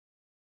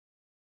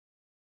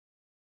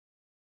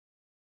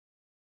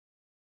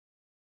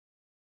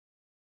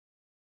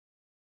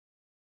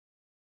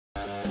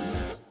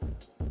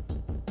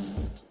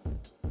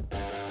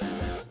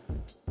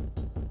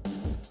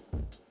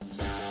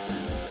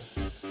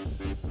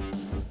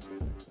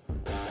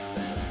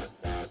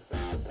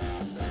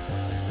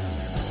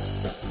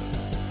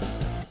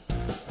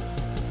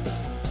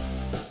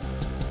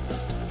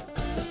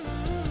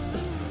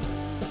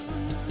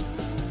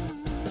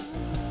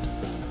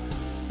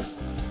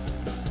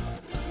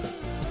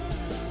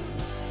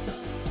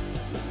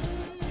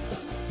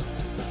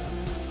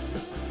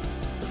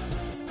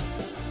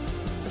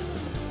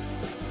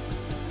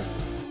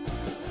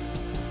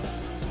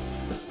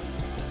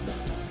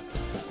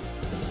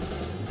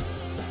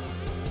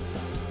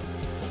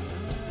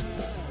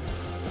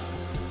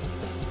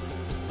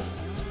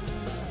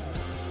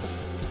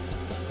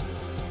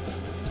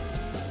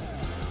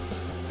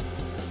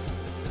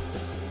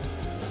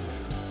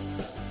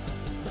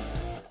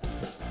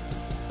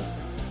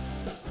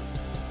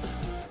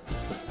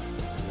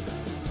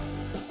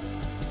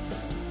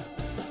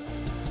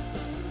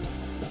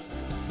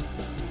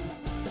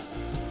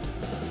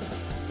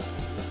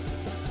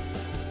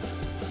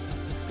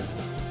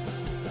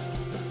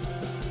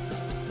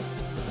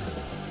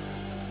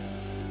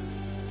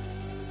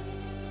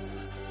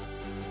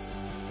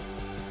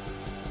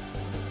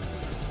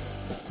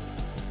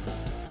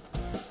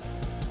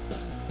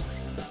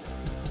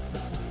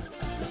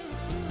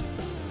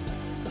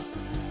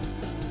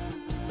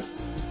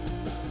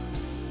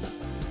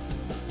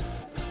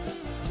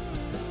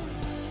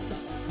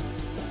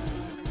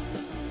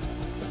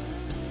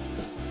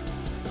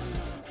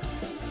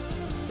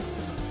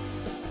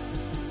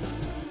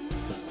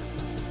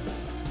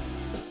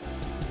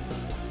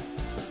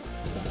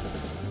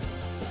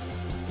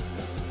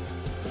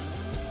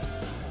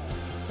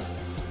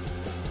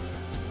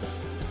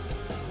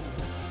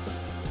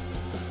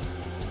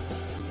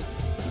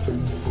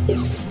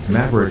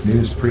Maverick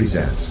News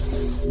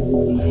presents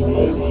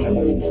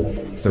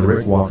The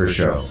Rick Walker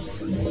Show.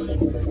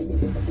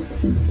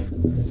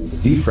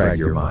 Defrag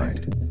your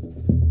mind.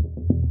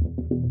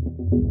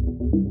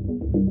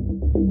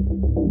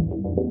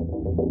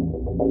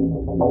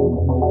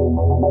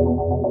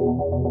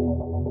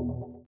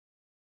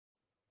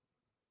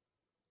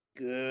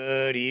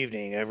 Good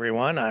evening,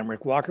 everyone. I'm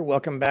Rick Walker.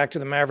 Welcome back to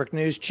the Maverick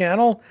News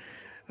channel.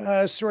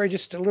 Sorry,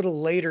 just a little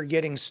later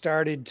getting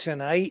started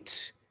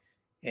tonight.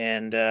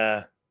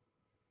 And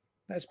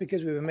that's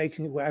because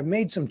I've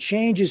made some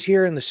changes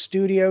here in the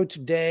studio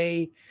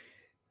today.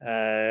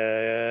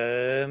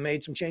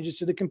 Made some changes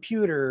to the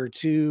computer,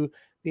 to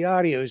the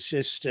audio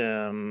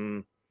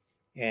system.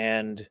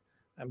 And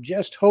I'm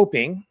just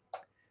hoping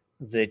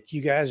that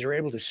you guys are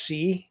able to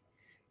see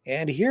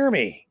and hear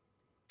me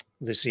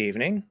this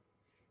evening.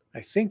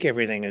 I think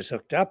everything is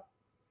hooked up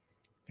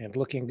and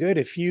looking good.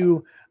 If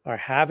you are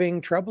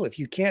having trouble, if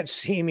you can't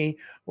see me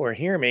or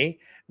hear me,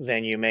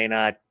 then you may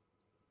not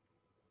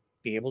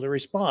be able to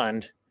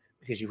respond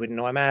because you wouldn't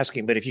know I'm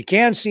asking. But if you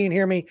can see and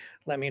hear me,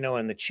 let me know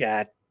in the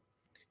chat,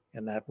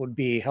 and that would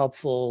be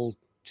helpful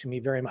to me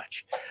very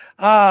much.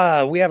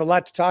 We have a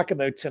lot to talk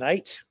about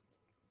tonight.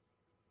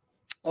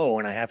 Oh,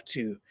 and I have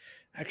to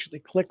actually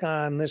click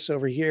on this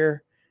over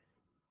here.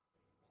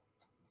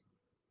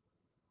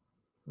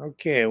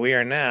 Okay, we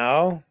are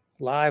now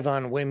live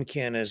on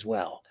Wimkin as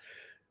well.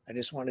 I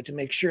just wanted to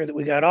make sure that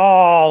we got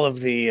all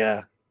of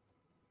the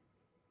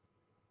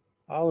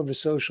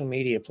social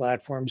media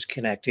platforms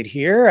connected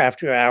here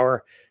after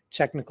our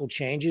technical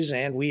changes,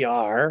 and we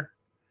are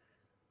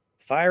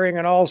firing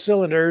on all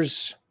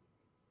cylinders.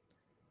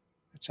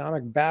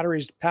 Atomic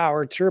batteries to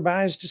power,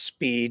 turbines to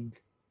speed.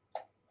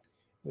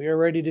 We are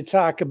ready to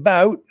talk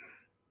about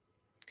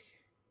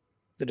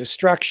the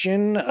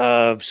destruction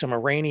of some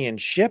Iranian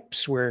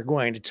ships. We're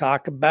going to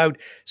talk about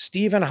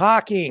Stephen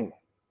Hawking.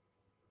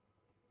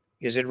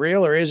 Is it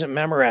real or is it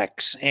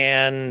Memorex?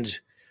 And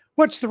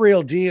what's the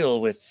real deal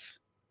with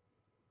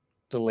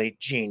the late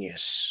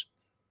genius?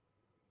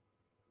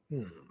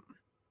 We'll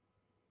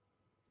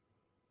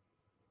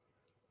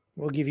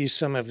give you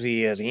some of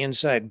the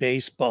inside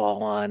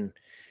baseball on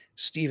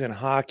Stephen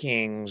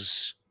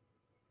Hawking's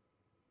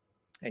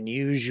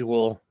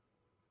unusual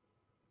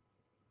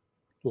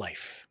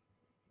life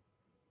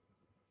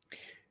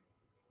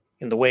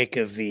in the wake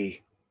of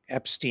the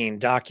Epstein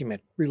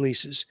document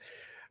releases.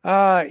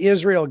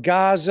 Israel,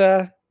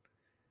 Gaza.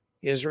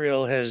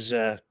 Israel has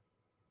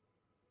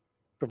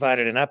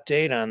provided an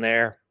update on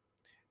their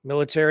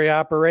military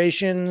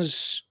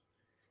operations,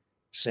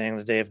 saying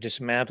that they have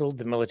dismantled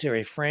the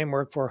military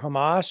framework for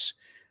Hamas.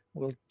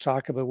 We'll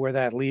talk about where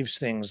that leaves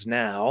things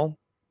now.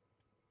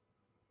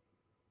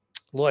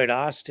 Lloyd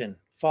Austin,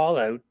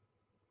 fallout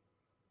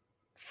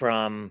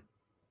from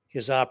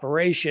his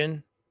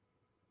operation,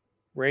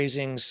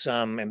 raising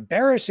some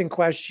embarrassing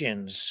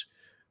questions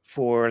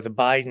for the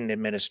Biden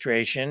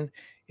administration.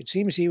 It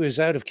seems he was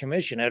out of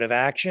commission, out of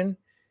action,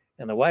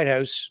 and the White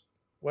House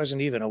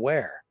wasn't even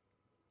aware.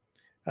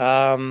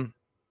 And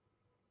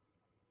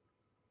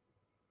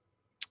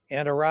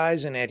a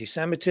rise in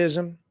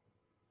anti-Semitism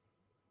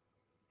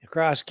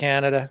across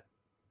Canada.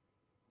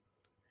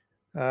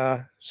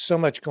 So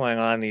much going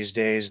on these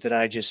days that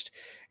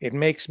it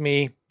makes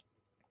me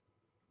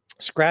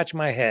scratch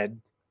my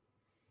head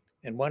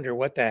and wonder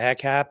what the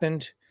heck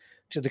happened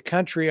to the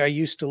country I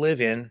used to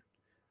live in.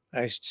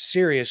 I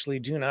seriously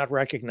do not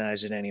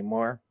recognize it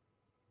anymore.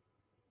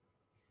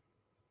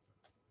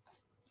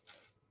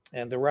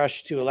 And the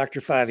rush to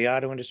electrify the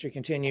auto industry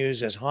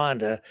continues as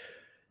Honda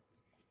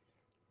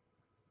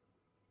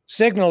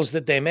signals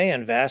that they may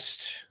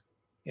invest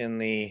in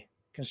the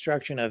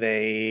construction of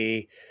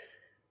an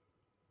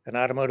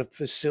automotive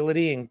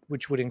facility,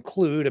 which would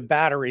include a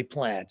battery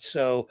plant.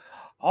 So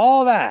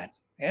all that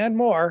and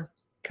more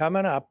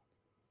coming up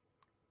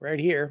right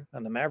here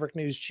on the Maverick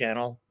News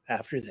channel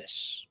after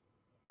this.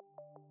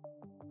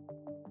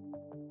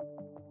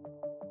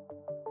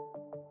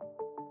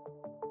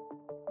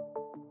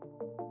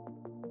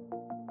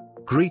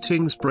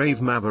 Greetings, brave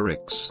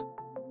Mavericks.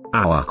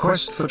 Our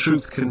quest for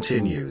truth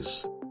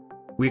continues.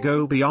 We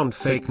go beyond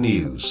fake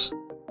news.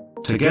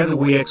 Together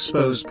we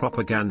expose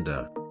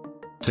propaganda.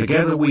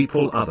 Together we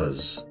pull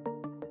others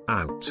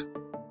out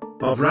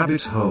of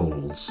rabbit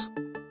holes.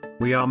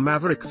 We are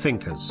maverick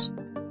thinkers.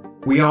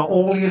 We are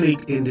all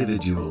unique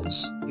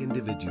individuals,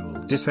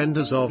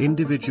 defenders of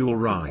individual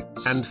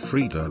rights and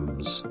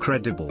freedoms,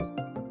 credible,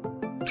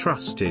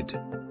 trusted,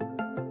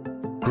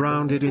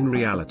 grounded in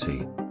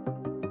reality.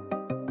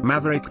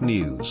 Maverick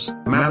News,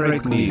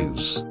 Maverick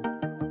News.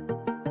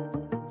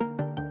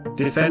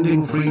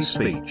 Defending free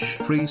speech,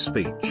 free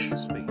speech.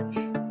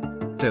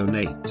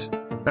 Donate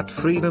at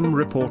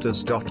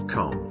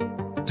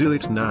freedomreporters.com. Do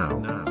it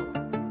now.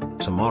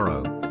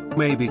 Tomorrow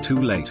may be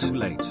too late.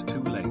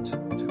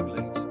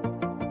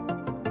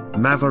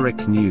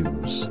 Maverick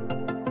News.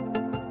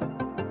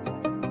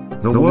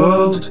 The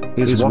world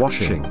is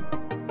watching.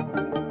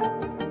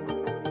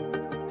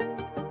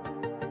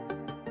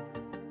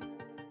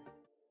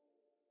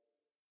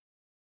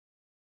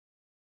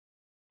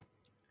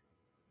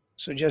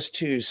 So, just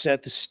to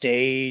set the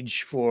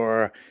stage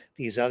for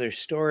these other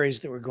stories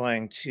that we're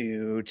going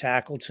to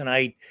tackle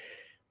tonight,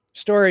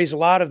 stories, a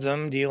lot of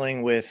them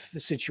dealing with the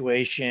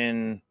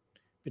situation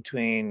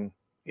between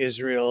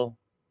Israel,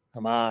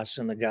 Hamas,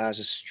 and the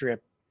Gaza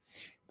Strip,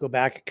 go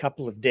back a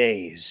couple of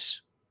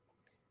days.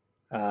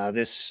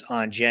 This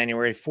on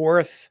January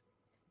 4th,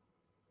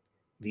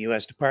 the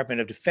U.S. Department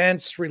of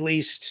Defense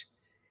released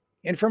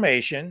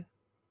information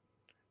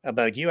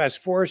about U.S.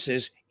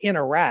 forces in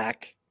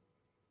Iraq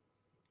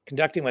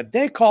conducting what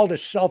they called a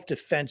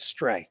self-defense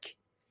strike.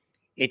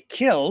 It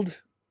killed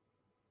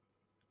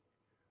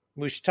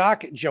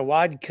Mushtaq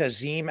Jawad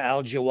Kazim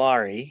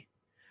al-Jawari,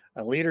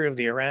 a leader of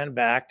the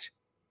Iran-backed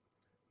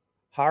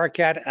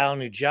Harakat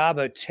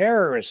al-Nujaba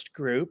terrorist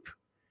group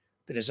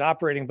that is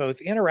operating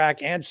both in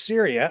Iraq and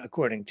Syria,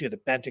 according to the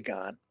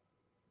Pentagon.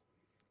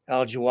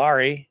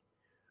 Al-Jawari,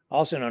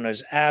 also known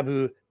as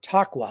Abu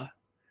Taqwa,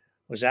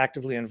 was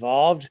actively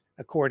involved,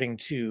 according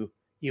to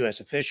U.S.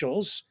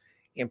 officials,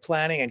 in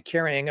planning and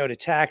carrying out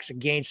attacks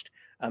against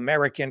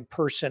American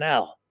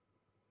personnel.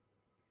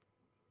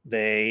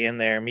 They, in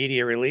their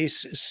media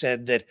release,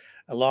 said that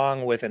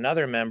along with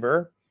another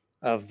member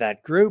of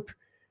that group,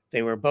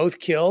 they were both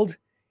killed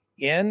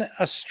in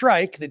a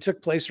strike that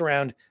took place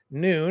around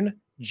noon,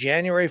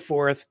 January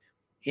 4th,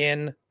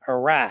 in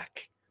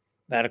Iraq.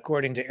 That,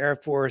 according to Air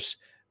Force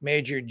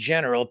Major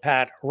General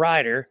Pat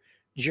Ryder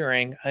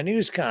during a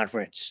news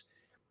conference.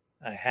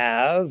 I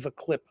have a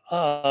clip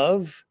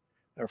of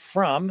or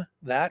from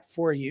that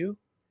for you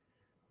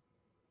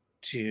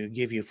to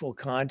give you full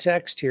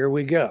context. Here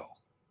we go.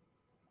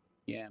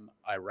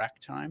 Iraq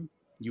time,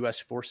 U.S.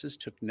 forces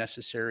took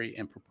necessary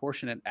and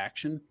proportionate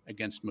action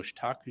against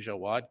Mushtaq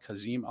Jawad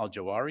Kazim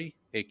al-Jawari,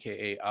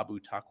 aka Abu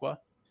Taqwa,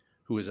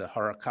 who is a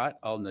Harakat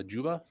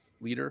al-Najaba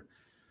leader.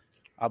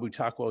 Abu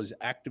Taqwa was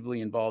actively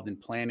involved in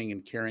planning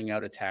and carrying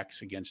out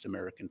attacks against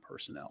American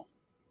personnel.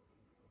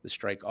 The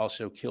strike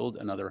also killed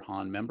another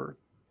Han member.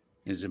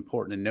 It is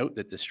important to note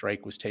that the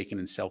strike was taken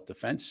in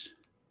self-defense,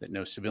 that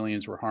no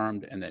civilians were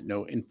harmed, and that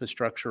no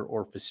infrastructure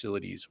or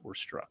facilities were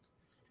struck.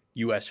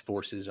 U.S.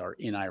 forces are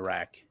in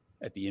Iraq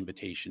at the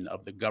invitation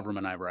of the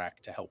government of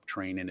Iraq to help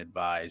train and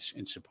advise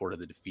in support of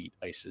the Defeat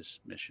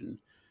ISIS mission.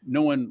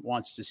 No one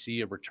wants to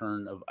see a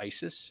return of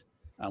ISIS,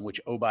 which,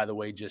 oh, by the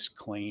way, just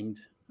claimed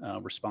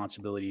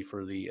responsibility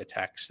for the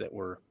attacks that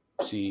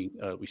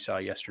we saw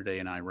yesterday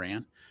in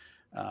Iran.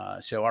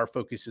 So our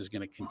focus is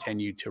going to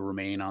continue to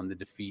remain on the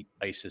Defeat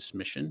ISIS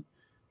mission.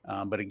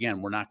 But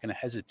again, we're not going to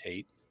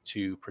hesitate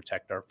to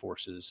protect our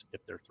forces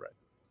if they're threatened.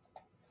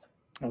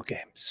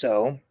 Okay,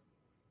 so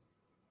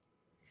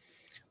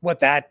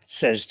what that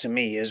says to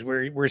me is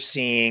we're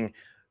seeing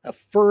a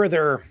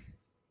further,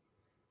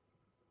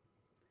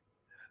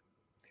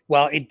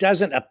 well, it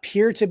doesn't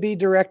appear to be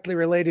directly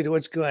related to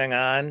what's going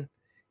on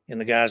in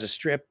the Gaza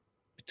Strip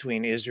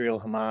between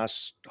Israel,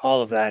 Hamas,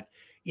 all of that.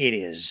 It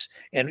is.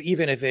 And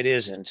even if it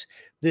isn't,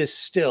 this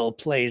still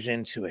plays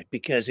into it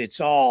because it's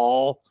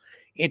all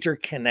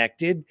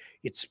interconnected.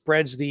 It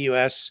spreads the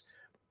U.S.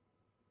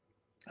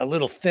 a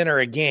little thinner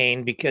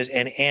again because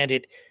and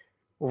it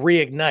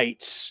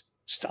reignites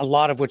a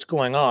lot of what's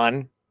going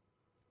on,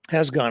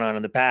 has gone on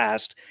in the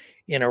past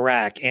in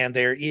Iraq. And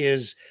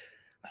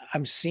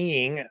I'm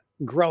seeing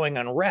growing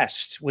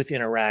unrest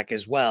within Iraq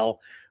as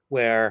well,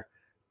 where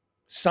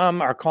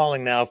some are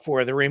calling now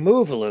for the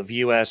removal of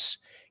U.S.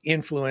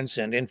 influence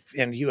and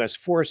U.S.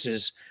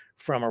 forces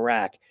from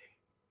Iraq.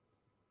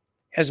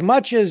 As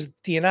much as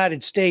the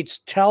United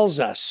States tells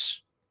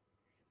us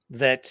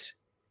that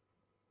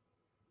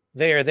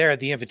they are there at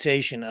the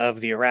invitation of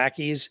the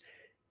Iraqis,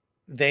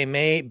 they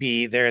may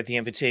be there at the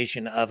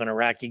invitation of an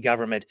Iraqi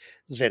government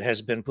that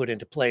has been put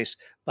into place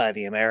by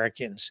the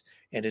Americans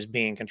and is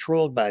being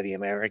controlled by the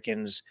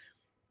Americans.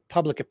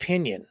 Public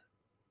opinion,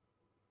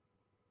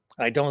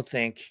 I don't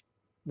think,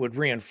 would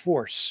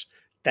reinforce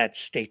that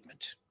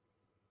statement.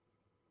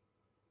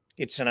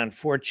 It's an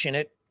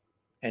unfortunate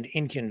and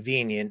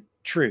inconvenient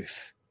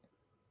truth.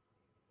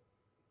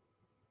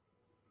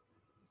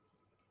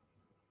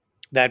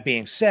 That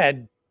being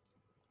said,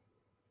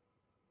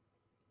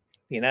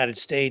 the United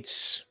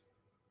States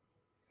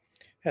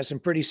has some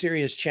pretty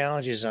serious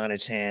challenges on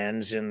its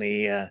hands in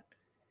the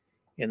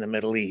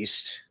Middle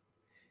East,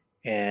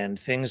 and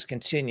things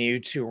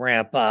continue to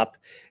ramp up.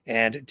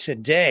 And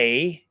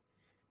today,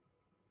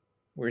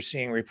 we're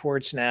seeing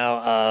reports now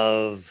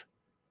of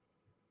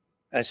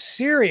a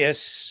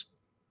serious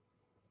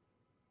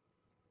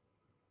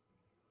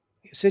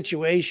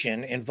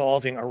situation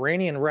involving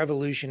Iranian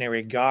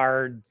Revolutionary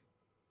Guard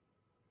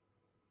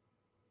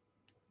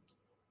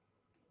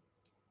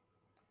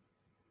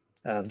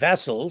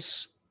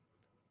vessels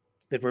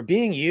that were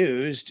being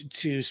used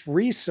to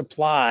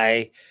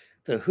resupply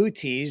the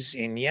Houthis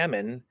in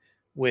Yemen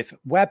with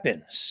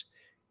weapons.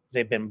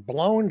 They've been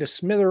blown to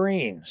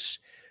smithereens.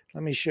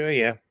 Let me show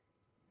you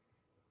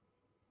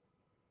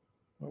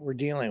what we're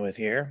dealing with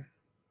here.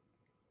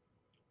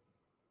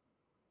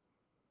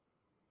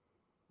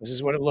 This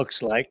is what it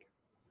looks like.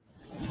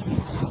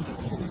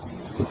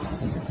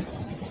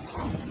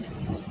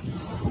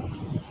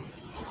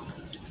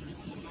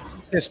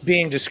 this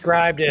being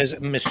described as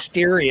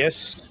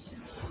mysterious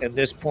at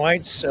this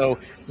point, so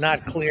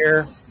not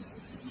clear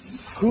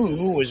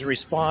who was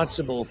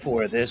responsible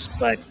for this,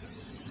 but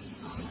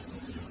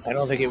I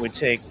don't think it would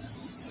take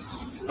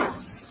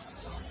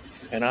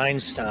an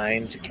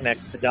Einstein to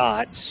connect the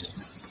dots,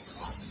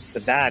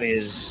 but that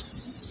is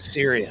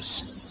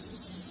serious.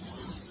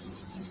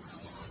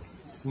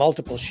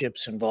 Multiple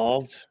ships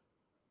involved.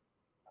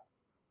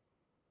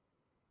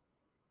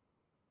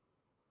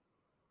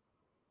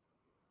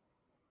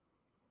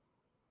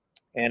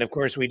 And of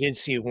course, we did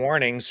see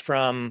warnings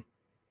from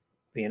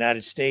the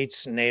United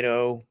States,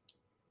 NATO,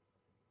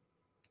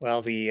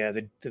 well,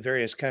 the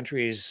various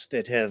countries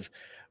that have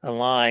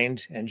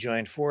aligned and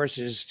joined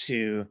forces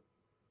to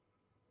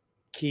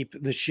keep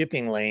the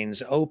shipping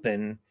lanes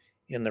open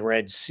in the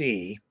Red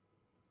Sea,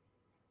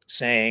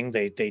 saying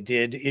they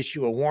did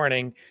issue a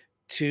warning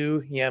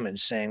to Yemen,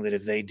 saying that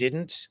if they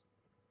didn't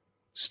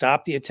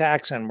stop the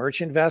attacks on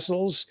merchant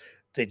vessels,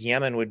 that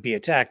Yemen would be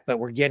attacked. But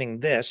we're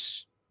getting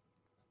this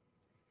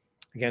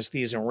against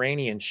these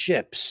Iranian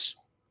ships.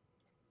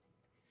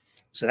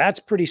 So that's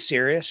pretty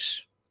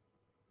serious.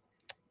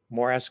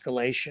 More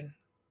escalation.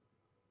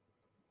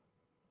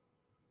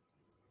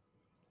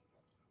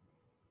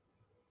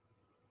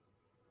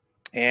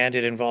 And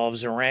it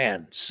involves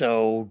Iran.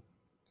 So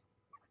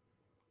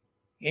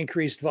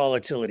increased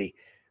volatility.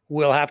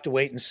 We'll have to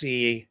wait and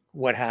see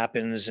what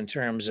happens in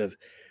terms of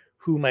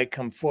who might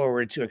come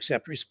forward to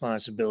accept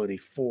responsibility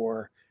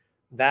for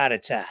that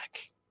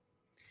attack.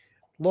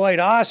 Lloyd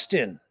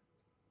Austin,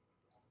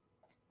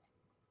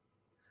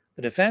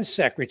 the defense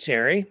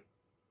secretary,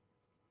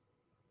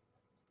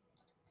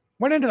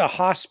 went into the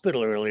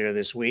hospital earlier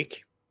this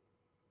week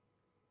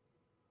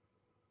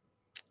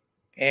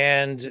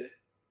and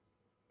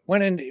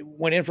went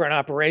in for an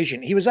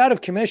operation. He was out of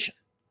commission.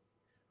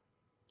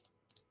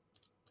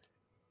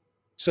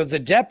 So the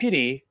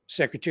deputy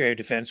secretary of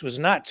defense was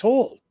not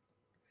told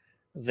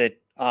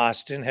that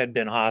Austin had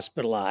been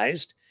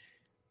hospitalized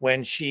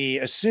when she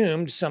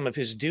assumed some of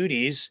his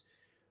duties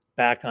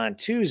back on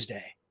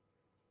Tuesday.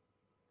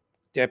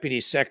 Deputy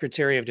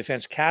Secretary of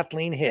Defense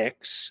Kathleen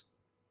Hicks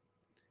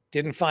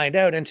didn't find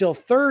out until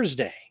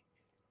Thursday.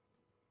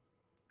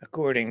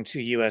 According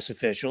to U.S.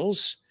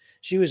 officials,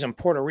 she was in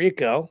Puerto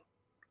Rico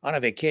on a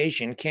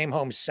vacation, came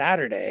home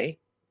Saturday.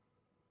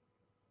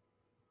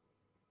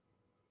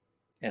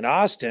 And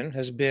Austin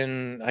has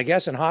been, I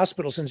guess, in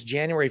hospital since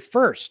January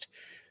 1st.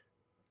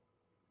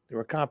 There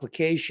were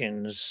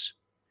complications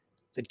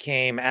that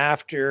came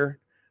after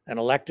an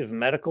elective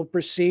medical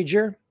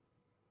procedure.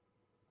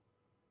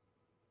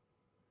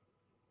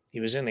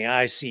 He was in the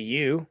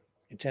ICU,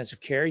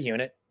 intensive care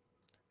unit,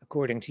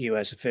 according to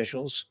U.S.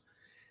 officials.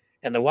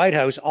 And the White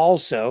House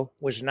also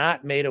was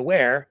not made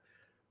aware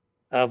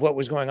of what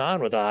was going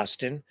on with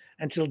Austin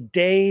until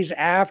days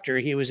after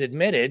he was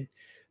admitted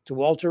to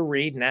Walter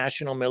Reed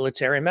National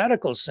Military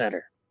Medical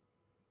Center.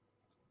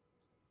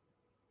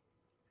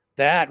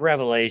 That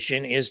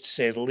revelation is, to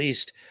say the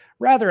least,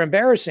 rather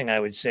embarrassing,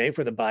 I would say,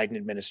 for the Biden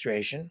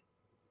administration.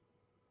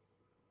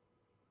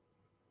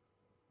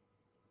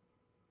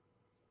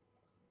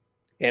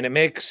 And it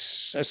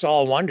makes us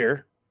all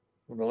wonder,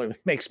 well,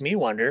 it makes me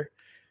wonder,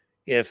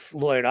 if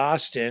Lloyd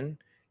Austin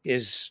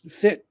is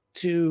fit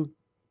to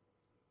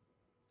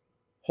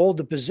hold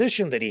the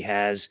position that he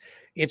has.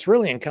 It's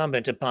really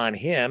incumbent upon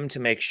him to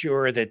make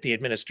sure that the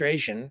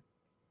administration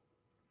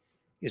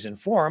is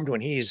informed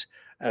when he's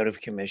out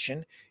of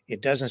commission.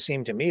 It doesn't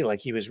seem to me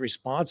like he was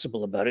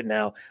responsible about it.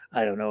 Now,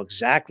 I don't know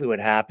exactly what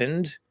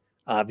happened,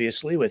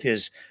 obviously, with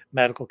his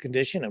medical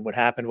condition and what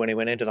happened when he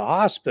went into the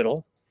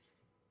hospital.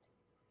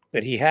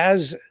 But he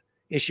has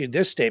issued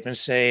this statement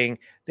saying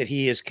that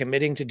he is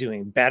committing to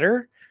doing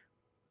better.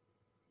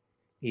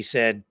 He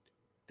said,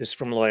 this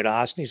from Lloyd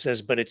Austin, he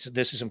says, but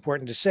this is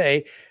important to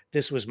say,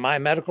 this was my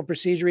medical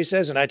procedure, he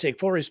says, and I take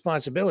full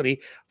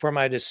responsibility for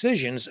my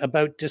decisions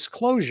about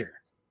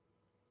disclosure.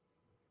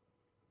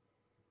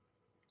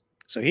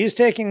 So he's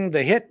taking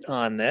the hit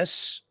on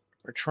this,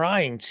 or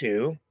trying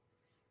to,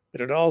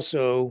 but it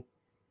also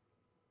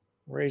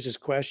raises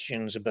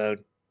questions about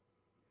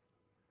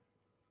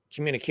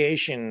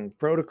communication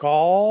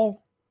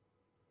protocol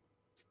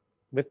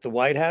with the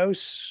White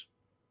House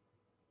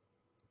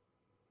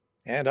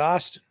and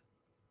Austin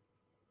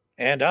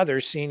and other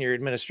senior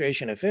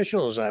administration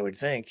officials, I would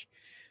think.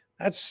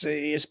 That's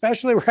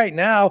especially right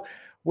now,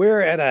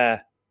 we're at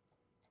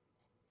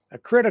a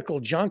critical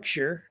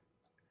juncture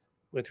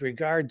with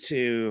regard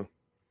to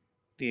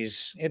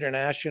these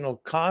international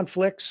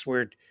conflicts.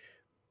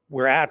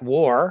 We're at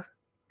war.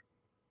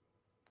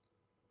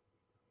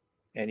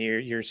 And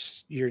your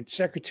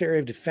Secretary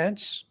of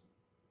Defense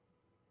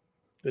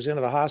goes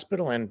into the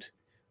hospital and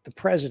the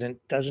president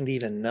doesn't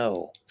even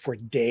know for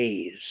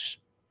days.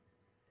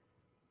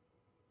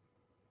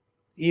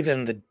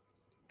 Even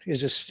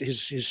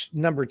his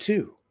number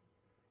two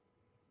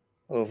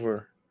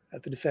over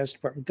at the Defense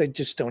Department, they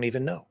just don't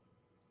even know.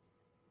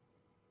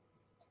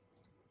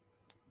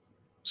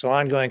 So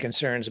ongoing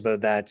concerns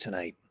about that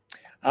tonight.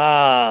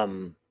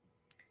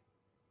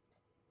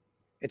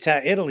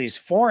 Italy's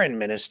foreign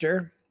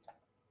minister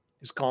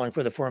is calling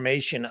for the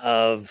formation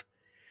of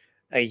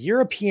a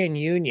European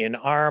Union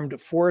armed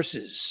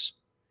forces.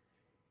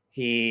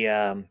 He's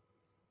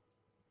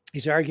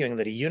arguing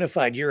that a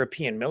unified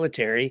European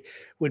military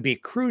would be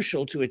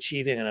crucial to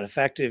achieving an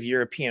effective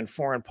European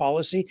foreign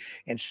policy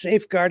and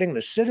safeguarding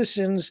the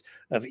citizens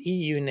of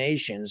EU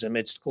nations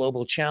amidst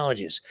global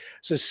challenges.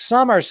 So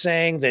some are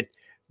saying that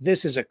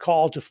this is a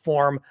call to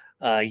form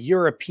a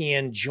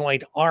European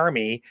joint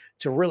army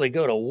to really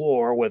go to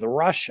war with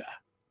Russia.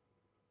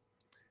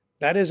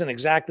 That isn't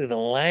exactly the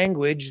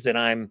language that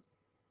I'm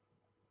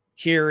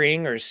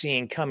hearing or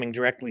seeing coming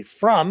directly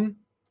from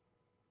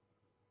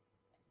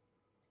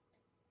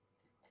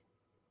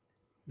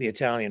the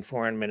Italian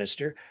foreign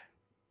minister,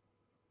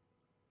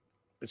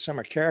 but some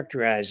are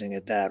characterizing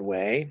it that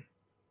way.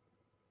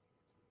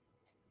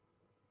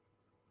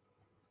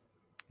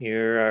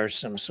 Here are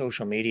some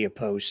social media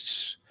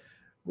posts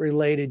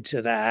related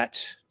to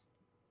that.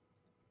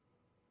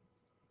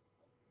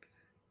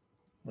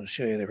 I'll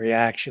show you the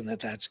reaction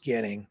that that's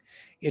getting.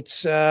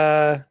 It's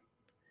got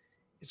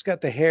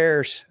the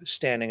hairs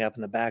standing up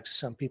in the backs of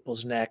some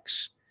people's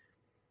necks.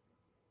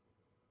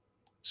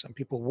 Some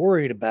people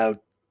worried about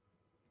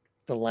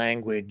the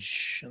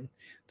language,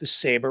 the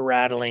saber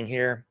rattling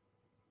here.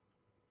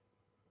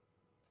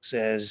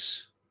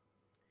 Says,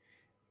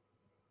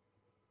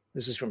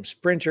 this is from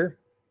Sprinter.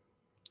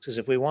 Says,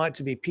 if we want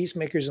to be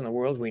peacemakers in the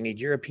world, we need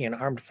European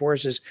armed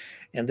forces,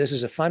 and this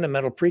is a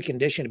fundamental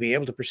precondition to be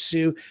able to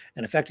pursue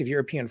an effective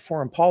European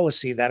foreign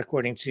policy. That,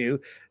 according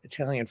to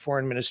Italian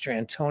Foreign Minister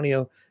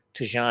Antonio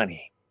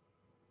Tajani.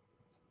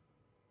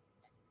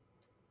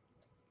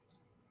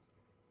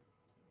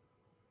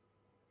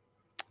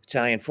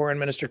 Italian Foreign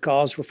Minister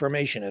calls for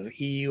formation of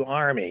EU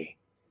army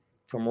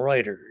from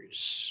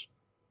Reuters.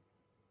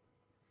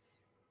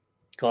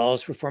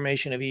 Calls for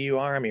formation of EU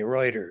army,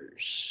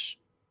 Reuters.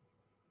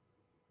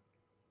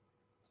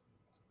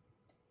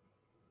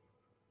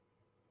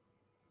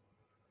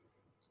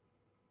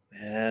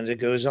 And it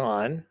goes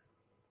on.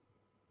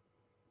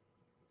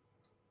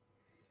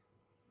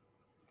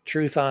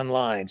 Truth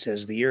Online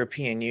says the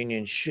European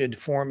Union should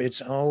form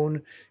its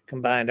own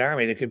combined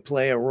army that could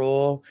play a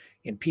role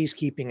in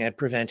peacekeeping and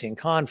preventing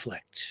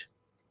conflict.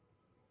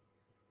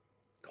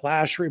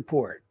 Clash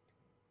Report.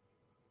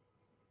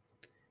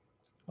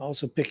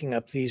 Also picking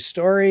up these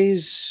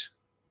stories.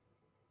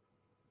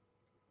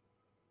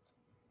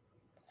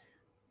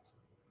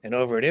 And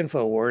over at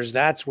InfoWars,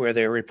 that's where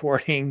they're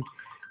reporting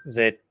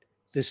that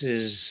this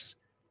is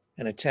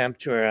an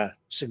attempt or a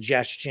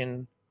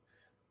suggestion,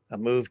 a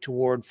move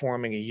toward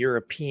forming a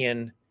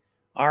European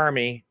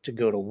army to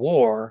go to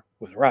war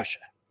with Russia.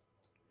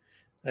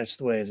 That's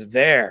the way that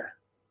they're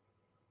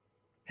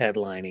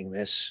headlining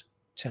this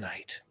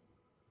tonight.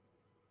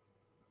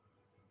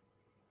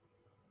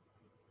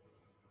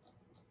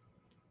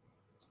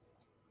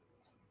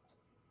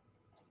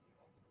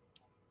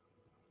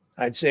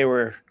 I'd say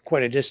we're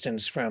quite a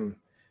distance from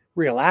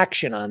real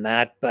action on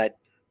that, but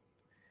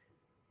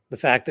the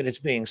fact that it's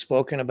being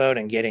spoken about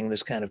and getting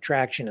this kind of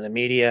traction in the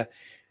media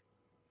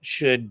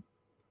should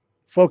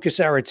focus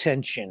our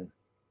attention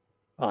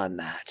on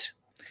that.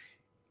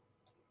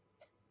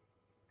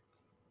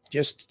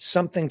 Just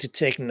something to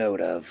take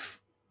note of.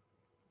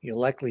 You'll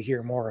likely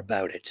hear more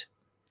about it.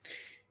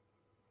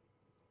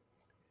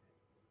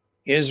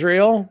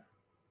 Israel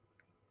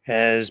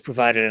has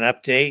provided an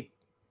update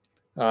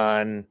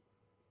on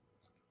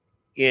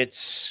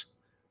its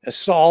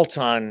assault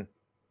on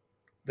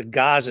the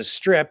Gaza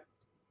Strip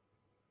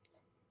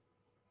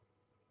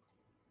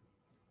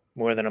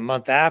more than a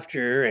month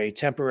after a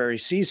temporary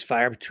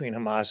ceasefire between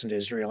Hamas and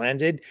Israel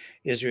ended.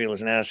 Israel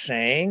is now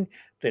saying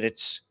that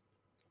it's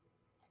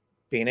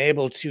being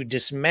able to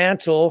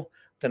dismantle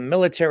the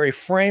military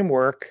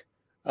framework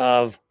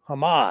of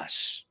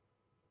Hamas.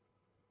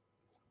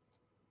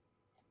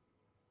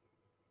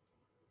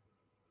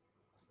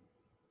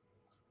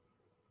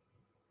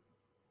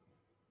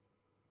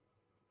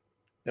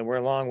 And we're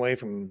a long way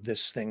from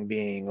this thing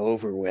being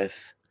over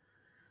with.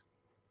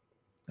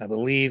 I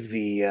believe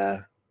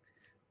the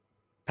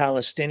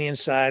Palestinian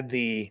side,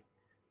 the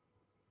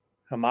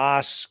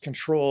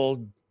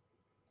Hamas-controlled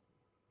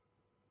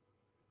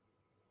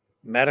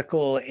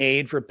medical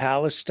aid for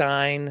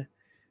Palestine,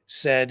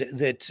 said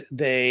that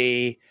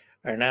they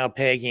are now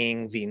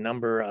pegging the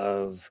number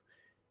of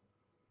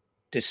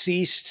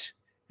deceased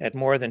at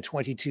more than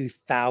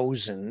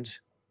 22,000.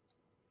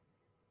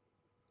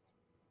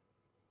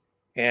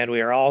 And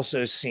we are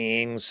also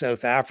seeing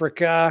South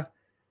Africa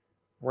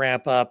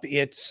ramp up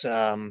its,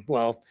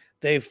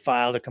 they've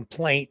filed a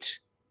complaint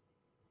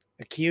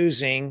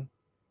accusing,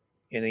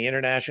 in the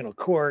international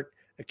court,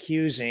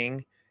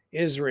 accusing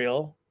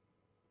Israel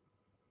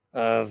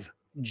of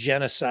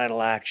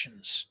genocidal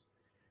actions,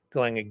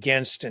 going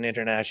against an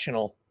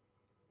international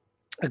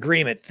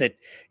agreement that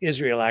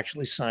Israel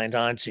actually signed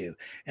on to.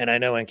 And I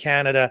know in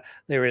Canada,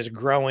 there is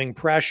growing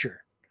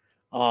pressure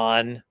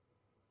on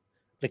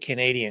the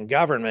Canadian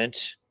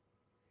government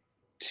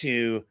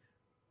to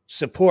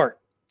support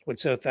what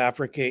South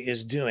Africa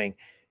is doing.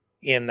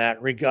 in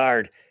that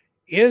regard.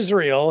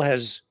 Israel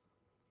has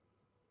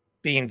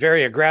been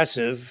very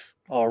aggressive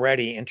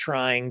already in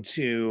trying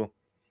to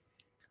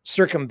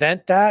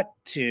circumvent that,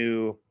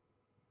 to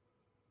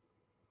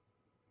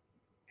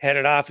head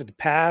it off at the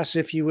pass,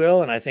 if you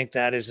will. And I think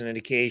that is an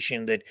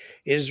indication that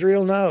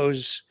Israel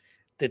knows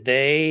that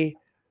they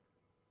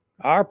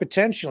are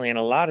potentially in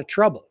a lot of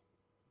trouble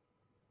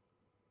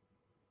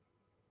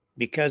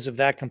because of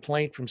that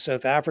complaint from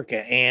South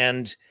Africa.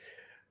 And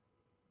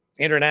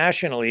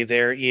internationally,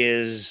 there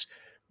is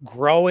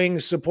growing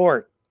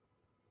support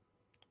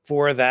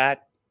for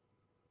that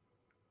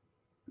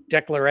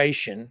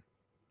declaration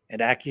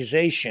and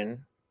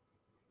accusation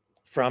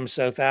from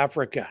South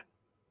Africa.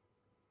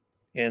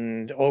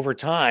 And over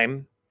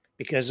time,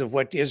 because of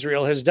what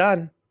Israel has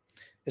done,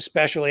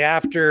 especially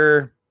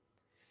after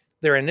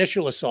their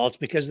initial assaults,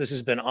 because this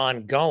has been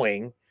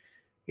ongoing,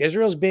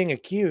 Israel's being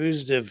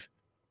accused of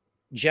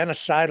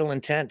genocidal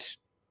intent,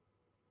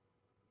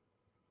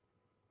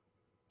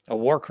 a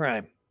war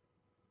crime.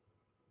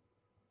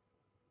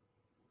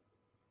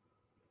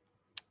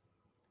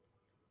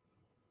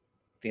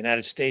 The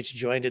United States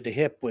joined at the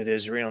hip with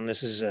Israel, and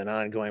this is an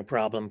ongoing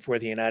problem for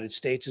the United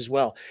States as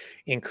well.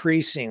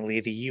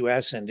 Increasingly, the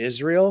U.S. and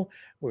Israel,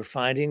 we're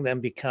finding them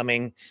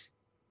becoming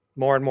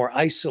more and more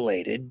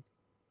isolated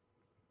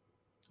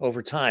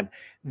over time.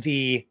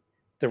 The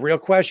real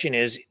question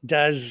is,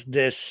 does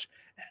this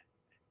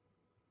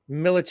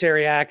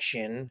military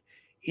action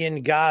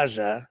in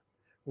Gaza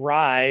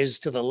rise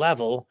to the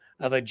level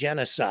of a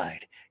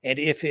genocide? And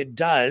if it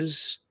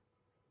does,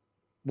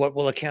 what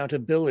will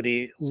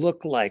accountability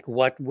look like?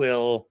 What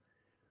will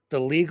the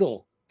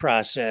legal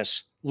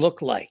process look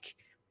like?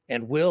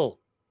 And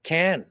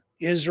can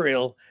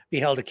Israel be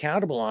held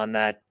accountable on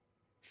that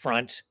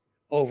front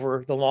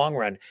over the long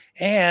run?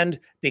 And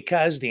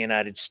because the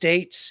United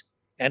States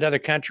and other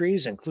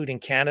countries, including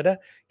Canada,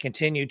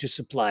 continue to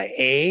supply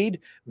aid,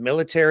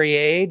 military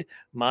aid,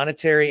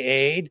 monetary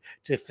aid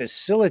to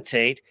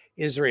facilitate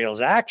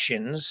Israel's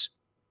actions,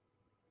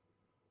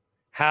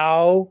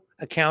 how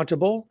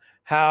accountable,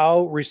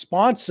 how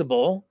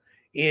responsible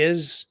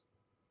is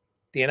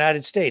the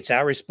United States?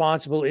 How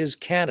responsible is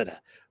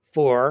Canada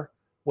for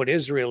what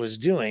Israel is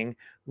doing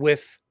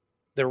with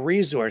the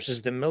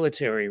resources, the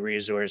military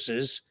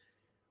resources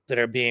that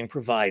are being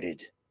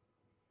provided?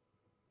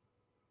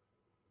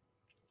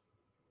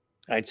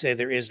 I'd say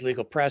there is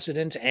legal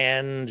precedent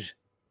and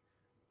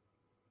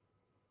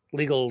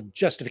legal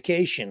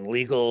justification,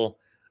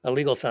 a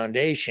legal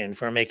foundation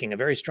for making a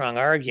very strong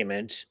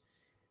argument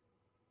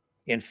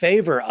in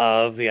favor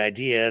of the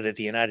idea that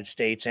the United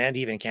States and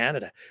even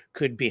Canada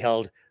could be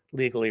held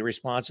legally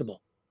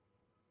responsible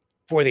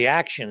for the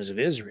actions of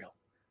Israel,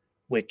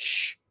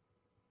 which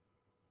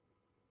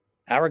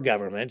our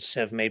governments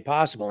have made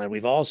possible. And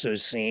we've also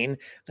seen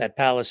that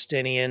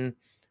Palestinian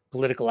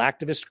political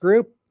activist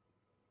group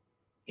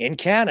in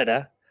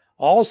Canada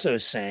also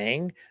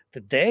saying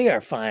that they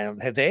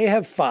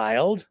have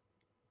filed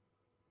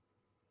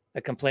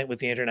a complaint with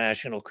the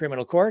International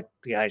Criminal Court,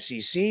 the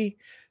ICC,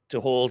 to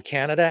hold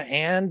Canada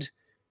and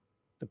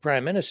the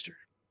Prime Minister,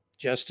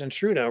 Justin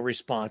Trudeau,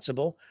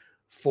 responsible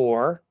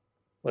for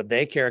what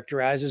they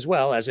characterize as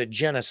well as a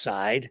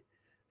genocide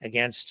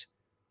against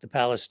the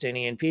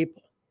Palestinian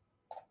people.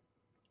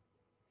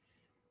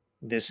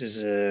 This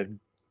is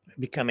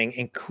becoming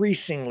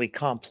increasingly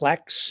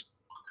complex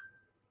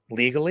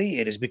legally.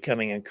 It is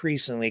becoming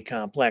increasingly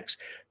complex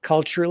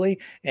culturally,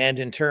 and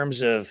in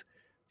terms of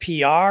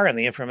PR and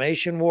the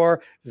information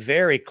war,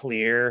 very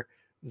clear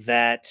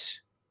that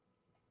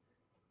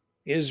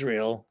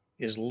Israel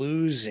is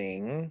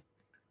losing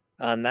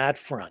on that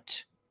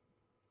front.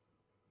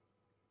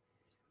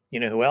 You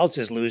know who else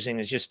is losing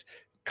is just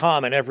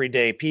common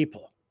everyday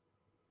people,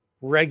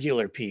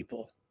 regular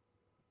people.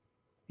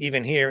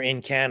 Even here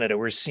in Canada,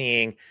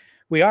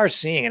 we are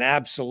seeing an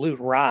absolute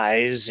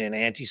rise in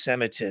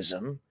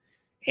anti-Semitism,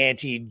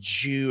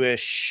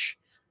 anti-Jewish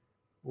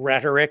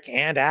rhetoric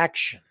and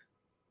action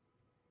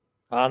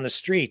on the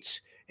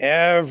streets.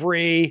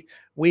 Every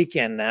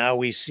weekend now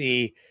we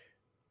see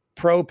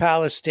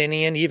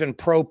pro-Palestinian, even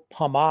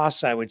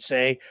pro-Hamas, I would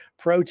say,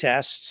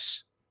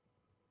 protests,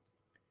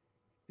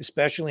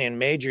 especially in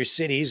major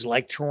cities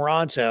like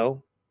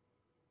Toronto.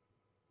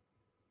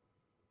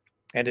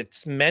 And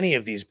it's many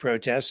of these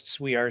protests,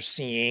 we are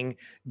seeing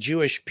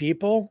Jewish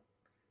people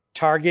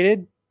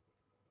targeted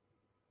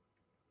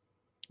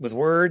with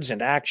words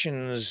and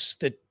actions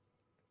that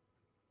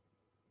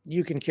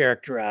you can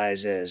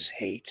characterize as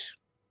hate,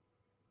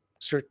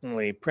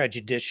 certainly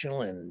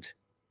prejudicial and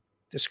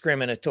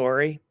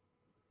discriminatory,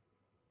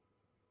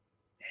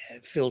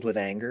 filled with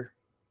anger,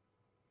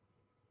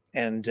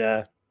 and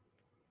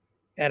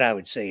I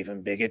would say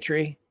even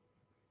bigotry.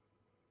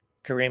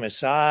 Karim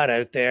Assad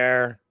out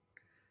there,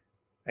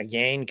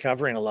 again,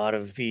 covering a lot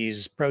of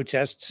these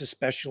protests,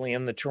 especially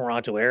in the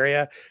Toronto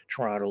area,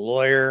 Toronto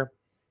lawyer,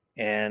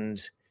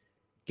 and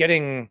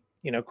getting,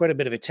 quite a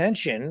bit of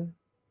attention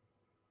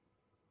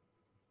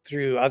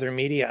through other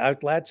media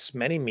outlets,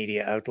 many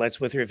media outlets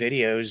with her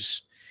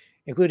videos,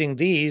 including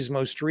these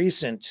most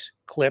recent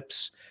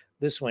clips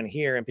This one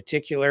here in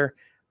particular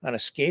on a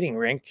skating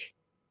rink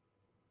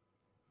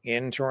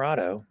in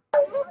Toronto.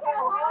 Don't touch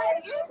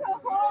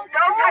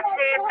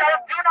me. Do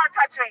not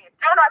touch me.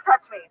 Do not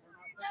touch me.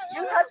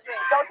 You touch me.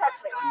 Don't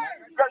touch me.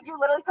 Don't, you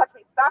literally touch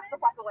me. Back the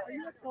fuck away. Are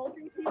you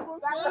assaulting people?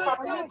 Back the fuck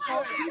away. Shame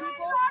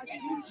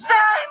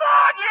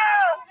on you!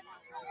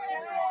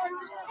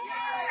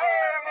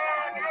 Shame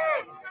on you!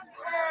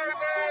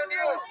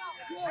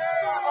 Shame on you! Shame on you!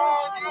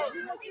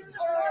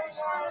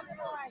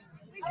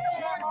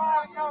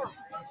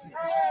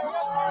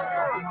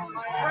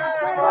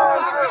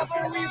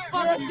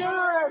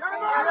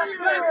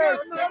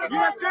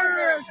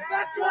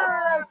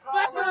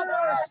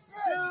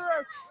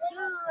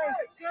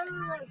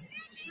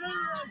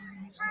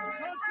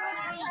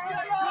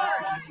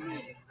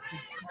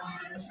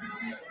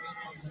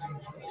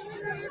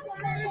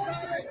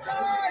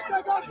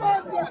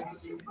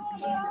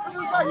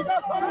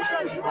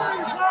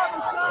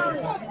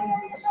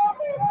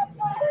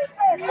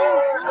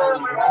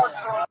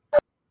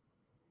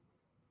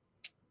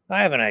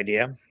 I have an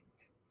idea.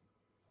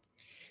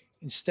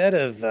 Instead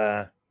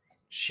of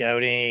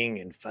shouting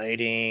and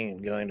fighting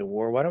and going to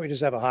war, why don't we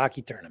just have a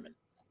hockey tournament?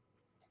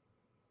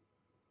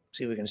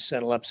 See if we can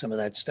settle up some of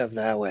that stuff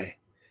that way.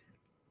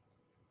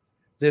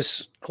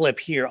 This clip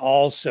here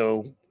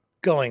also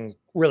going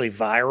really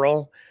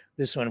viral.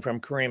 This one from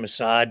Kareem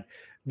Assad.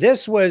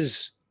 This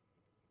was,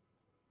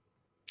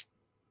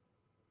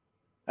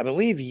 I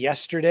believe,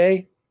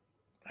 yesterday.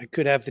 I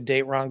could have the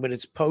date wrong, but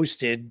it's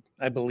posted,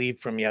 I believe,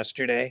 from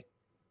yesterday.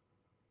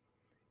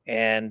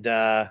 And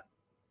this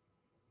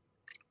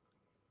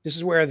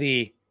is where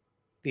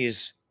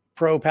these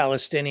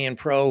pro-Palestinian,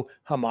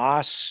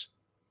 pro-Hamas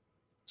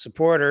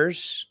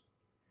supporters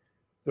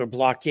were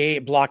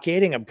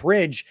blockading a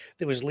bridge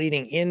that was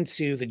leading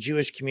into the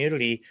Jewish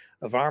community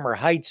of Armour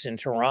Heights in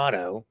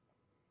Toronto.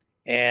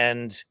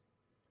 And,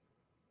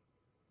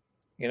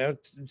 you know,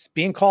 it's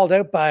being called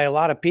out by a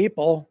lot of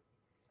people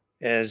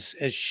as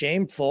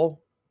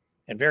shameful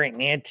and very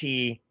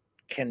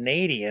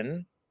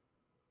anti-Canadian,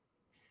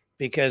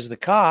 because the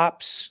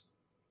cops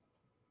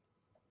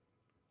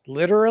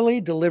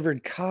literally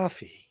delivered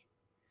coffee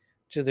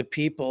to the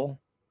people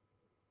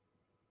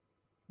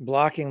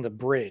blocking the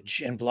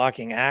bridge and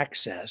blocking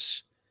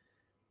access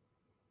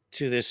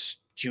to this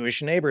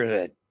Jewish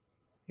neighborhood.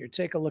 Here,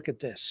 take a look at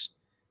this.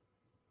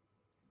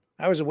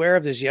 I was aware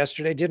of this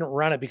yesterday, didn't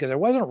run it because I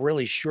wasn't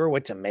really sure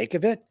what to make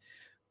of it,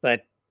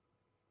 but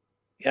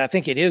I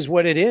think it is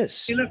what it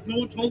is. He left. No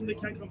one told him they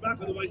can't come back.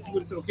 Otherwise, he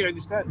would have said, "Okay, I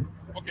understand."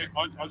 Okay,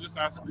 I'll just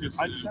ask just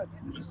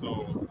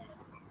so.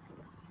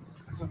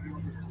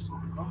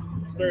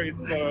 Sorry,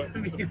 it's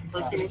the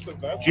person with the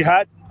vest.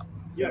 Jihad.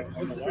 Yeah,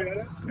 I know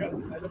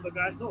the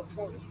guy. No, yeah,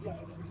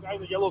 the guy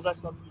with the yellow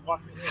vest on the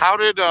walk. How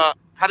did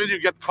you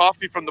get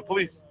coffee from the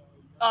police?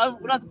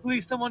 We're not the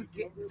police. Someone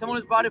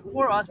has brought it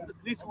for us, but the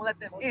police won't let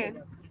them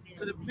in.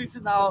 So the police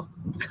is now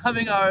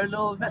becoming our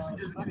little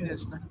messengers between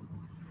us.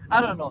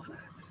 I don't know.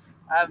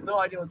 I have no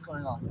idea what's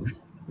going on.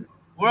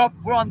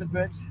 We're on the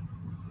bridge.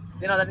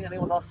 They're not letting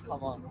anyone else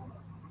come on,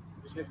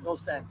 which makes no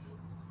sense.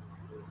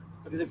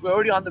 Because if we're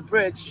already on the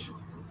bridge,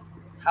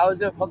 how is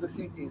there public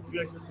safety?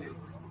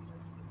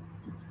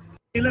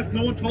 He left.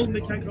 No one told him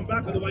they can't come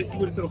back. Otherwise, he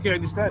would have said, "Okay, I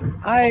understand."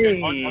 I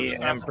I'll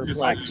just am ask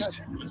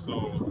perplexed. Just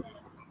so.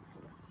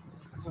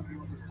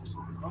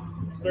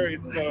 Sorry,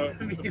 it's the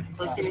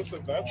person with the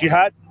vest.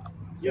 Jihad.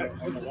 Yeah,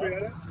 I know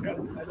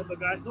the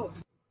guy. No.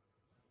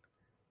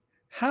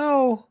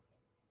 How?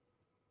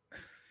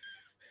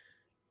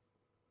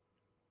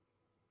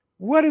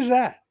 What is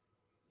that?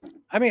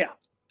 I mean,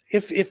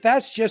 if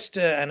that's just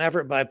an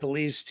effort by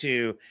police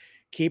to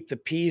keep the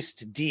peace,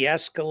 to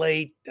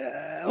de-escalate,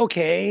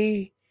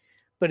 okay.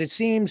 But it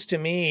seems to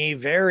me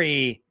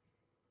very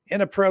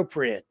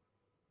inappropriate.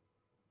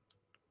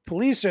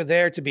 Police are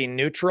there to be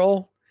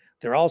neutral.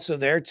 They're also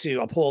there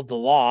to uphold the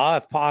law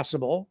if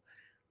possible.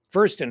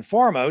 First and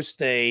foremost,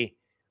 they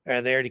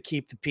are there to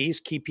keep the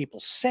peace, keep people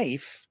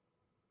safe.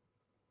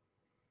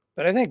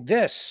 But I think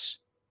this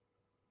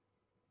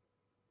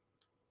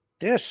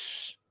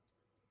it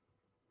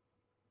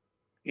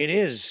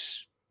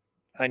is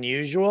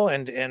unusual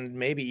and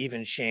maybe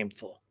even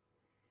shameful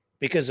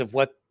because of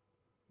what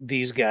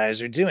these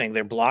guys are doing.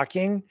 They're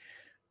blocking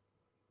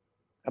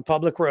a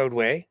public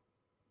roadway.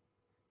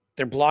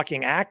 They're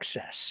blocking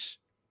access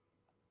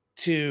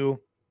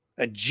to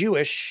a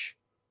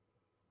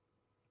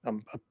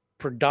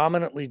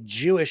predominantly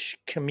Jewish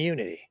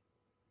community.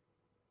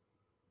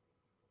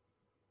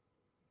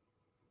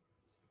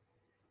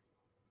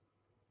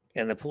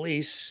 And the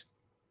police,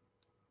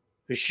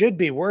 who should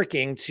be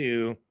working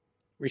to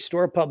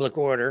restore public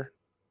order,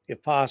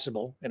 if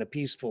possible, in a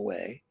peaceful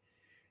way,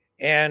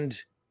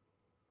 and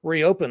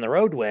reopen the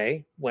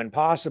roadway when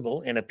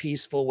possible in a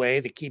peaceful way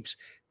that keeps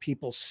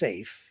people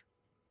safe,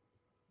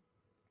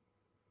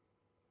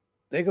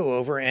 they go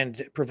over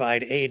and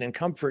provide aid and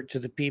comfort to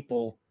the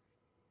people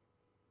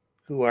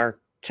who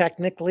are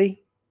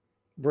technically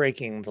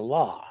breaking the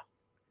law.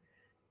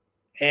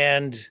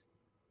 And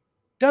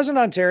doesn't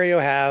Ontario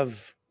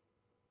have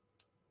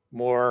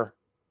more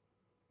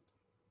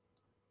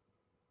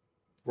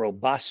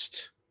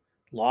robust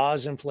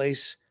laws in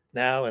place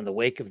now in the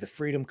wake of the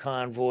Freedom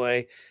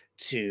Convoy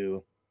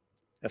to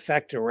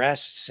effect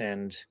arrests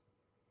and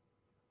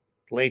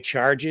lay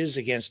charges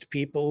against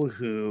people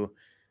who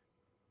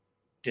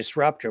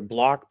disrupt or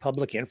block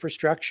public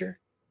infrastructure?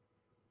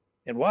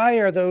 And why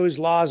are those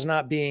laws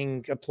not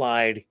being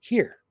applied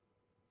here?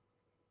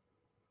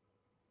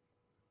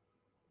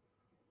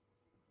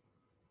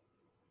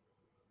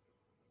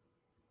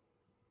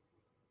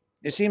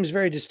 It seems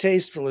very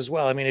distasteful as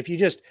well. I mean, if you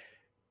just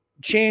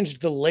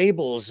changed the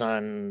labels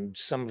on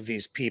some of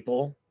these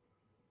people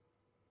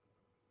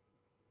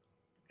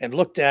and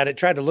looked at it,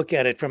 tried to look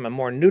at it from a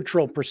more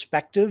neutral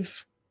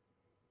perspective,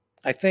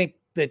 I think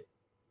that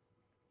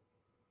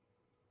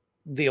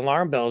the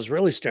alarm bells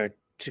really start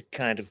to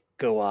kind of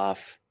go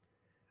off.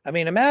 I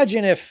mean,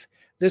 imagine if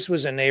this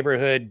was a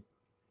neighborhood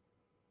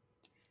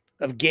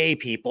of gay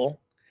people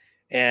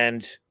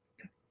and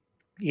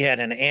you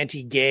had an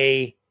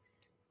anti-gay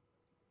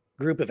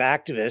group of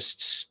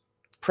activists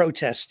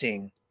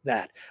protesting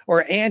that,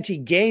 or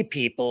anti-gay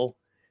people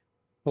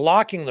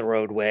blocking the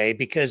roadway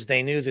because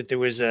they knew that there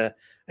was a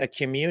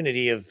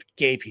community of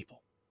gay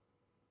people.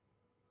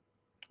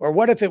 Or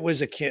what if it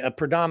was a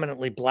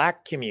predominantly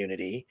black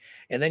community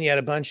and then you had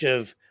a bunch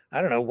of, I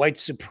don't know, white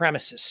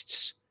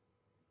supremacists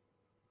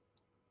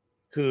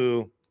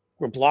who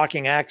were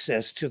blocking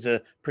access to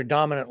the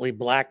predominantly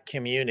black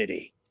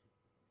community?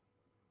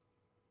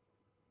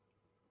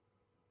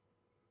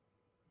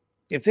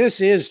 If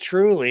this is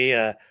truly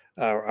a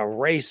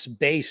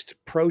race-based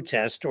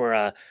protest or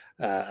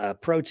a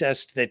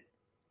protest that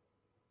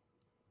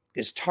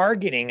is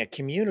targeting a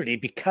community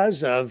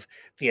because of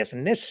the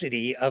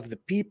ethnicity of the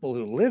people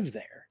who live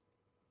there,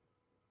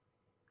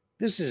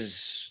 this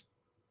is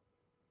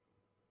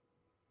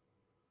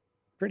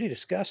pretty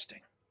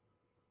disgusting.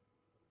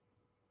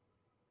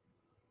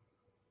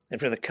 And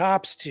for the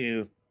cops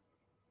to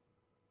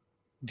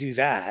do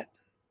that,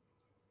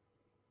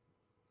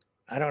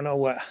 I don't know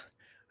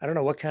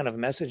what kind of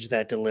message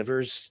that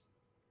delivers,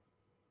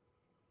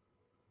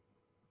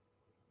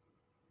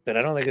 but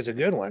I don't think it's a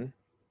good one.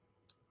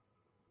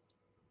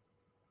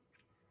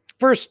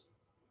 First,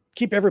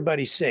 keep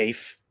everybody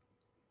safe,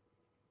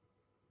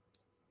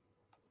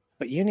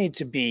 but you need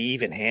to be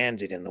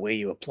even-handed in the way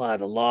you apply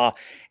the law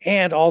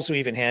and also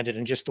even-handed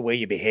in just the way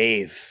you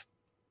behave.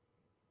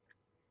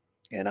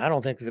 And I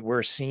don't think that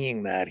we're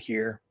seeing that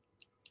here.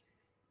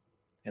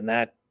 And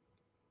that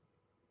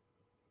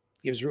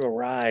gives real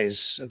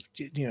rise of,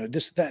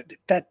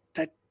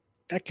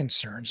 that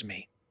concerns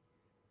me.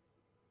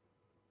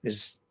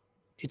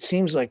 It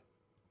seems like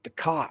the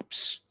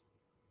cops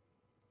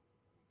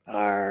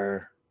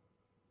are,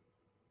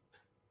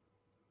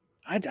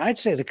 I'd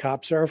say the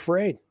cops are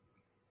afraid.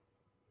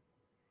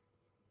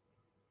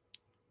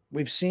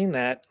 We've seen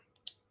that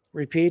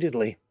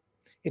repeatedly.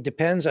 It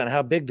depends on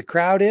how big the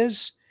crowd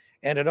is,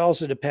 and it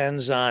also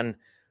depends on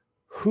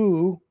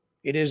who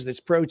it is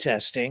that's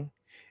protesting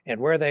and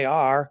where they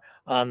are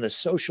on the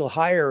social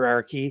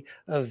hierarchy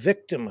of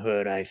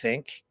victimhood, I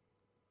think.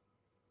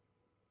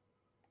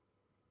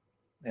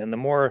 And the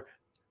more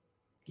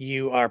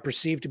you are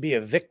perceived to be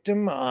a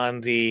victim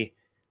on the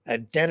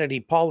identity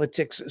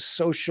politics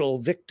social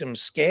victim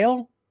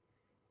scale,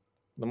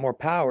 the more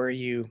power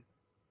you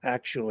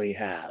actually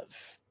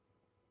have.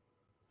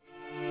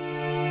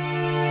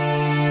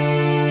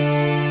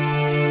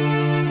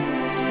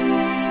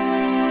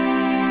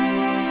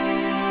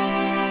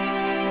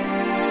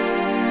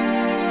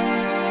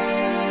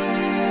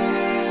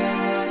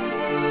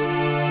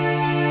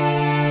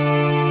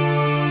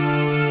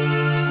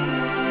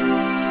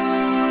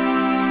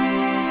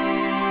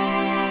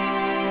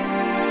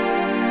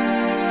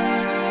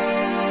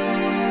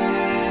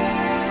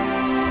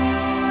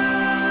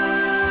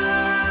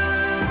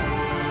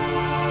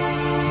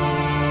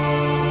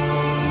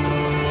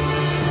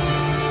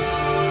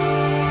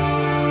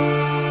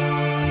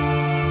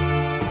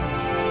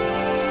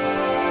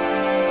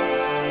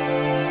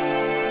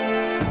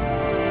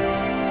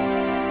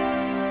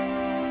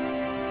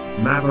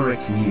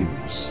 Maverick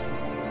News.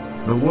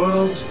 The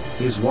world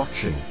is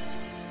watching.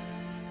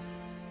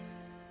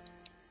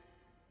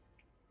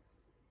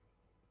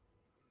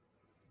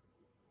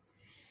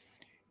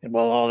 And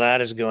while all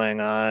that is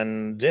going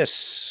on,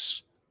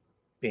 this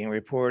being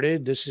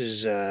reported, this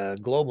is a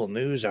global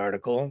news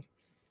article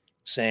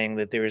saying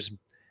that there's,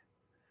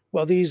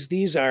 well,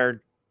 these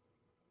are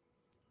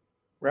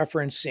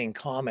referencing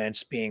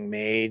comments being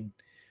made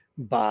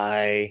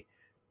by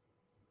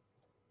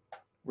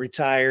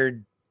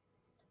retired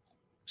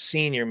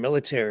senior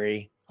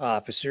military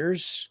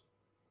officers,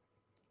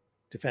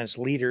 defense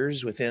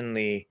leaders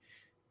in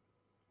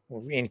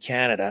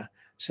Canada.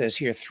 Says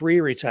here,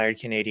 3 retired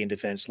Canadian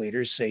defense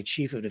leaders say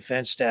Chief of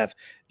Defense Staff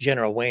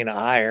General Wayne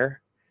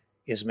Eyre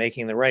is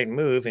making the right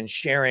move in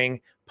sharing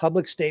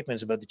public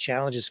statements about the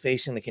challenges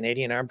facing the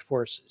Canadian Armed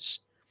Forces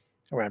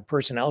around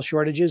personnel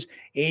shortages,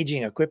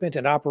 aging equipment,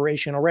 and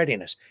operational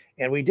readiness.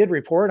 And we did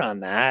report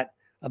on that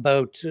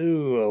about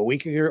a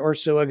week or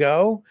so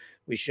ago.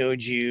 We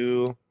showed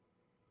you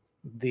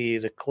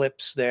the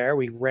clips there.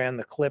 We ran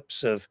the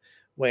clips of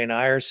Wayne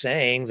Iyer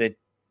saying that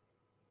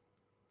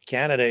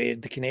Canada,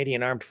 the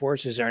Canadian Armed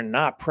Forces, are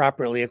not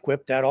properly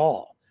equipped at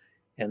all,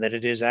 and that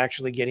it is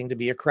actually getting to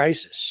be a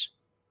crisis.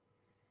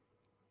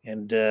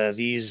 And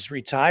these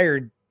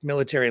retired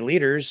military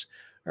leaders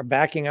are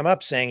backing him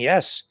up, saying,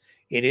 yes,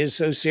 it is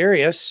so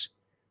serious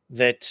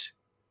that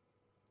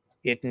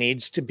it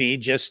needs to be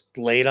just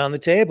laid on the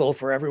table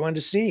for everyone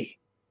to see.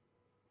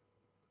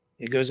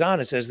 It goes on,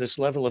 it says this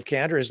level of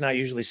candor is not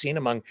usually seen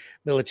among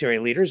military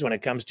leaders when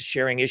it comes to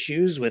sharing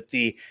issues with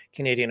the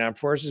Canadian Armed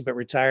Forces, but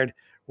retired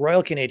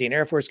Royal Canadian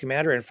Air Force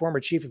Commander and former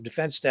Chief of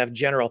Defense Staff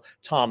General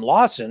Tom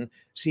Lawson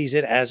sees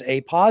it as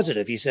a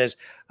positive. He says,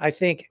 I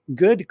think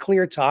good,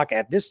 clear talk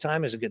at this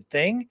time is a good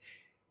thing.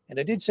 And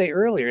I did say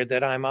earlier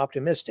that I'm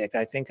optimistic.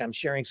 I think I'm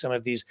sharing some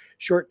of these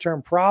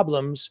short-term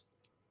problems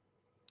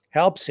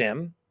helps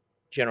him,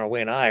 General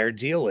Wayne Iyer,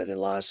 deal with it,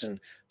 Lawson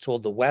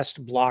told the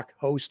West Block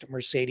host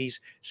Mercedes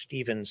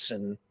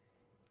Stevenson,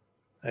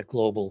 a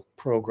global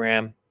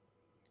program.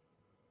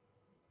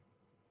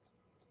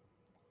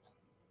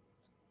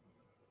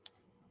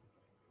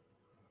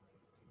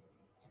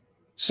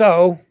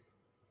 So,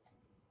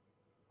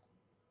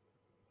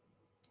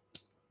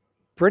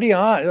 pretty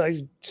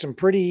odd, some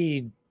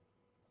pretty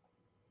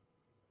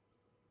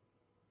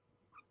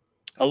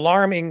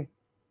alarming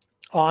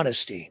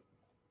honesty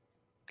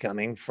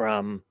coming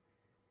from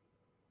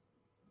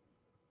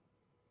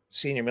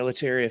senior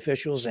military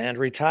officials and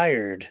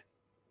retired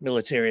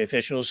military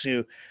officials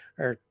who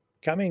are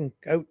coming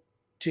out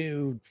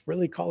to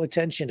really call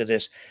attention to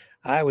this.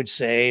 I would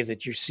say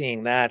that you're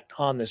seeing that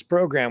on this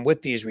program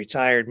with these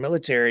retired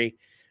military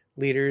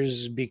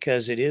leaders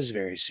because it is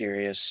very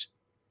serious.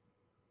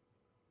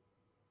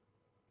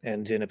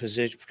 And in a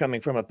position,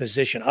 coming from a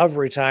position of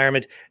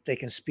retirement, they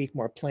can speak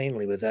more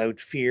plainly without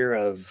fear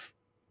of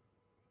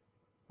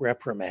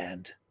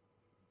reprimand.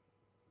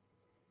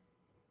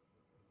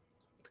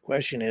 The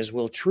question is,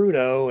 will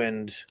Trudeau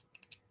and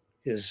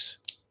his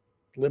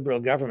Liberal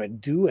government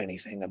do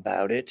anything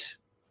about it?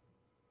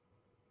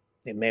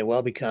 It may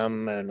well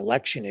become an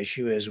election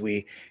issue as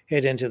we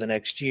head into the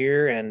next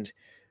year. And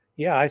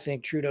yeah, I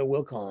think Trudeau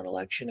will call an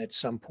election at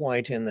some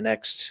point in the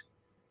next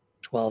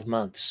 12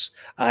 months.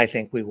 I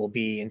think we will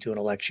be into an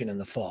election in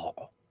the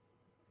fall.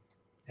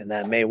 And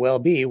that may well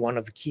be one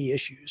of the key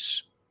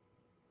issues.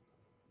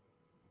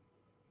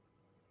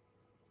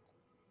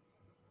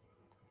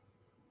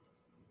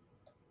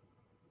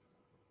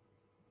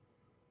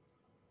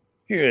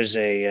 Here's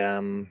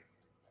a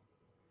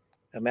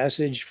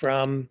message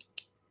from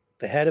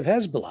the head of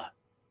Hezbollah,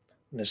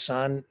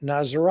 Nassan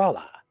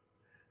Nasrallah.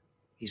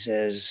 He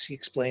says, he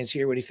explains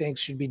here what he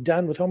thinks should be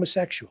done with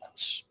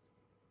homosexuals.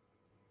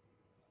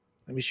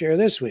 Let me share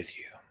this with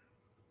you.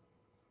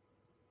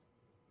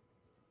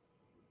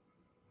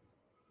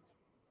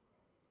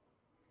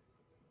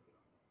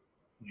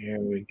 Here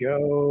we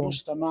go.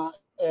 مجتمع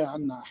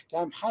عندنا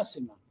أحكام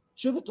حاسمة.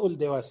 شو بتقول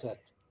دراسات؟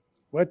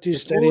 What do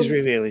studies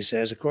reveal? He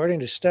says, according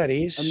to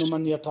studies, إنه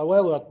من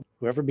يتورط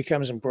whoever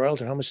becomes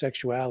embroiled in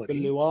homosexuality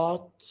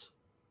باللواط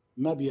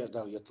ما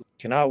بيقدر يطلع.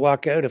 cannot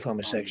walk out of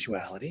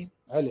homosexuality.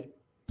 علي.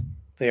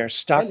 They are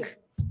stuck.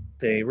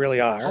 They really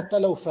are. حتى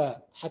لو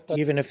فاق. حتى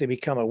even if they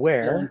become لو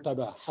aware,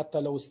 انتبه. حتى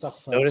لو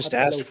استغفر. noticed, حتى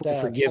لو asked for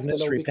تاب.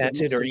 forgiveness, حتى لو بكى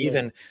repented, بنص or الليل.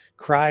 even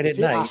cried at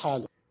بفيق على night,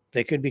 حاله.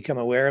 they could become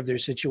aware of their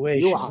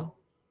situation, يوعى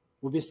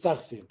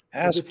وبيستغفر.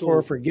 ask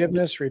for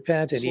forgiveness,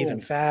 repent, and even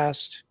صوم.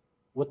 fast,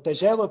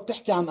 والتجارب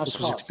تحكي عن which was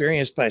أشخاص.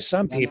 experienced by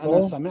some يعني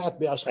أنا people. سمعت I have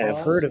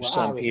بأشخاص heard of some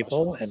وأعرف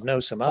people أشخاص and know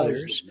some خارج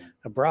others لبنان.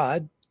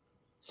 abroad.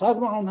 صار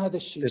معهم هذا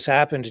الشيء. This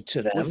happened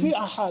to them. وفيق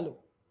على حاله.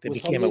 They وصلي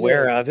became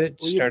aware ليل of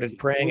it, started ويبكي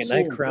praying at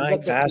night, ويصوم crying,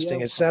 ويبدأ fasting,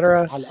 أيام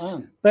etc. على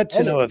الآن. But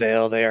to no علم.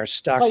 avail, they are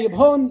stuck. طيب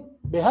هون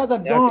بهذا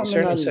Now, النوع من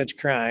concerning such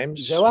crimes,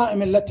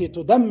 الجرائم التي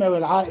تدمر to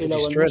العائلة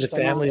destroy the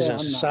والمجتمع families and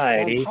عندنا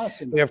أحكام society,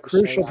 حاسمة we have في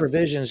crucial الشريعة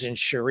provisions in لكن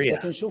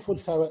Sharia. شوفوا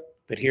الفرق.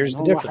 But here's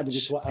إن the هون واحد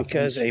difference, بيتوقف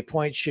because عند a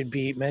point should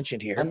be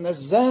mentioned here. أن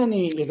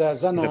الزاني إذا If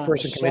زنى a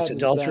person commits الشاب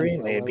adultery,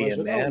 الزاني may أو it be a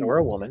الرجل man أو or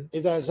a المرأة woman,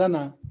 إذا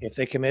زنى if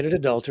they committed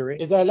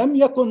adultery إذا لم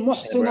يكن and were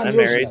محسنا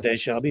unmarried, يجلد they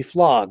shall be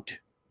flogged.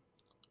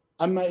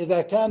 أما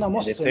إذا كان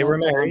And if they محسنا were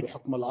طبعا married,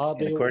 بحكم in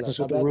القاضي وإذا accordance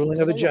with the ثبت ruling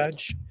of a فلا يقتل.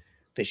 judge,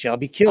 they shall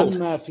be killed.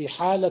 أما في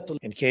حالة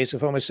In case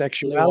of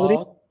homosexuality,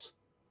 اللواط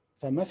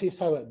فما في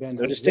فرق بين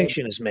no الزاني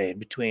distinction is made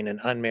between an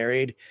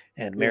unmarried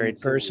and married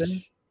person.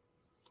 والمتزوج.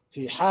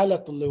 في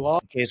حالة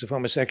اللواط In case of من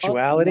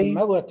homosexuality,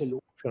 المرة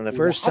الأولى from the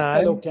first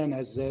وحتى لو time, كان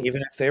الزاني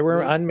even if they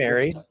were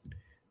unmarried, يقتل.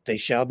 they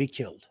shall be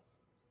killed.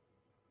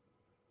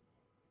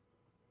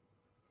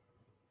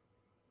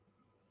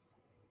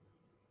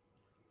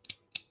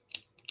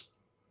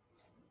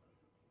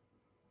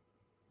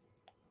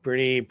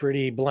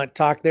 Pretty blunt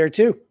talk there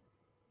too.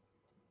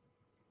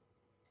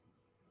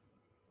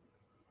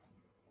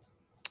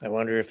 I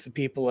wonder if the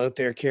people out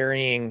there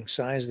carrying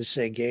signs that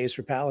say gays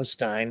for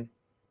Palestine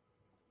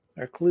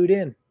are clued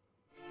in.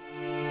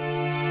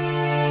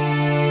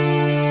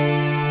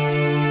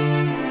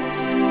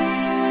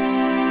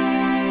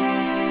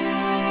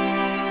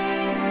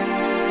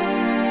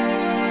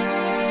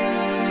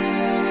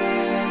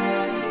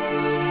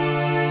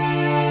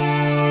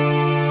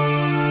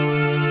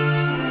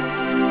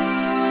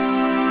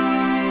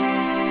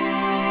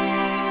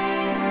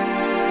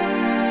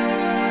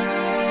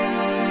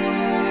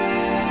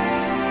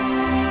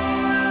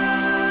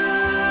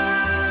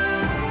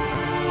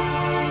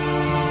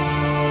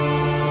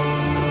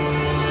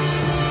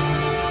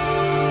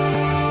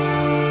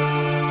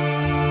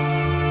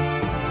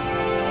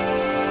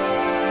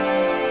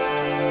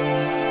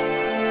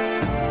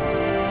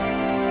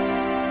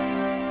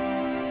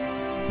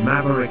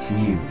 Maverick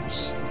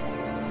News.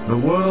 The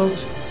world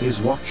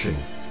is watching.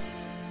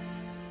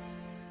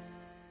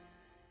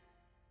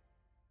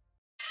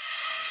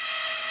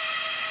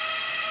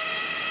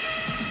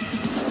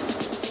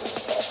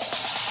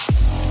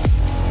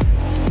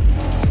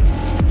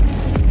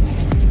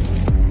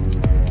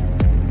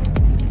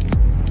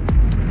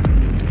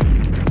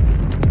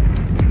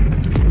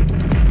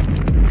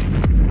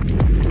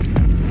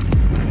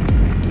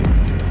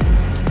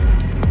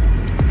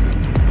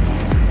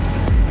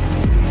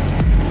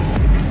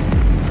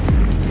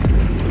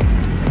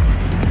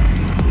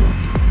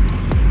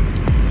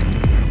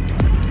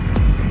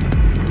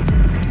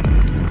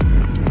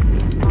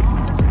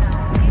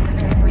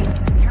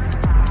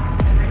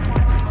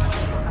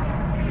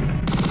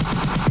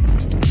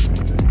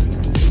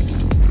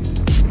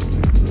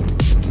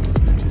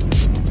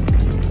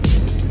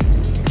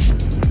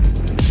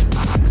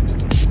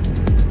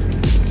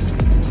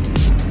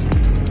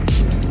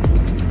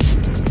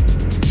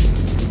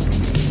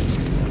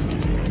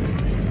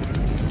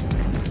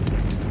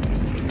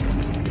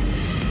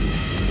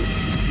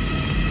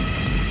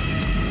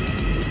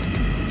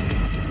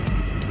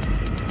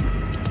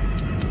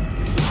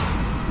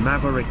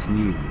 Maverick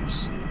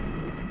News.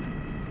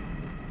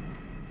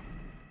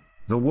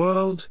 The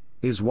world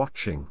is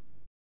watching.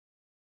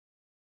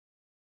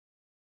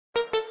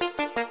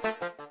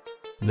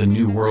 The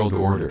New World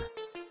Order.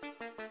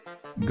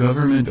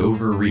 Government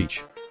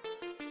overreach.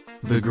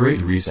 The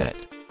Great Reset.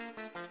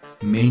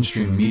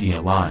 Mainstream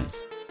media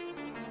lies.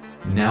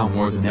 Now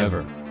more than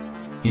ever,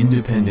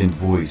 independent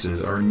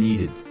voices are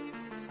needed.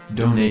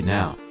 Donate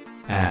now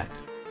at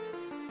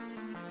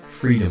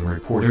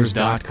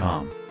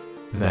freedomreporters.com.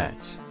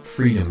 That's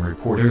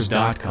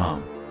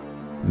freedomreporters.com.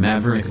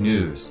 Maverick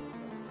News.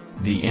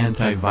 The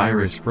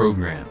antivirus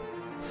program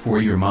for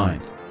your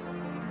mind.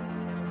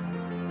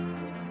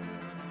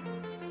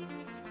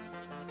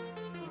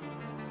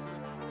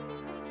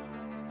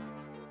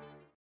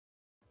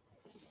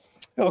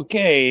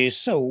 Okay,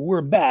 so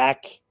we're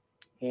back,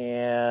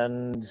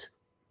 and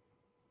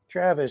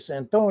Travis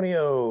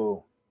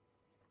Antonio,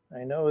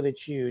 I know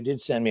that you did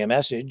send me a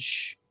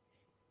message,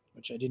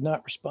 which I did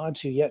not respond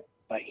to yet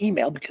by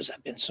email because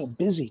I've been so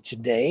busy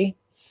today,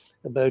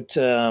 about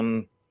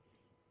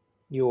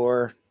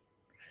your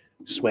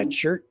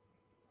sweatshirt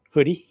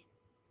hoodie,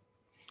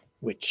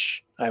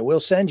 which I will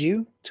send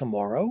you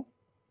tomorrow.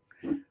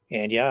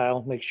 And yeah,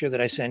 I'll make sure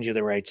that I send you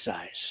the right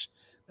size.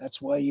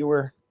 That's why you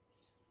were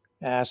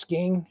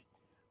asking.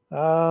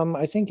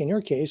 I think in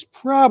your case,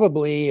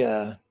 probably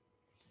an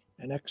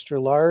extra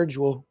large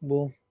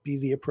will be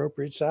the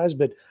appropriate size,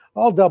 but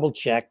I'll double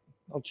check.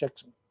 I'll check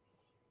some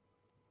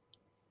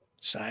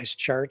size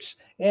charts.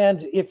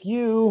 And if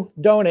you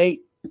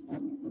donate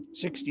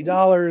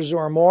 $60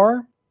 or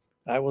more,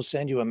 I will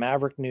send you a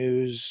Maverick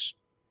News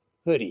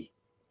hoodie.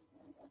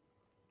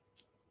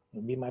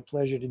 It'll be my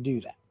pleasure to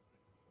do that.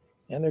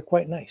 And they're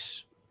quite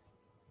nice.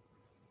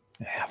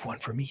 I have one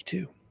for me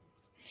too.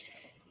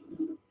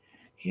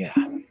 Yeah.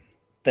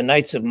 The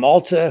Knights of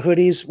Malta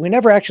hoodies. We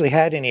never actually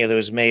had any of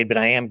those made, but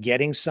I am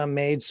getting some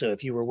made. So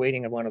if you were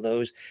waiting on one of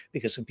those,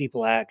 because a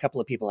couple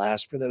of people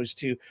asked for those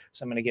too,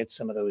 so I'm going to get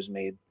some of those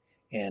made.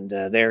 And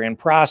they're in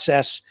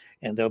process,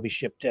 and they'll be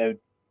shipped out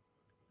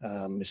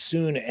as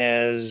soon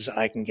as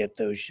I can get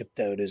those shipped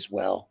out as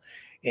well.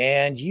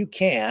 And you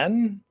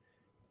can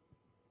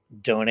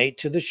donate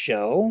to the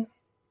show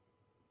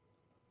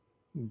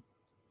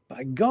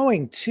by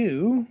going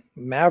to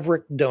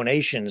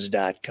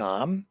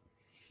maverickdonations.com.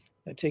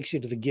 That takes you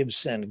to the Give,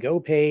 Send, Go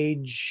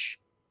page.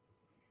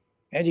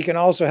 And you can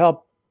also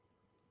help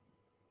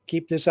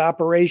keep this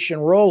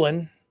operation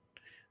rolling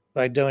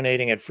by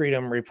donating at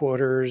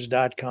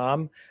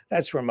freedomreporters.com.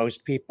 That's where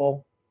most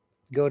people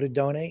go to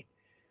donate.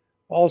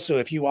 Also,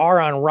 if you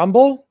are on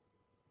Rumble,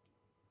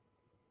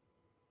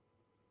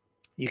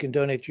 you can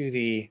donate through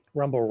the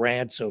Rumble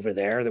rants over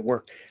there that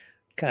work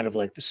kind of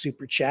like the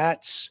super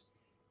chats.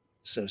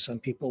 So some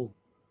people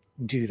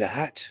do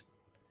that,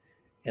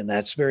 and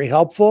that's very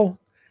helpful.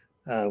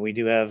 We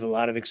do have a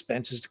lot of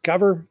expenses to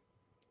cover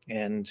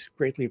and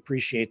greatly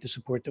appreciate the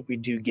support that we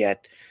do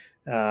get.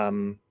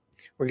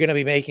 We're going to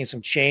be making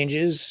some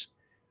changes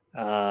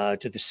to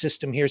the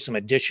system here, some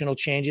additional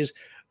changes.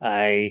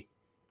 I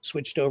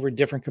switched over a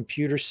different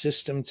computer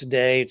system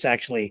today. It's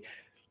actually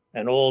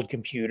an old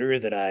computer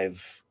that I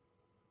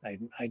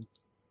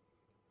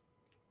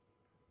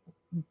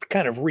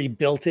kind of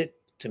rebuilt it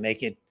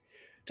to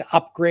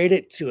upgrade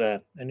it to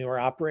a newer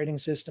operating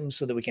system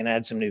so that we can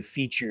add some new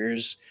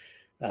features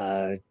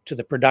to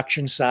the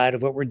production side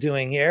of what we're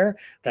doing here.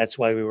 That's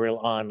why we were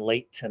on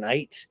late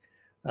tonight.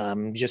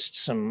 Just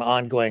some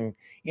ongoing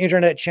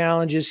internet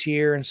challenges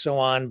here and so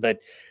on. But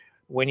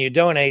when you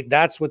donate,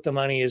 that's what the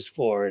money is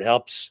for. It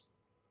helps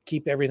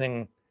keep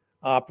everything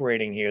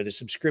operating here. The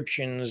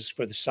subscriptions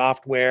for the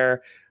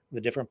software,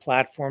 the different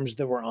platforms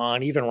that we're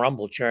on, even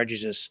Rumble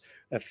charges us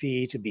a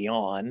fee to be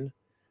on.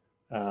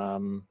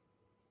 The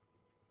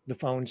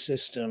phone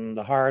system,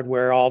 the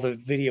hardware, all the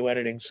video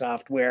editing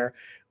software,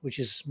 which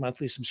is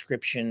monthly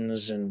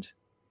subscriptions, and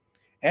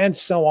and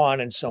so on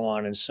and so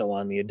on and so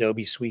on. The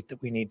Adobe suite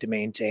that we need to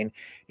maintain.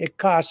 It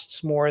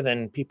costs more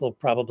than people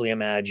probably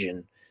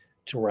imagine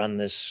to run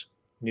this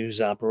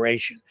news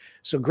operation.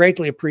 So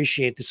greatly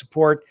appreciate the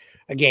support.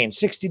 Again,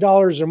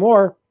 $60 or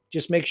more.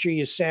 Just make sure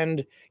you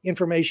send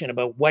information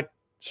about what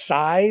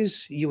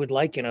size you would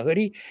like in a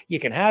hoodie. You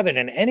can have it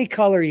in any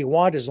color you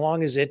want as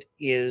long as it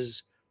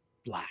is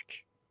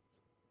black.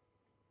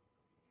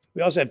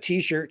 We also have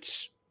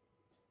t-shirts,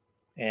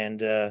 and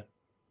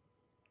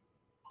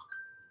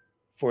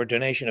for a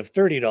donation of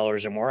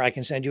 $30 or more, I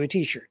can send you a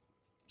t-shirt.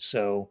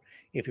 So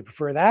if you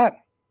prefer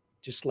that,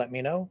 just let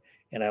me know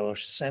and I will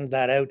send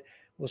that out.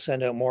 We'll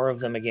send out more of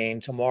them again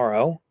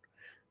tomorrow.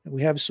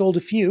 We have sold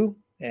a few,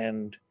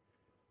 and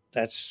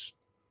that's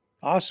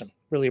awesome.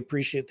 Really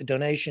appreciate the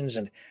donations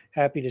and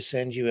happy to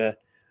send you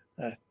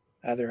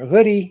either a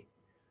hoodie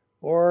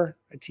or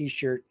a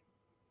t-shirt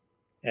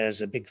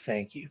as a big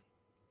thank you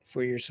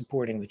for your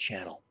supporting the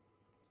channel.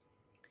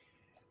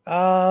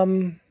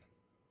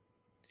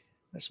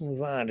 Let's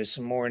move on to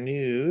some more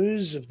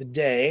news of the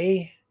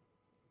day.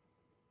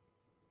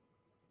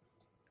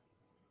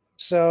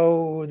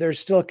 So they're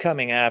still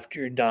coming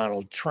after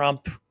Donald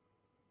Trump.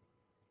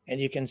 And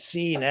you can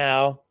see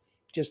now,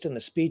 just in the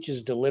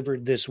speeches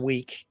delivered this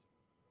week,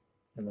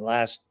 in the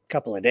last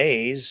couple of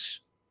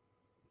days,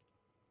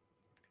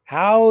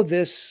 how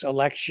this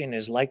election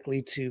is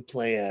likely to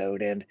play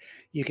out. And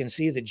you can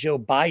see that Joe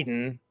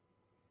Biden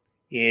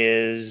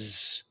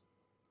is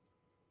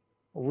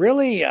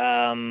really,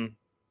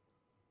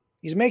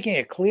 he's making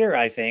it clear,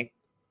 I think.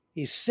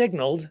 He's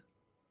signaled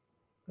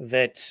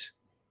that,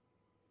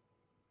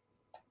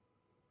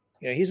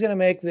 he's going to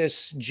make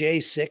this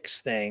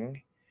J6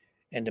 thing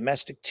and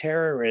domestic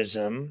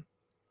terrorism,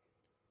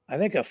 I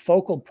think, a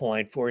focal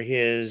point for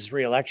his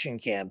reelection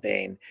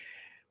campaign.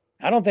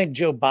 I don't think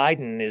Joe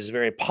Biden is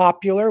very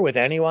popular with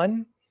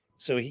anyone,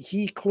 so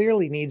he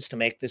clearly needs to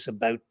make this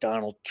about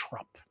Donald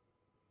Trump,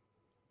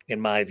 in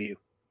my view.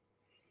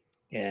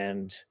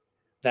 And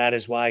that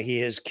is why he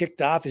has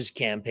kicked off his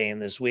campaign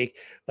this week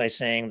by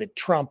saying that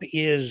Trump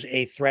is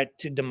a threat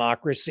to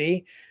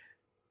democracy,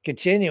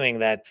 continuing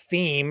that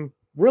theme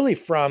really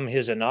from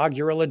his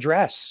inaugural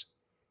address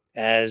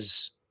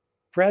as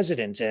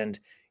president and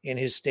in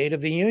his State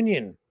of the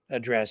Union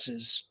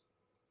addresses.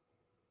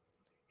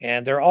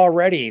 And they're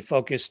already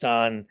focused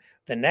on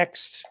the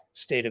next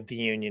State of the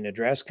Union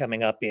address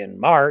coming up in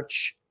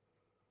March.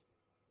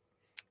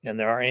 And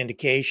there are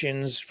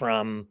indications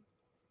from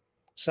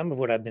some of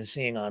what I've been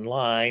seeing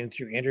online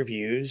through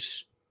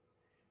interviews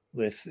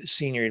with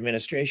senior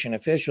administration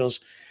officials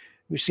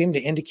who seem to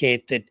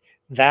indicate that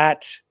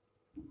that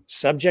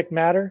subject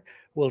matter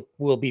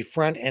will be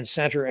front and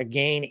center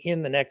again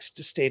in the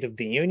next State of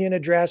the Union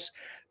address,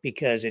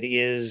 because it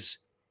is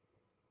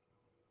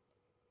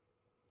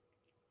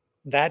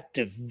that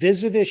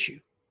divisive issue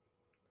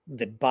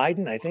that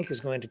Biden, I think, is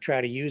going to try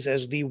to use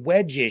as the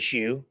wedge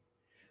issue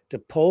to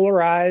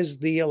polarize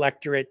the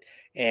electorate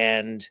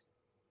and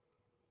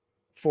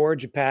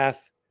forge a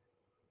path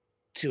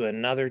to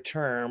another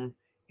term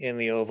in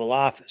the Oval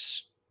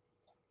Office.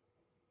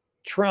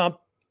 Trump,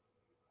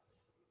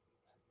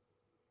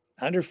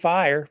 under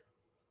fire,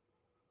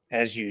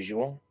 as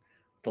usual.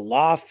 The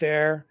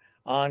lawfare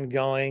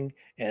ongoing.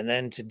 And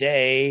then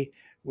today,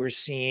 we're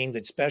seeing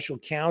that a special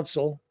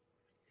counsel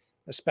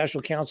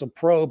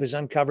probe has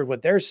uncovered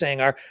what they're saying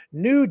are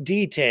new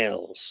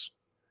details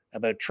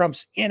about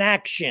Trump's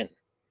inaction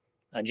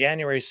on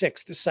January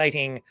 6th,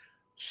 citing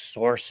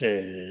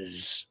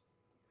sources.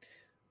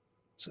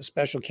 So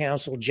special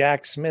counsel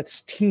Jack Smith's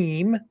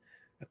team,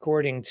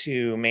 according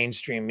to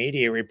mainstream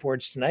media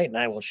reports tonight, and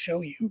I will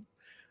show you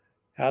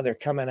how they're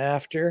coming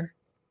after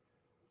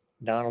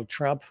Donald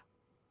Trump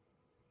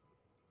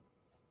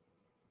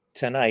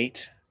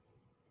tonight,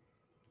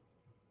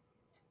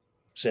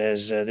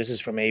 says this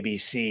is from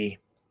ABC.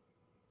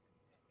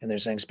 And they're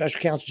saying special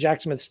counsel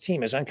Jack Smith's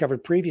team has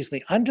uncovered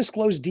previously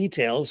undisclosed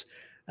details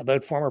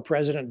about former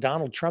President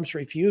Donald Trump's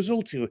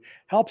refusal to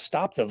help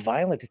stop the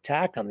violent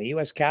attack on the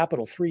U.S.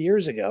 Capitol 3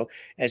 years ago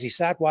as he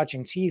sat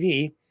watching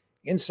TV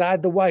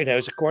inside the White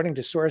House, according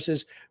to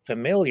sources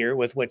familiar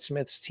with what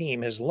Smith's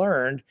team has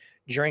learned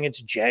during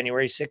its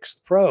January 6th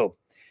probe.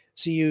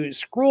 So you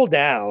scroll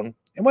down,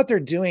 and what they're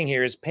doing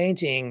here is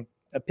painting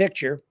a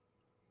picture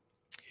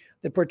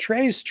that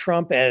portrays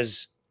Trump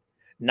as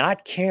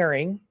not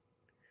caring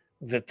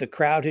that the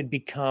crowd had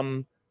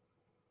become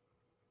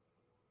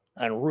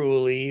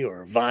unruly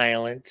or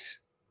violent.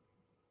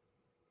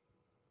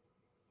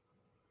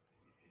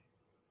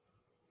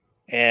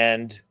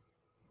 And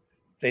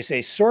they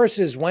say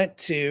sources went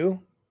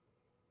to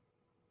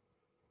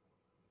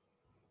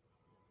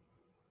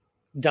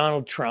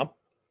Donald Trump.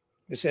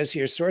 It says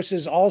here,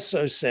 sources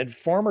also said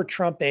former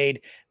Trump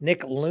aide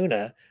Nick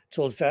Luna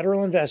told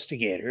federal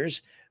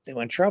investigators that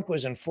when Trump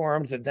was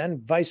informed that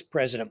then Vice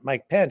President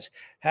Mike Pence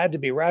had to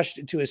be rushed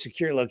to a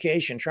secure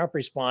location, Trump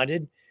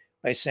responded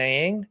by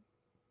saying,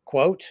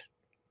 quote,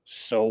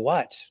 "So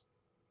what?"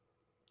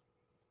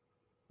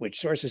 Which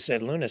sources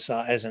said Luna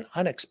saw as an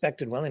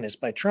unexpected willingness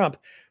by Trump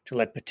to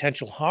let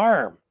potential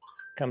harm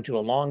come to a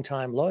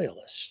longtime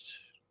loyalist.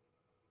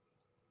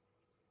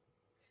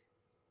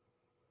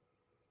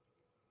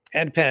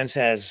 Ed Pence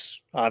has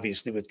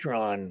obviously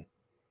withdrawn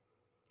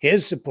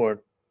his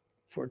support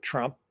for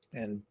Trump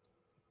and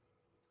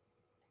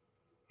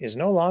is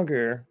no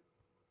longer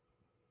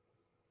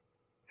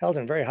held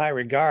in very high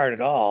regard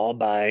at all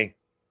by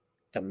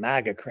the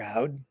MAGA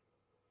crowd.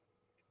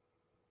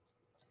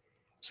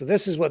 So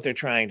this is what they're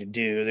trying to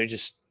do. They're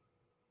just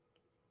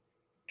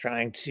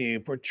trying to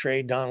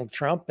portray Donald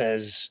Trump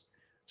as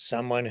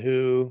someone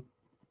who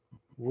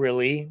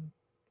really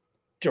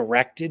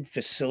directed,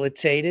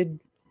 facilitated,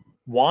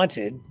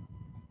 wanted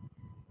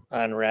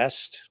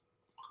unrest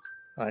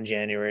on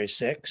January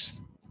 6th.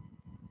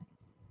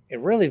 It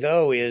really,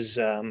 though, is,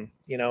 I'm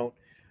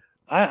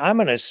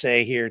going to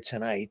say here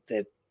tonight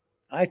that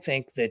I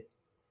think that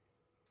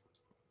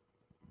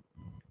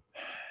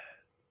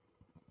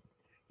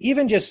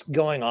even just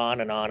going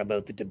on and on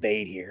about the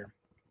debate here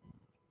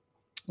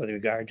with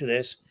regard to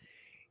this,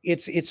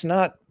 it's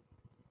not,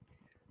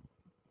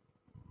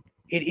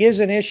 it is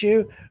an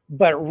issue,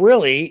 but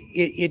really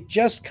it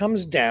just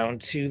comes down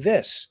to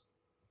this.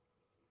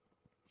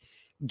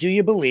 Do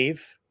you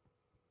believe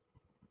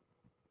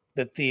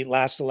that the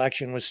last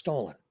election was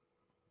stolen?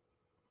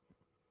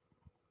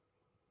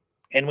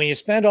 And when you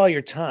spend all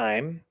your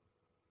time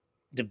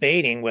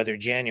debating whether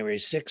January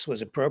 6th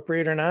was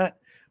appropriate or not,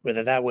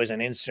 whether that was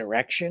an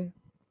insurrection,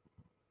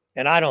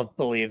 and I don't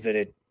believe that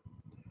it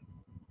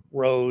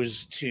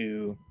rose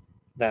to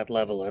that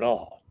level at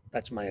all.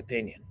 That's my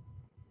opinion.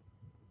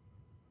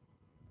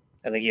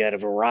 I think you had a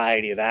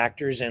variety of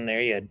actors in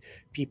there. You had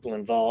people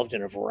involved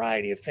in a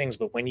variety of things.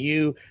 But when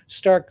you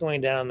start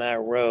going down that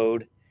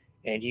road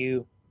and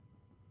you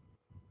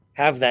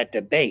have that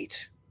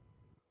debate,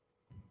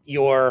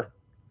 you're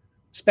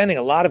spending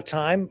a lot of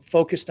time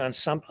focused on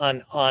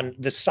on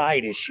the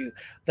side issue.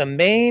 The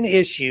main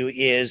issue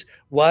is,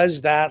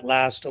 was that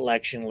last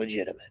election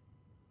legitimate?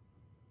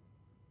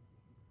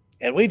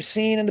 And we've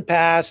seen in the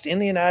past in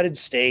the United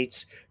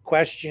States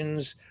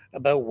questions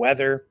about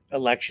whether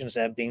elections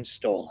have been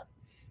stolen,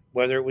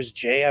 whether it was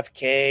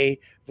JFK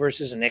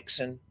versus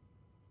Nixon,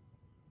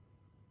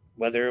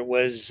 whether it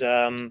was,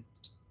 the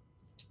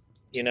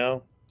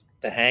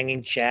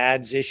hanging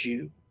Chads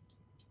issue,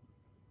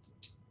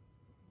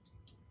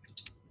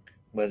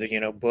 whether,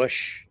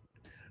 Bush,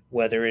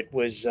 whether it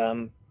was,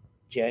 whether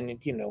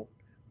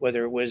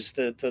it was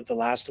the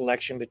last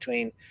election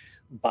between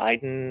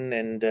Biden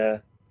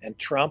and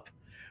Trump,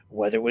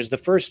 whether it was the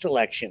first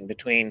election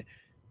between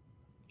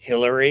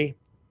Hillary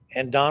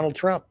and Donald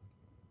Trump.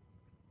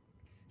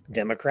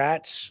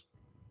 Democrats,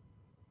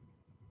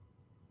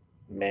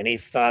 many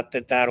thought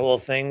that whole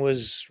thing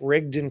was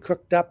rigged and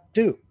cooked up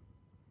too.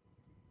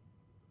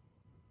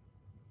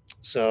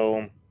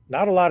 So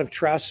not a lot of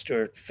trust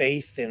or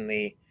faith in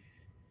the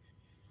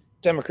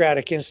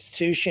democratic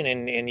institution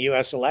in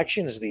U.S.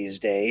 elections these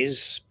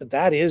days, but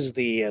that is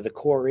the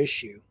core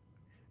issue.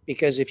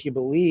 Because if you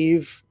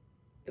believe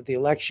that the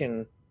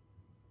election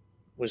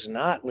was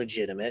not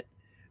legitimate,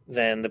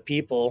 then the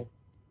people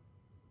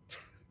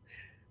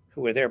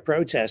who were there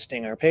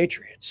protesting are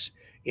patriots.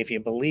 If you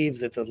believe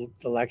that the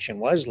election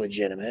was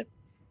legitimate,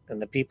 then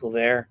the people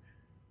there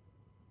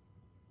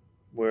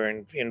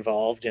were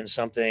involved in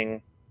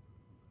something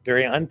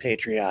very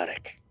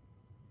unpatriotic.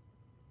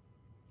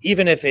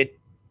 Even if it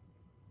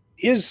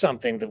is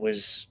something that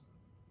was,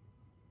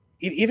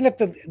 even if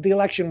the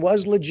election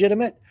was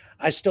legitimate,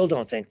 I still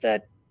don't think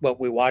that what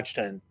we watched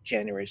on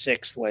January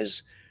 6th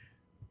was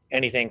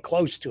anything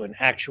close to an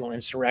actual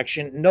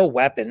insurrection. No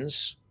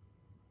weapons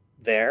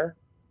there.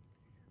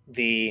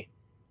 The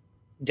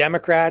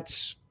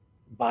Democrats,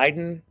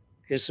 Biden,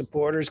 his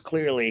supporters,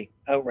 clearly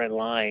outright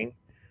lying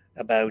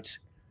about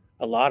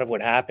a lot of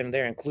what happened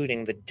there,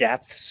 including the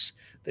deaths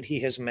that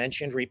he has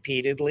mentioned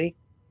repeatedly.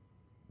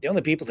 The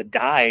only people that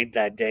died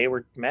that day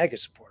were MAGA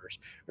supporters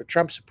or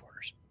Trump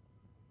supporters.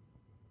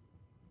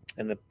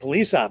 And the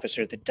police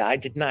officer that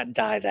died did not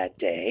die that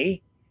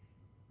day.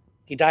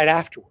 He died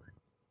afterward.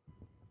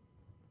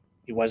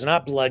 He was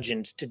not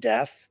bludgeoned to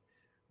death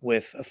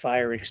with a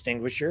fire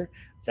extinguisher.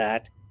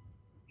 That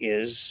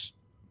is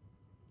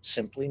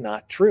simply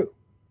not true.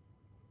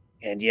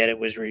 And yet it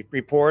was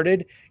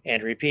reported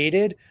and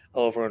repeated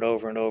over and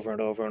over and over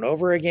and over and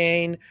over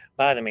again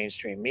by the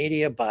mainstream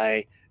media,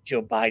 by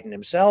Joe Biden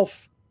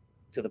himself,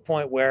 to the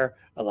point where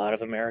a lot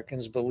of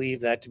Americans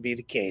believe that to be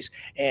the case.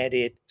 And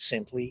it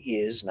simply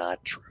is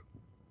not true.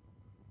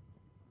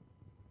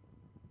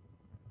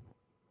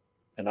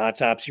 An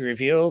autopsy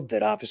revealed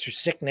that Officer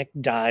Sicknick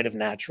died of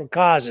natural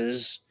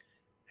causes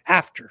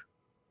after.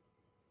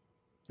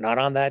 Not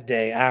on that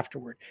day,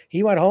 afterward.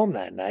 He went home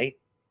that night,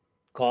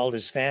 called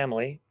his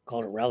family,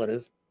 called a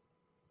relative,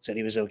 said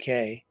he was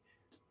okay,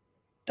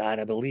 died,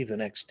 I believe, the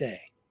next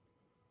day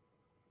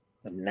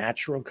of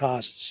natural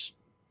causes,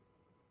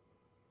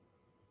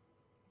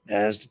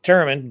 as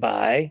determined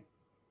by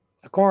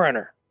a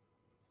coroner.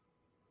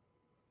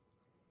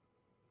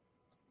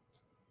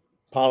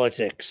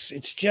 Politics,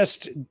 it's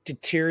just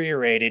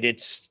deteriorated,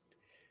 it's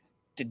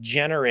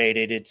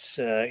degenerated, it's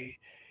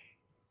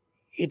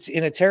it's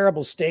in a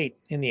terrible state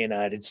in the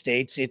United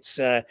States. It's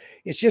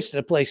just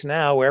a place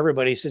now where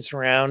everybody sits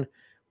around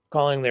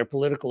calling their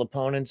political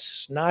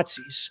opponents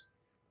Nazis.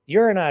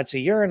 You're a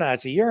Nazi, you're a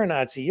Nazi, you're a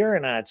Nazi, you're a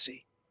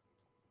Nazi.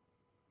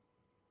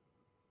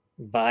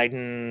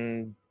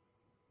 Biden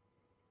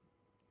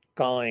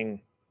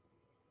calling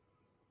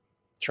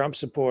Trump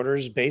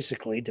supporters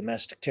basically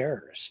domestic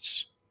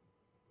terrorists.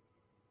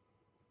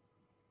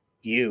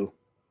 You,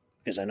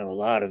 because I know a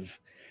lot of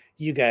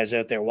you guys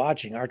out there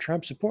watching are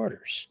Trump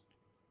supporters.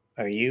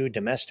 Are you a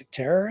domestic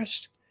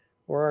terrorist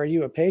or are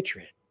you a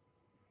patriot?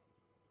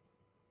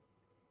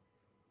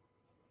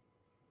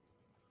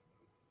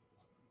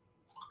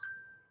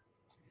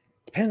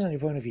 Depends on your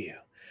point of view.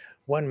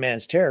 One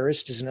man's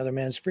terrorist is another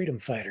man's freedom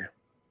fighter.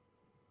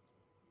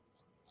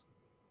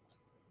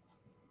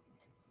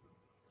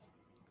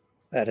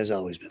 That has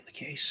always been the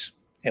case.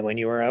 And when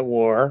you are at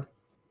war,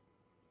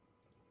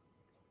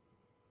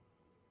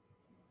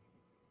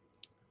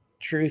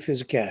 truth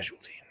is a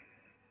casualty.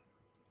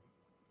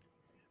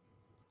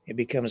 It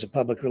becomes a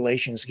public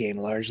relations game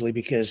largely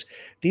because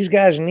these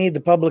guys need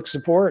the public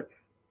support.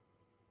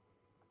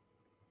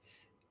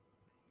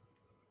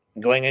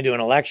 Going into an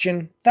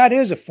election, that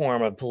is a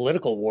form of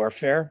political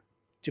warfare,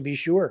 to be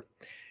sure.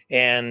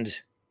 And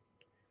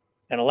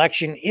an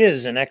election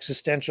is an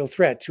existential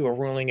threat to a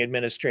ruling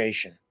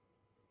administration.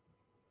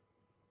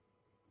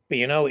 But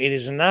it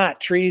is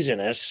not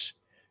treasonous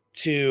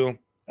to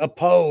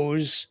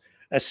oppose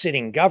a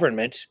sitting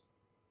government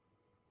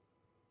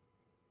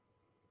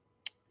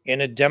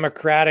in a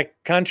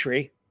democratic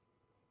country.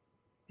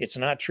 It's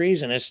not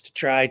treasonous to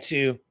try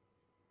to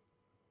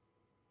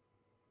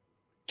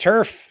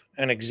turf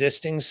an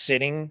existing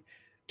sitting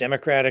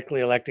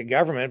democratically elected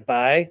government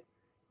by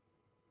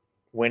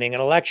winning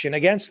an election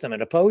against them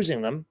and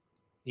opposing them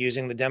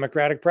using the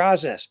democratic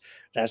process.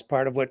 That's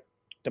part of what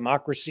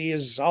democracy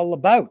is all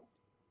about.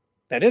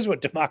 That is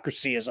what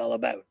democracy is all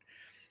about.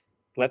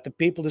 Let the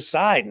people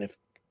decide. And if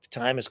the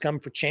time has come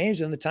for change,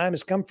 then the time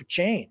has come for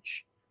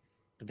change.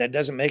 But that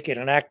doesn't make it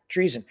an act of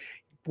treason.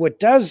 What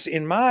does,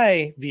 in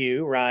my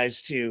view,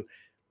 rise to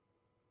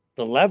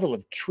the level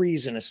of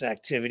treasonous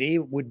activity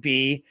would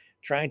be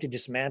trying to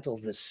dismantle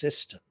the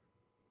system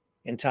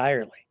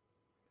entirely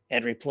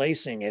and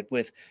replacing it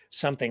with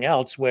something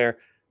else where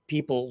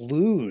people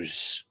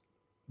lose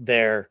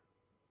their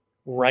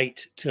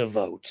right to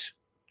vote,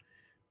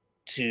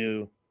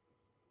 to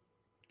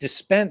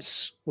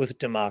dispense with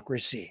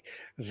democracy.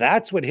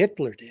 That's what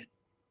Hitler did.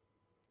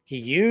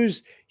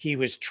 He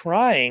was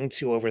trying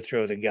to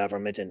overthrow the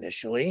government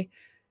initially.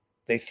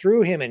 They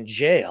threw him in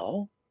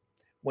jail.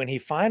 When he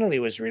finally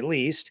was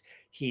released,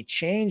 he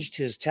changed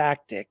his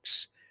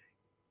tactics,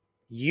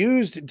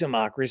 used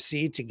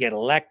democracy to get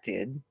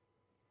elected,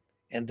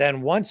 and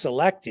then once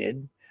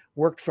elected,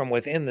 worked from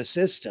within the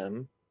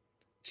system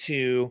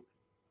to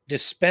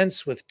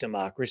dispense with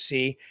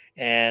democracy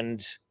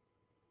and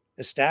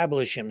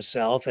establish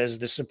himself as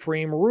the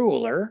supreme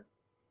ruler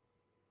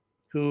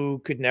who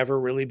could never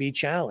really be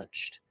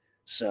challenged.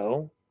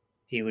 So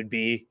he would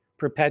be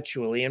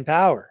perpetually in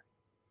power.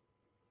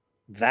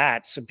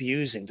 That's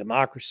abusing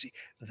democracy.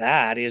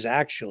 That is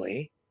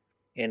actually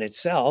in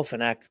itself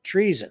an act of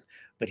treason.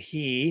 But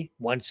he,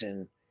 once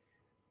in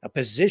a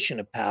position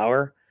of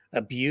power,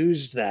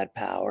 abused that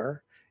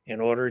power in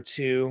order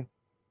to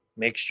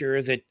make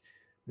sure that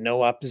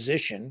no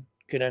opposition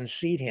could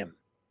unseat him.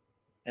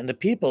 And the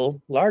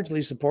people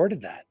largely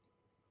supported that,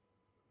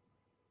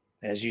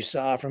 as you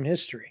saw from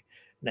history.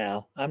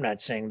 Now, I'm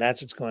not saying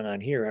that's what's going on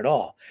here at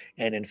all.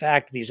 And in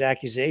fact, these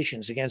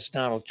accusations against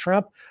Donald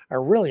Trump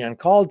are really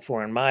uncalled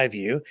for, in my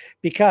view,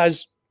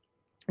 because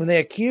when they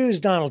accuse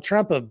Donald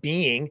Trump of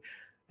being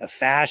a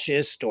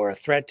fascist or a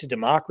threat to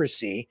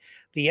democracy,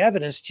 the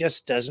evidence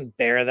just doesn't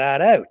bear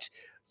that out.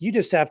 You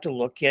just have to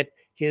look at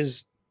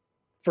his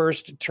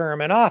first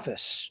term in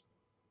office.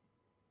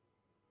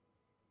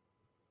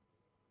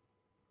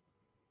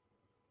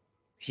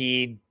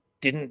 He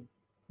didn't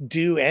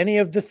do any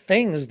of the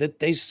things that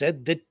they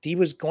said that he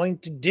was going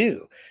to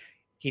do.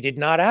 He did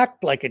not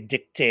act like a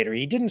dictator.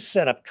 He didn't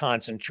set up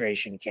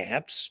concentration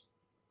camps.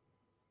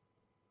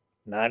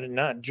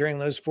 Not during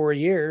those 4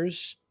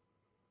 years.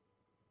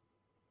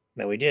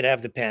 Now, we did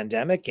have the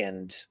pandemic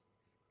and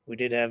we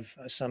did have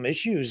some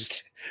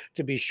issues,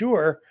 to be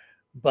sure,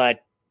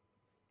 but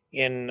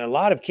in a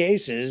lot of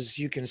cases,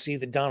 you can see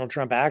that Donald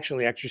Trump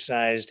actually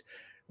exercised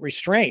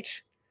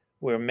restraint,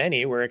 where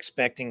many were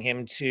expecting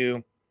him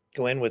to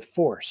go in with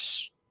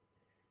force,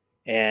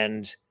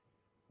 and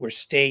where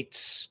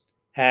states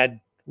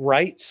had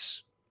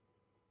rights,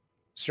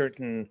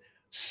 certain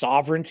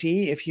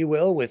sovereignty, if you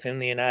will, within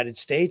the United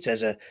States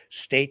as a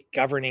state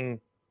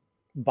governing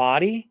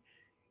body.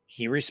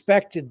 He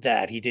respected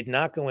that. He did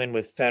not go in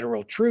with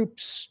federal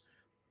troops,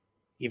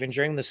 even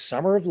during the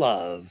Summer of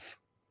Love.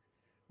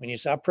 When you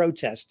saw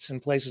protests in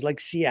places like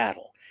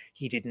Seattle,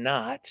 he did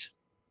not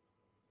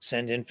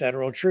send in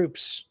federal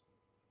troops.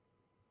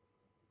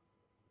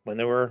 When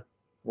there were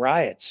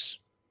riots,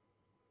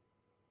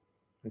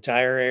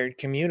 entire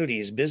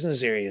communities,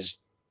 business areas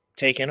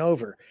taken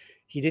over,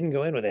 he didn't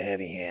go in with a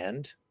heavy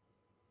hand.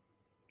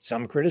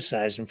 Some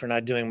criticized him for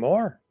not doing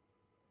more.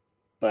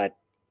 But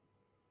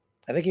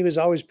I think he was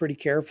always pretty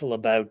careful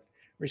about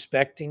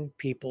respecting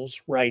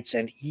people's rights.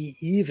 And he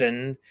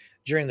even,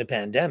 during the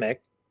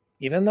pandemic,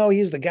 even though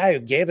he's the guy who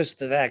gave us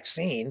the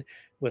vaccine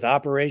with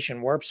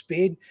Operation Warp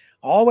Speed,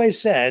 always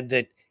said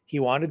that he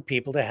wanted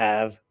people to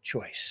have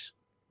choice.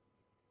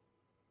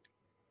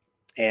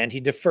 And he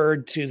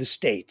deferred to the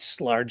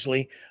states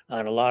largely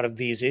on a lot of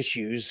these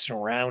issues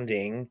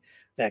surrounding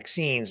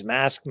vaccines,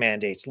 mask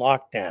mandates,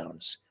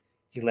 lockdowns.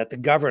 He let the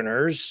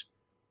governors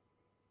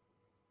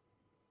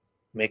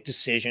make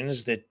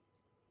decisions that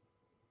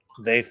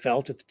they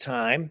felt at the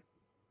time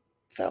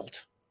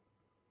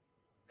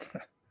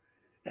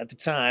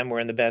were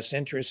in the best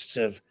interests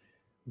of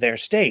their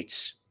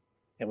states.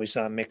 And we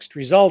saw mixed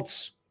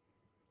results.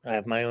 I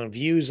have my own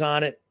views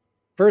on it.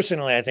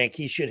 Personally, I think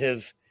he should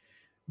have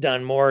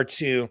done more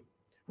to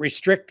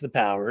restrict the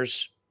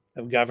powers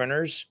of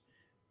governors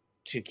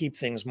to keep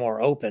things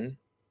more open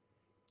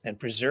and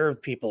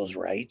preserve people's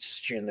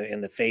rights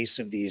in the face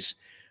of these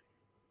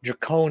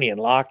draconian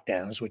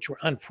lockdowns, which were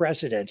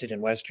unprecedented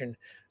in Western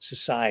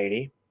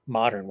society,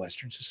 modern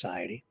Western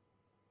society.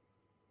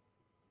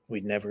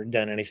 We'd never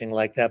done anything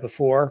like that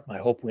before. I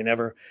hope we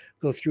never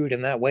go through it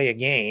in that way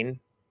again.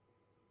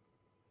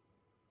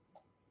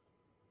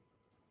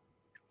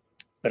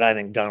 But I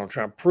think Donald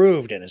Trump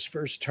proved in his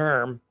first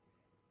term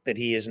that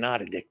he is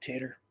not a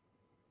dictator.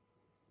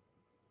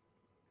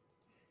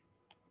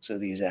 So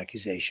these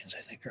accusations,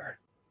 I think, are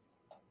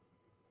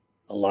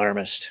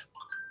alarmist.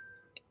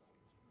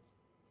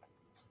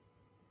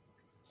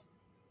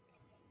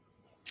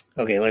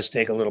 Okay, let's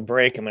take a little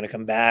break. I'm going to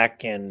come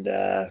back and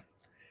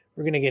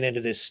we're going to get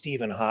into this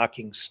Stephen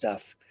Hawking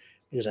stuff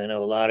because I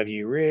know a lot of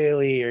you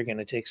really are going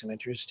to take some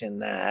interest in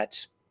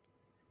that.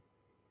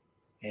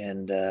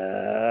 And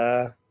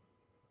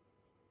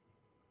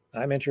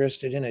I'm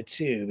interested in it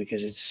too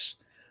because it's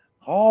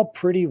all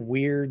pretty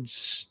weird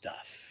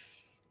stuff.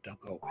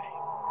 Don't go away.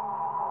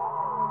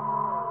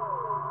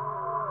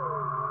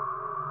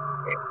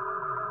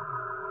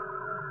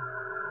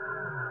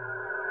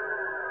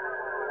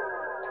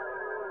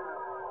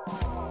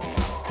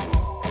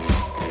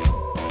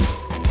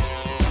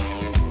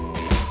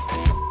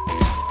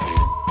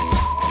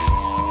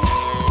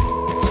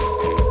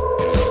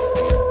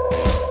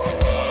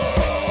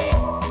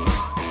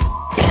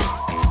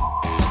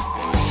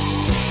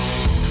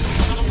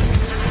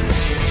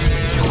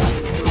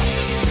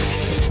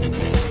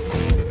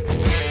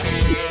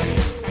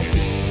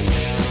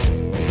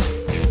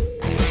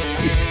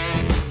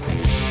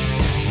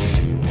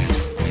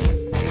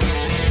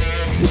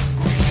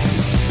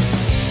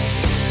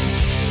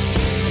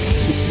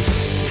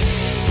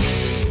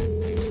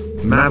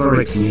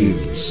 Maverick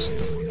News.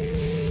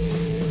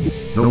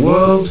 The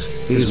world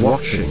is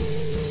watching.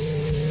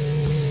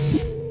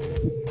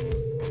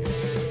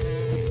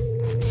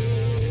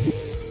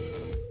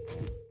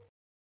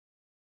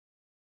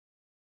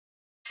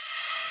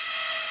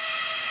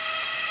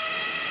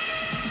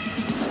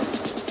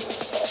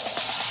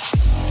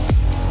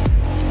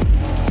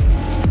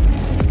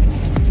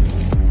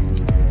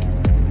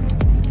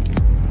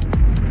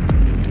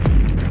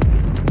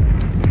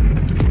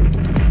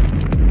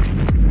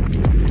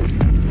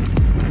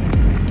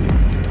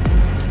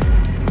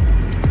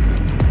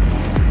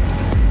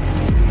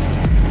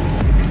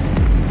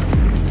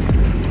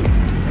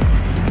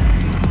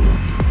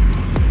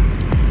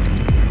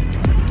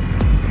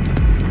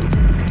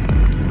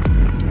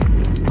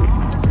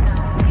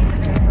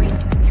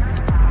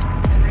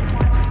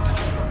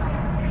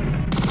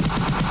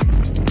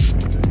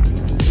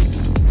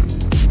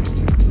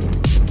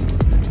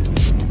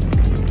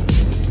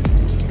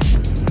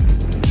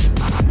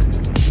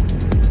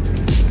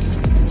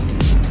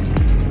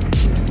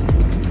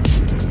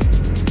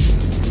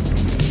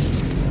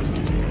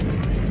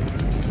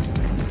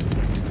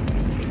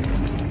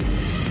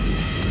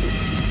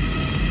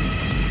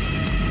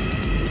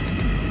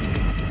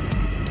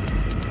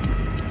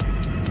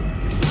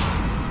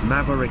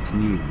 Maverick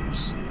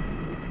News.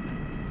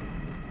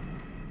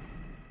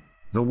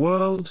 The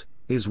world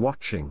is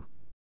watching.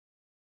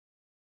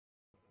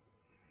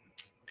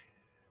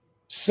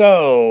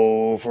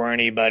 So, for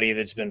anybody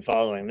that's been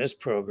following this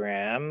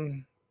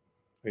program,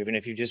 or even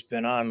if you've just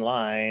been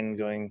online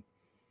going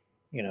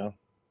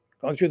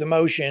through the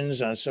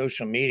motions on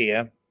social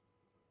media,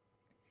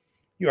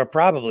 you are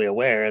probably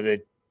aware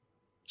that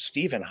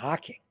Stephen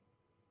Hawking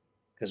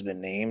has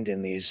been named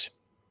in these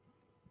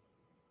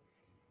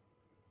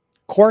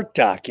court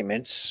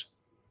documents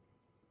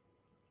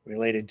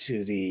related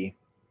to the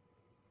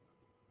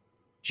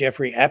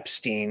Jeffrey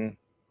Epstein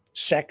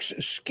sex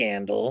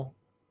scandal.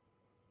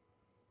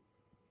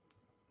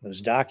 Those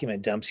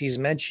document dumps, he's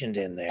mentioned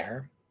in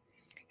there.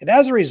 And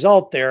as a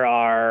result, there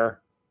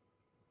are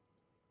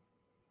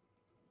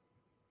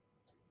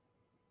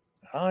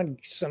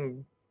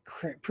some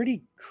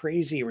pretty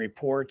crazy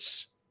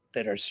reports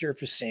that are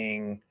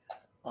surfacing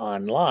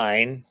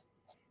online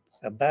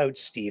about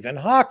Stephen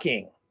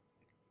Hawking.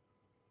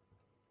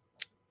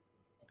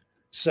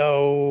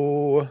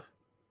 So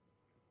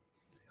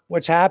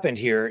What's happened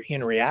here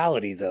in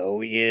reality,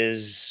 though,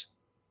 is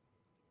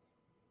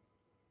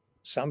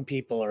some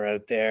people are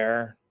out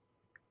there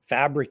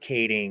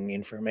fabricating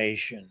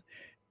information,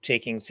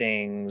 taking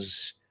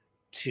things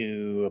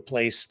to a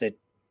place that,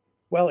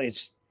 well,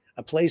 it's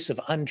a place of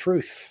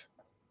untruth,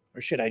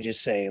 or should I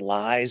just say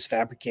lies,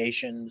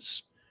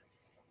 fabrications.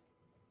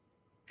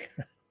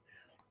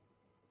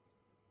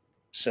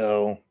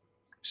 So,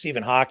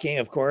 Stephen Hawking,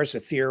 of course, a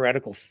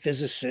theoretical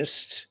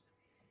physicist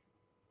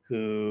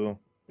who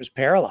was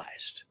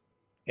paralyzed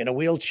in a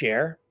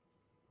wheelchair.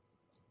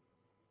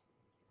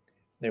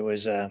 There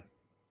was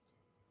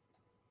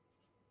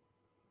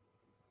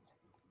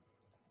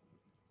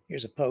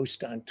here's a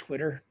post on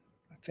Twitter.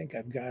 I think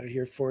I've got it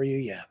here for you.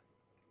 Yeah.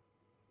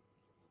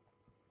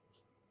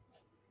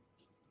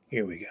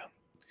 Here we go.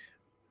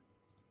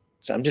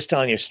 So I'm just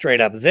telling you straight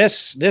up,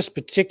 this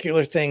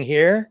particular thing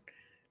here,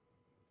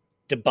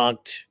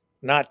 debunked,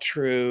 not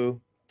true,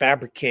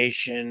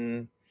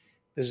 fabrication.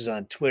 This is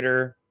on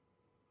Twitter.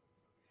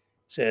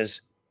 It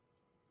says,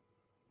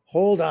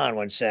 hold on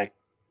one sec.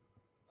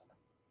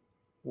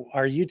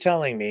 Are you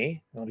telling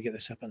me, let me get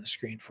this up on the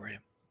screen for you.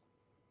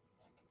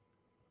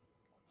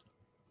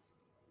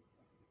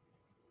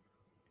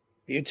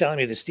 Are you telling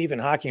me that Stephen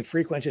Hawking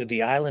frequented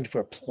the island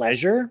for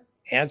pleasure?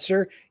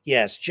 Answer,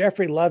 yes.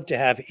 Jeffrey loved to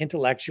have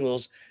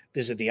intellectuals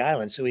visit the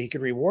island so he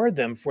could reward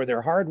them for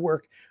their hard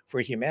work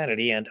for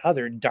humanity and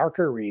other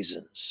darker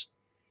reasons.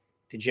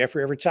 Did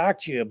Jeffrey ever talk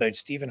to you about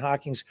Stephen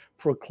Hawking's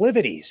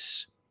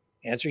proclivities?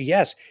 Answer,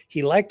 yes.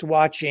 He liked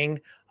watching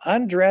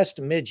undressed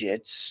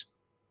midgets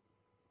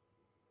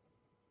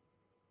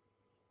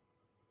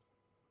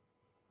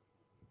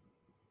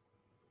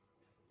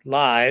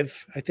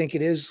live. I think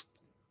it is.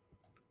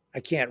 I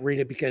can't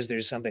read it because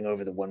there's something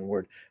over the one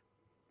word.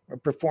 Or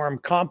perform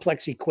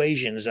complex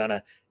equations on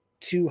a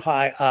too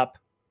high up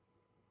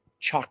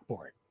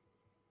chalkboard.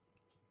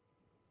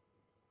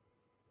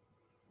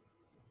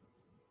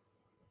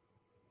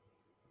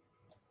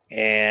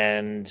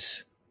 And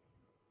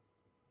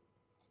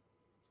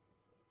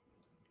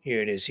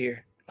here it is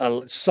here.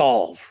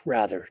 Solve,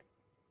 rather.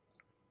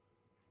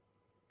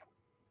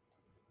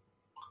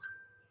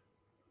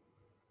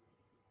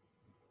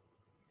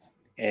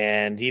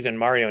 And even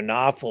Mario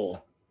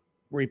Knopfel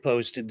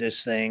reposted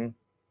this thing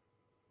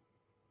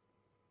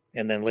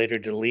and then later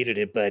deleted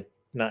it, but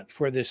not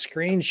before this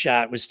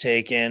screenshot was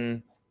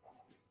taken.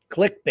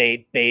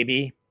 Clickbait,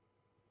 baby.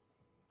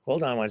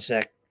 Hold on one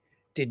sec.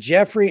 Did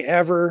Jeffrey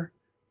ever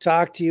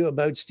talk to you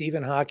about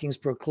Stephen Hawking's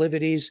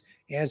proclivities?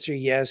 Answer,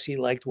 yes. He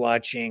liked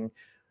watching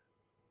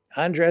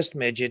undressed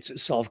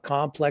midgets solve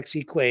complex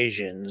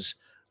equations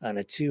on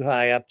a too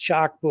high up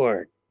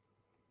chalkboard.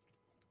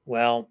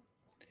 Well,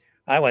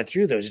 I went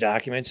through those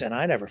documents and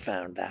I never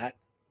found that.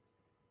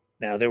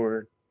 Now, there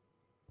were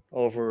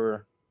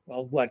over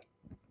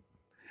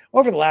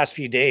the last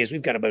few days,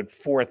 we've got about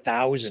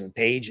 4,000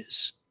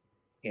 pages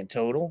in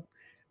total.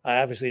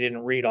 I obviously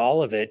didn't read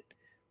all of it,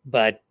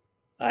 but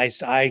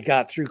I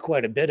got through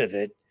quite a bit of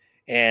it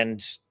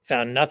and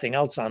found nothing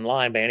else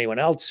online by anyone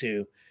else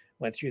who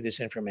went through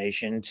this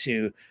information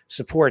to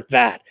support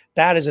that.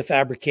 That is a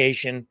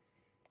fabrication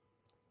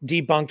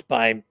debunked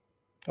by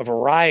a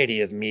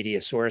variety of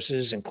media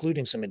sources,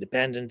 including some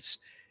independents.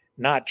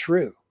 Not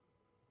true.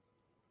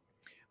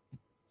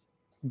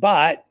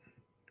 But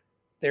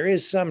there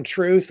is some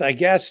truth, I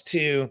guess,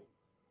 to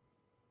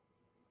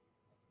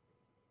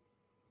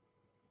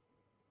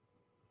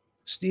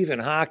Stephen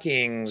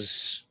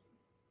Hawking's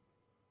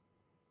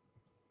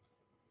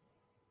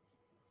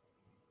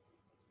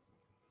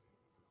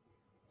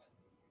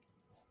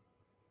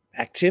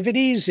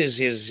activities,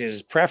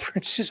 his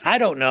preferences. I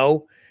don't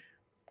know.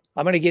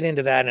 I'm going to get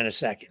into that in a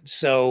second.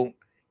 So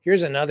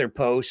here's another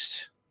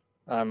post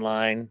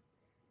online,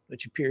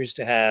 which appears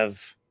to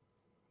have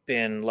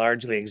been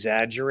largely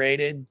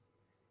exaggerated.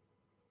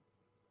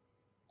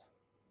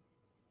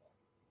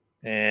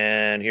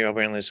 And here, I'll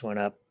bring this one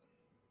up.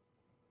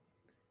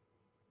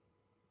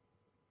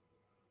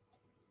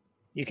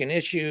 You can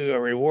issue a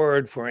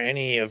reward for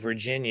any of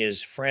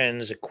Virginia's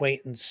friends,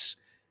 acquaintance,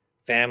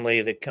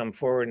 family that come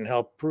forward and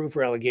help prove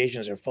her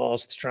allegations are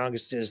false. The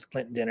strongest is the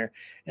Clinton dinner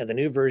and the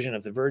new version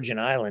of the Virgin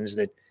Islands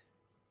that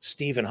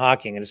Stephen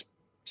Hawking, and it's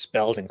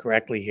spelled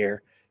incorrectly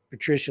here,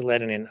 Patricia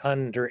led an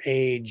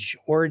underage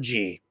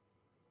orgy.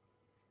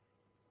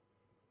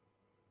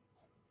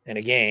 And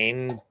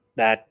again,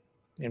 that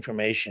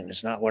information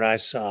is not what I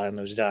saw in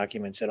those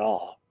documents at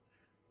all.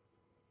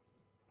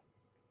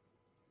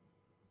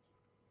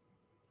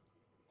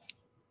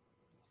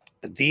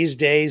 But these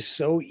days,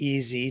 so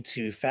easy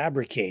to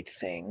fabricate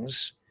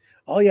things.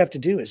 All you have to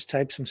do is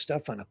type some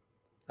stuff on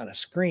a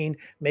screen,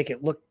 make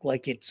it look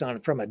like it's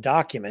from a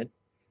document.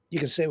 You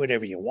can say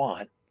whatever you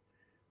want.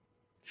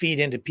 Feed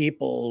into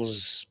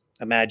people's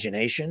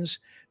imaginations.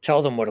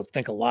 Tell them what I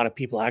think a lot of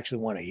people actually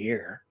want to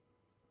hear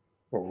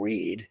or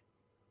read.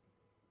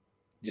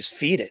 Just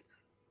feed it.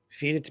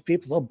 Feed it to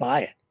people. They'll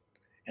buy it.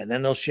 And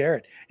then they'll share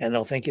it. And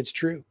they'll think it's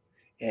true.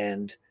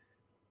 And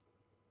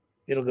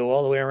it'll go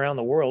all the way around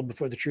the world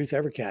before the truth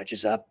ever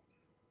catches up.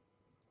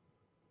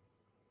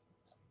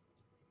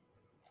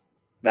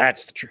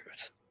 That's the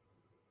truth.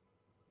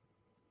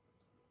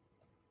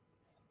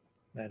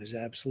 That is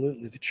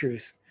absolutely the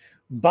truth.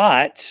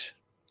 But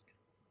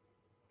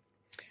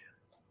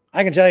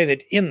I can tell you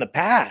that in the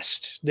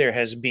past there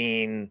has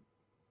been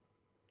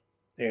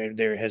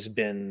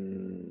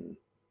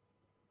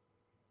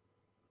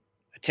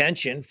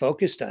attention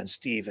focused on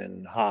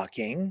Stephen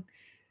Hawking,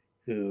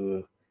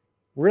 who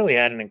really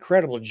had an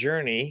incredible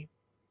journey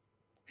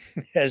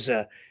as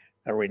a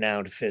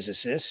renowned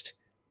physicist.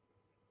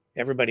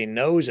 Everybody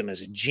knows him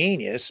as a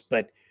genius,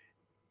 but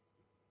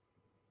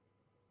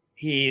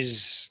he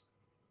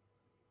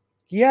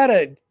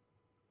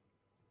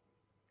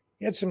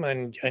had some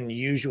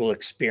unusual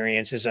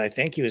experiences. I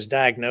think he was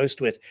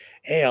diagnosed with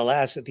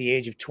ALS at the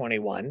age of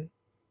 21.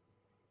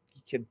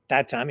 At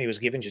that time, he was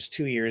given just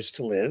 2 years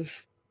to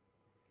live,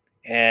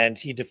 and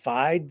he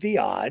defied the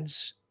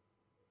odds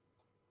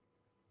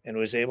and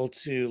was able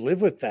to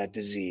live with that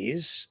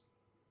disease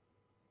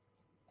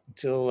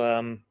until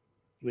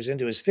he was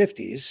into his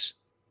 50s.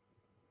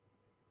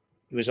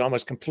 He was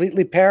almost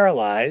completely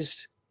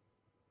paralyzed,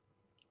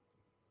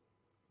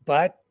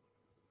 but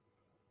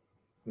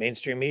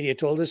mainstream media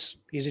told us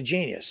he's a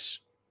genius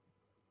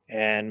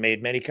and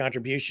made many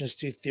contributions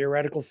to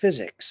theoretical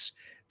physics,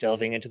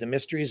 delving into the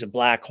mysteries of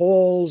black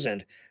holes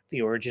and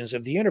the origins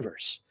of the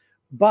universe.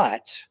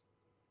 But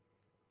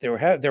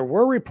there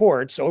were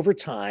reports over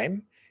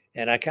time,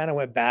 and I kind of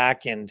went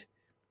back and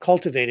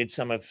cultivated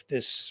some of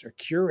this, or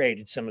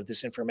curated some of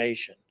this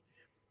information.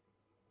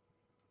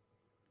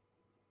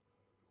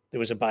 There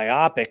was a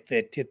biopic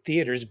that hit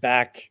theaters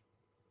back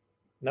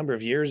a number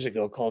of years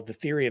ago called The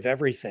Theory of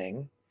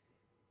Everything.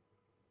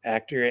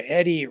 Actor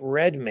Eddie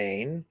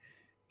Redmayne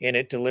in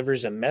it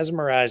delivers a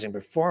mesmerizing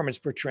performance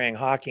portraying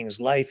Hawking's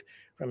life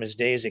from his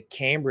days at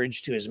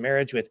Cambridge to his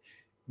marriage with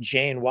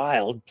Jane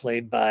Wilde,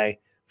 played by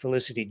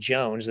Felicity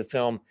Jones. The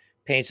film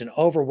paints an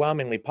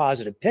overwhelmingly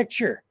positive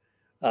picture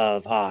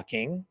of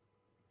Hawking,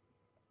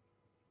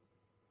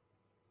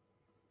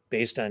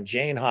 based on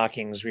Jane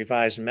Hawking's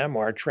revised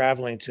memoir,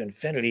 Traveling to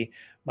Infinity,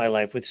 My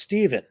Life with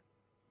Stephen.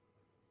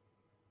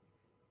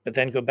 But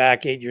then go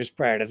back 8 years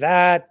prior to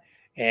that,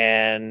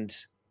 and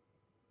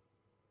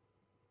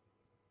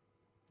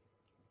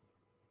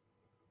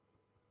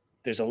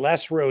there's a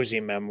less rosy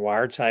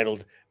memoir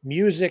titled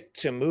Music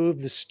to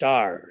Move the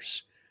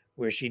Stars,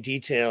 where she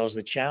details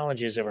the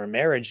challenges of her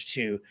marriage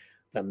to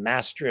the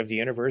master of the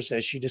universe,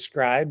 as she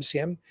describes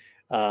him,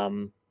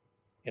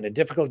 in a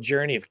difficult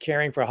journey of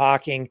caring for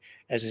Hawking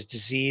as his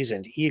disease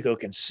and ego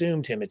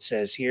consumed him, it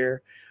says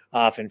here,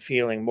 often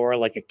feeling more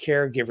like a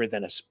caregiver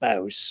than a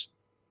spouse.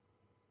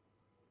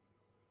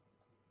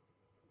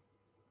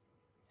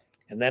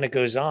 And then it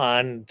goes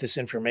on, this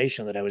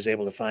information that I was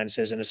able to find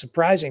says, in a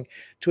surprising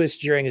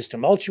twist during his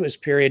tumultuous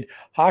period,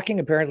 Hawking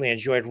apparently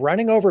enjoyed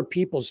running over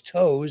people's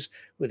toes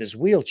with his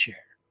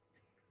wheelchair.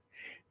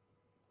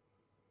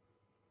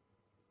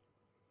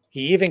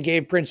 He even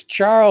gave Prince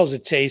Charles a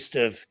taste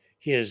of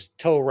his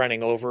toe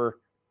running over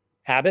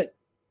habit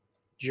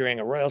during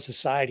a Royal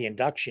Society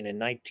induction in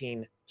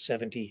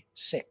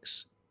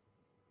 1976.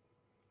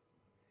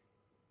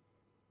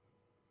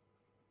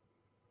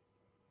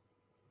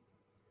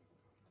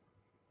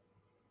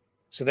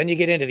 So then you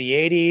get into the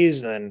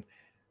 80s, and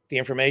the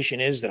information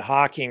is that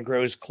Hawking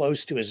grows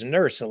close to his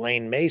nurse,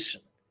 Elaine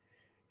Mason.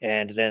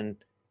 And then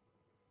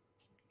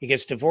he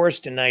gets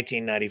divorced in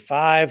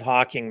 1995.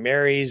 Hawking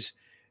marries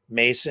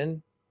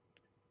Mason,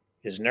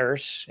 his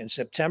nurse, in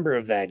September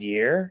of that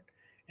year.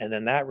 And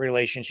then that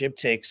relationship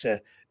takes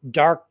a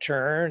dark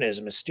turn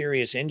as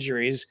mysterious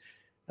injuries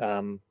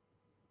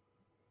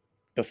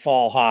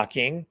befall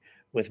Hawking,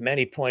 with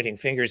many pointing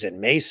fingers at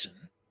Mason.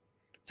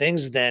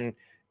 Things then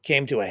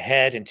came to a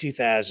head in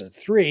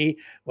 2003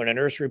 when a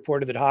nurse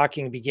reported that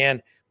Hawking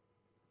began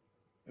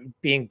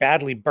being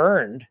badly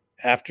burned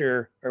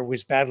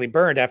was badly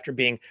burned after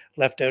being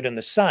left out in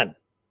the sun.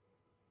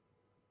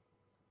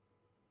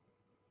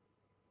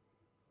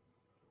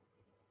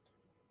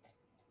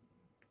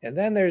 And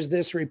then there's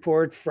this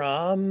report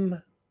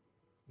from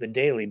the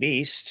Daily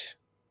Beast.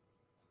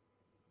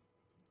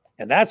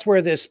 And that's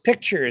where this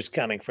picture is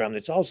coming from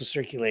that's also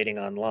circulating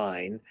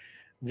online.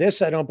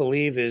 This, I don't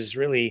believe, is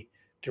really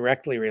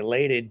directly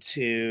related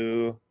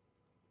to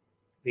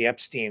the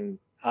Epstein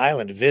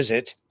Island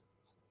visit,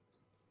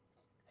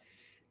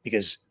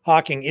 because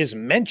Hawking is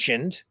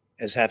mentioned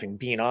as having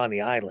been on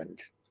the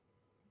island.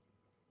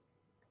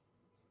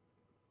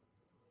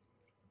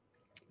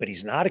 But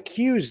he's not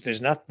accused.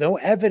 There's no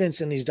evidence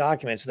in these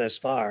documents thus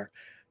far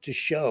to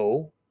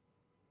show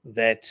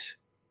that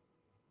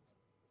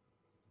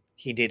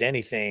he did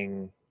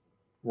anything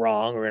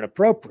wrong or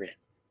inappropriate.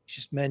 It's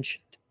just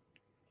mentioned.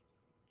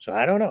 So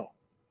I don't know.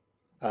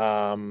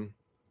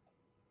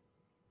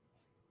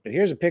 But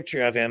here's a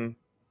picture of him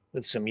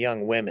with some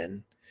young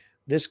women.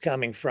 This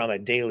coming from a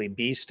Daily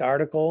Beast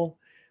article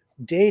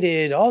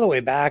dated all the way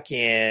back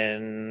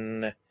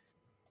in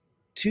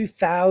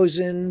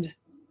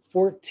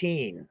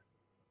 2014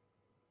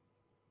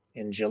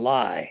 in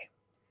July.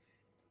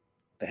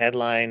 The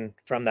headline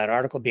from that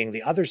article being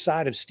 "The Other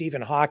Side of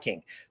Stephen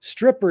Hawking: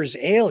 Strippers,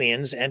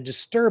 Aliens, and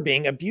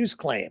Disturbing Abuse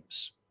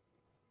Claims."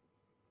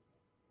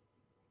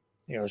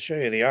 Here, I'll show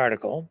you the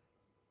article.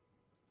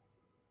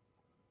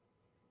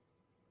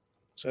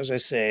 So as I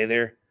say,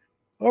 there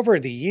over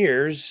the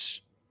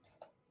years,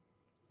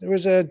 there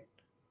was a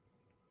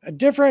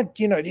different,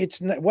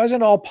 it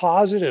wasn't all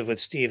positive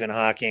with Stephen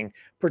Hawking,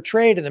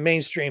 portrayed in the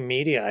mainstream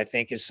media, I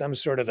think, as some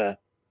sort of a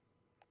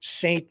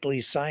saintly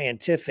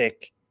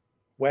scientific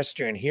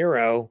Western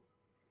hero.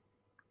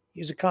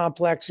 He's a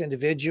complex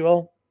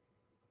individual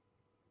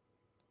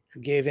who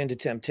gave in to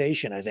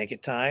temptation, I think,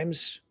 at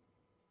times.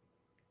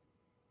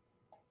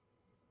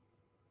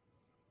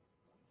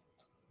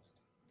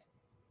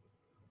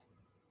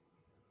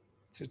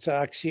 So it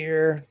talks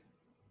here.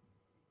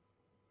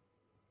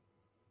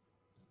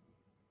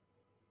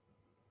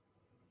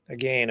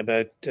 Again,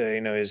 about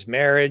his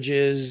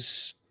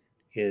marriages,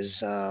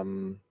 his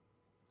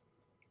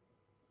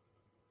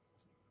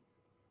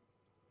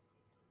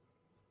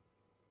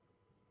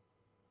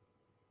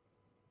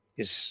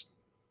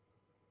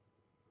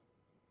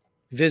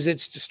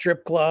visits to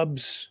strip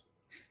clubs,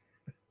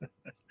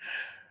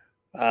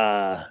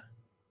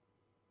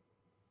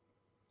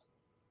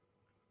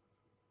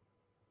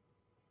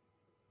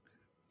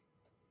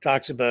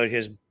 talks about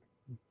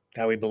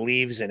how he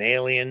believes in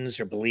aliens,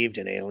 or believed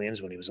in aliens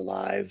when he was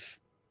alive.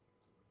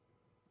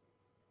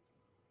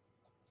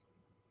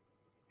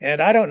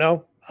 And I don't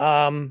know.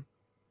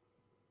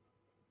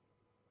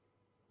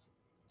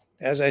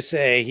 As I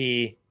say,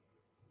 he,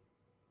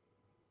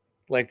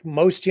 like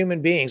most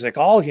human beings, like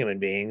all human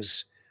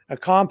beings, a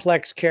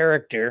complex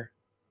character.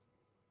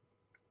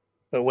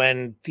 But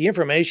when the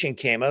information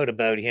came out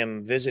about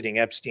him visiting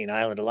Epstein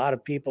Island, a lot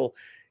of people,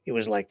 it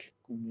was like,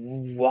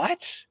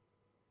 what?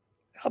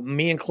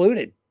 Me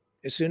included.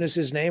 As soon as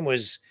his name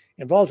was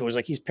involved, it was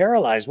like, he's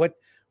paralyzed. What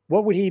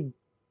would he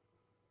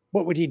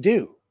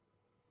do?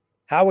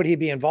 How would he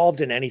be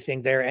involved in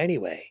anything there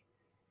anyway?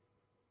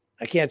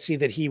 I can't see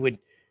that he would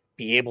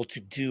be able to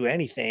do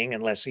anything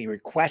unless he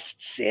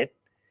requests it.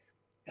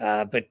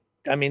 But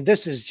I mean,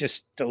 this is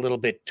just a little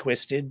bit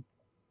twisted.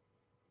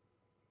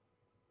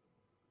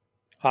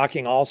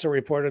 Hawking also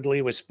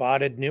reportedly was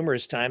spotted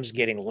numerous times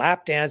getting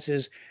lap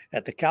dances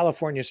at the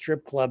California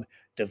strip club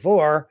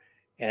Devore,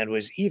 and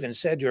was even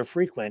said to have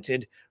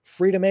frequented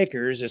Freedom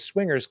Acres, a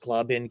swingers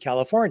club in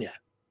California.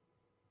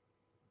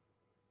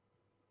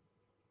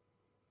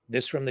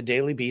 This from the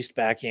Daily Beast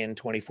back in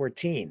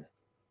 2014.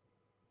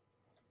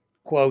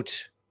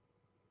 Quote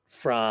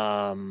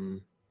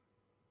from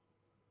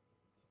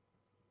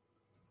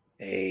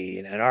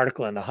an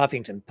article in the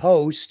Huffington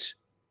Post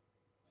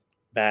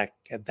back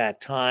at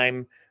that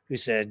time, who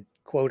said,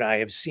 quote, "I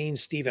have seen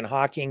Stephen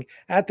Hawking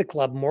at the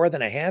club more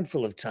than a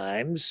handful of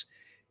times.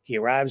 He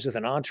arrives with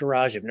an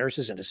entourage of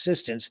nurses and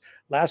assistants.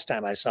 Last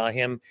time I saw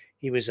him,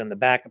 he was in the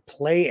back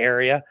play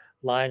area,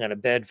 lying on a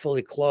bed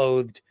fully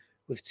clothed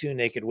with two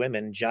naked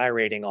women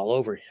gyrating all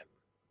over him."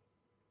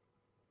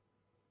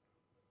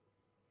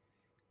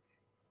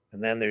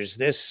 And then there's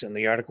this in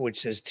the article, which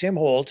says, Tim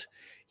Holt,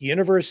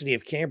 University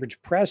of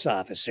Cambridge press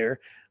officer,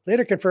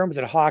 later confirmed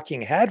that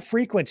Hawking had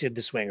frequented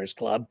the swingers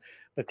club,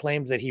 but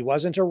claimed that he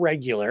wasn't a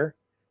regular.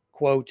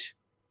 Quote,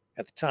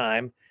 at the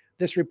time,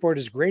 "This report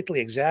is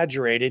greatly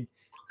exaggerated.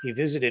 He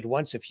visited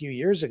once a few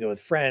years ago with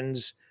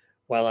friends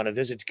while on a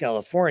visit to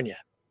California."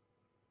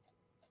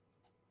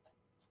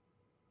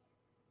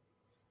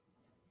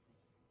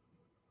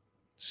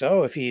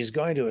 So if he's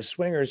going to a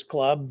swingers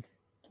club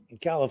in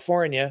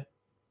California,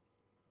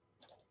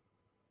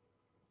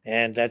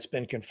 and that's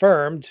been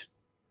confirmed,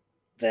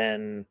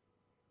 then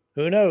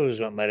who knows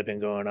what might have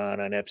been going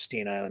on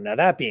Epstein Island. Now,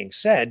 that being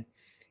said,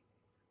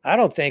 I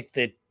don't think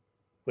that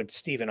what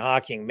Stephen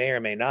Hawking may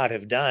or may not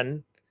have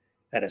done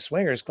at a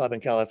swingers club in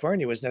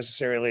California was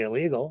necessarily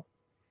illegal.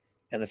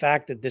 And the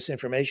fact that this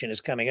information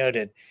is coming out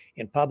in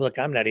public,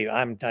 I'm not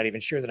even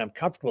sure that I'm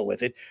comfortable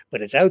with it,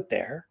 but it's out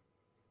there.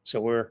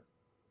 So we're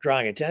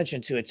drawing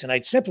attention to it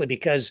tonight simply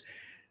because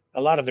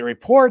a lot of the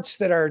reports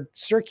that are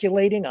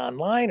circulating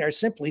online are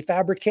simply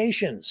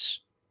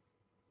fabrications.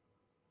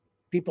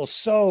 People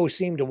so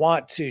seem to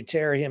want to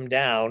tear him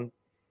down.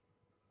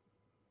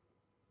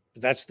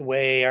 That's the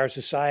way our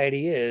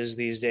society is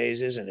these days,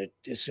 isn't it?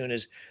 As soon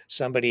as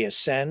somebody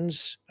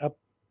ascends up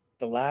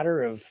the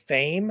ladder of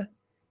fame,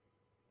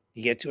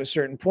 you get to a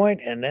certain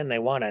point, and then they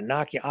want to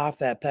knock you off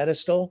that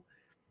pedestal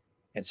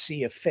and see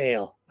you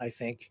fail. I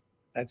think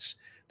that's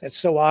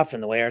so often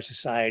the way our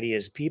society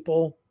is.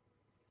 People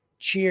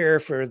cheer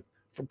for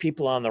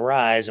people on the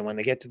rise, and when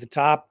they get to the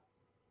top,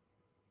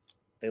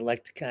 they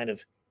like to kind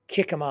of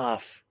kick them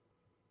off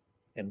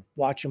and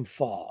watch them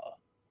fall.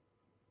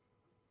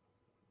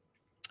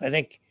 I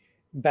think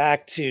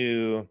back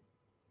to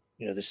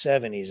the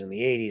 70s and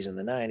the 80s and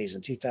the 90s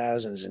and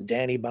 2000s, and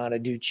Danny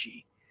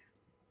Bonaducci,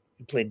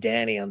 who played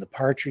Danny on The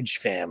Partridge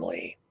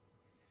Family,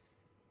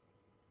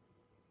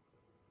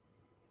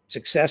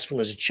 successful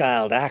as a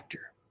child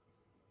actor.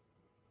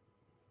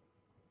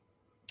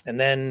 And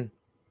then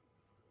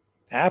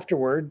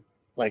afterward,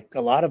 like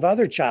a lot of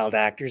other child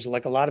actors,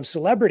 like a lot of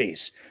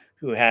celebrities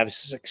who have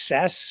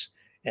success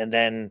and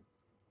then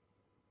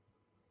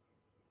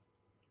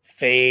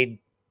fade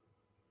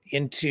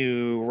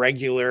into a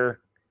regular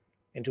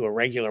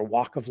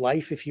walk of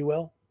life, if you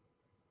will.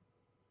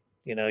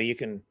 You know,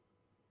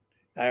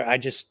 I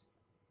just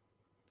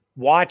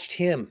watched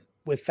him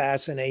with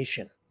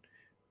fascination,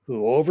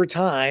 who over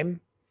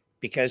time,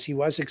 because he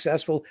was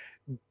successful,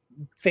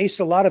 faced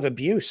a lot of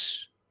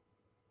abuse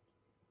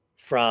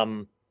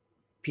from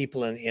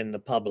people in the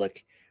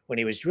public when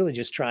he was really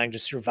just trying to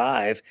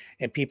survive.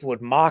 And people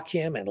would mock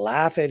him and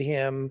laugh at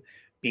him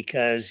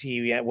because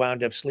he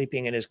wound up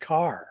sleeping in his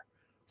car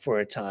for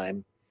a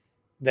time,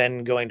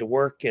 then going to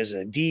work as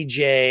a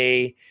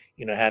DJ,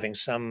 you know, having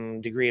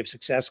some degree of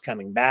success,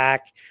 coming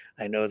back.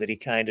 I know that he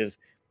kind of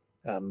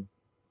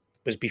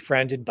was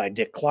befriended by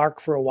Dick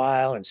Clark for a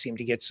while and seemed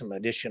to get some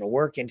additional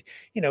work. And,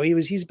 you know,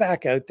 he's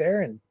back out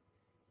there and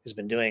has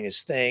been doing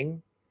his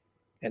thing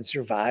and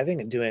surviving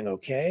and doing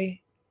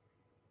okay.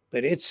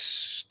 But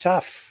it's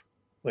tough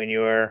when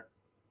you're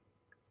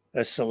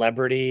a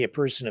celebrity, a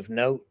person of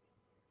note,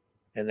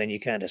 and then you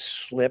kind of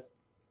slip.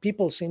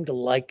 People seem to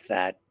like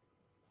that.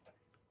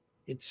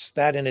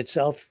 That in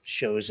itself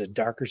shows a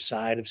darker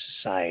side of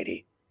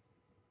society.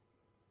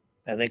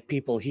 I think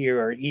people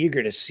here are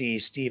eager to see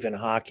Stephen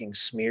Hawking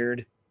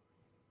smeared.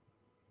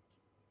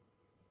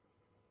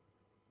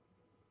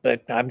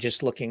 But I'm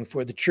just looking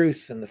for the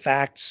truth and the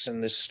facts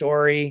and the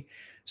story.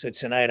 So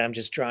tonight I'm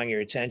just drawing your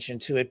attention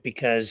to it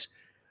because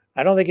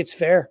I don't think it's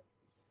fair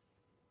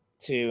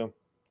to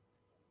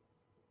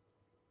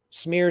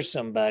smear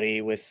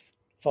somebody with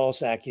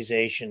false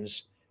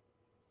accusations.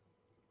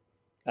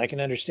 I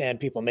can understand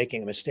people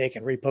making a mistake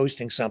and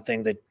reposting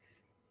something that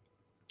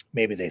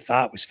maybe they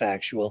thought was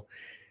factual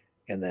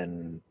and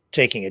then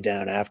taking it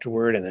down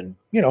afterward and then,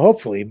 you know,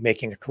 hopefully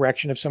making a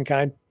correction of some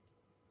kind,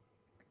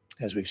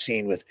 as we've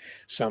seen with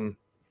some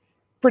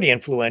pretty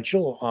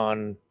influential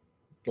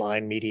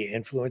online media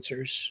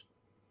influencers.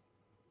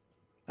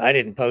 I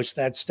didn't post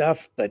that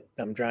stuff, but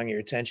I'm drawing your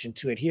attention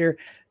to it here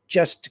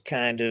just to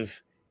kind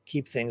of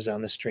keep things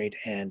on the straight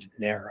and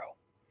narrow.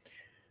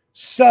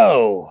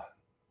 So,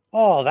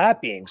 all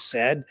that being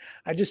said,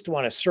 I just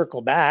want to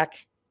circle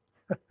back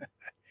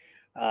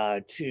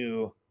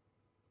to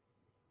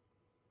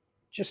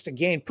just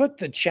again put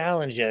the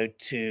challenge out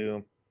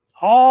to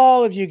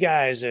all of you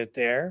guys out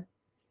there,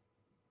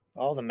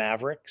 all the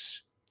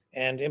Mavericks,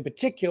 and in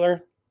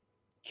particular,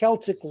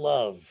 Celtic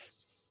Love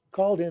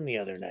called in the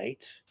other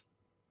night,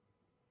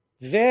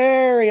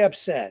 very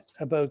upset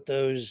about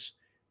those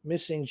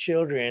missing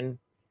children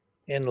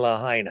in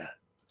Lahaina,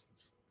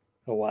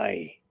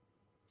 Hawaii.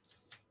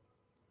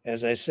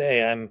 As I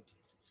say,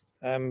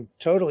 I'm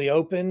totally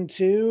open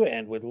to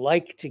and would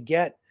like to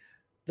get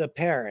the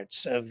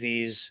parents of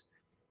these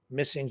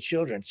missing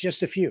children,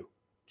 just a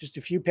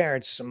few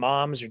parents, some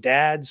moms or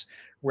dads,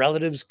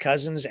 relatives,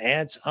 cousins,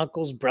 aunts,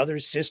 uncles,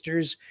 brothers,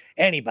 sisters,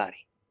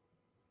 anybody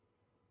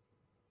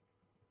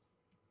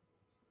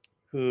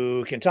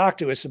who can talk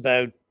to us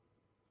about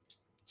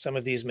some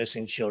of these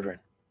missing children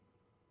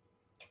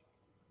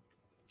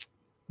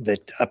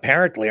that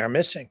apparently are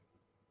missing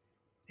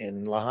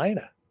in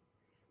Lahaina.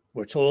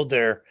 We're told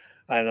they're,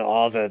 I don't know,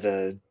 all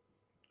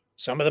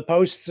some of the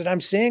posts that I'm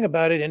seeing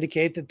about it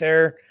indicate that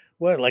there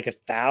are, like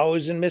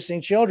 1,000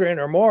 missing children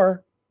or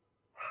more.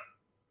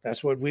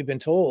 That's what we've been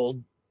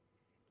told.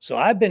 So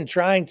I've been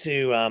trying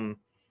to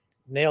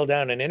nail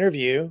down an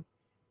interview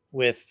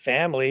with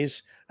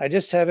families. I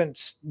just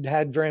haven't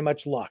had very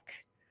much luck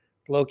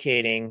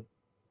locating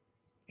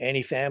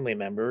any family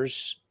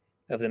members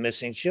of the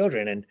missing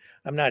children. And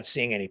I'm not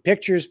seeing any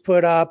pictures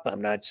put up.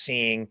 I'm not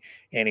seeing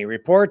any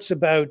reports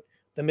about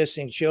the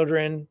missing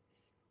children.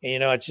 And, you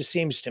know, it just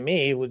seems to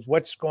me with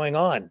what's going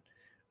on.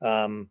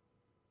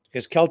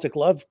 Because Celtic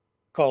Love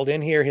called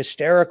in here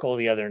hysterical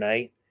the other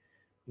night.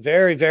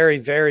 Very, very,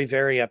 very,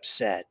 very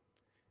upset.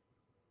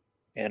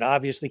 And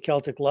obviously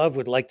Celtic Love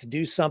would like to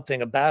do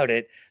something about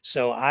it.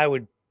 So I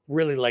would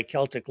really like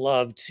Celtic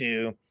Love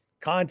to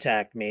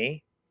contact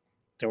me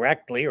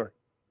directly or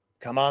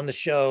come on the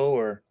show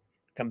or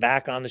come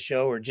back on the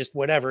show or just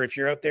whatever. If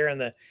you're out there in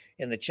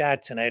the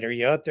chat tonight, are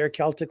you out there,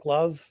 Celtic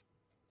Love?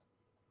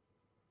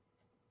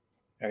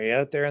 Are you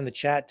out there in the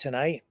chat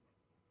tonight?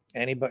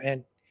 Anybody?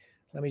 And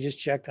let me just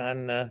check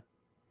on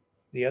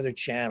the other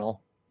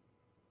channel.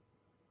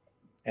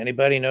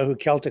 Anybody know who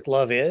Celtic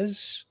Love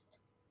is?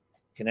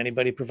 Can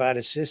anybody provide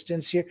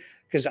assistance here?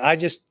 Because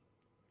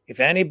if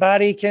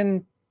anybody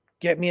can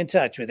get me in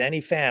touch with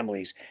any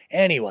families,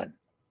 anyone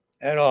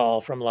at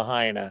all from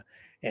Lahaina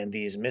and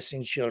these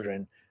missing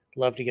children,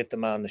 love to get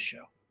them on the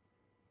show.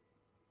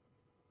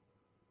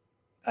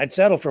 I'd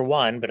settle for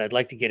one, but I'd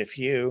like to get a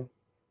few.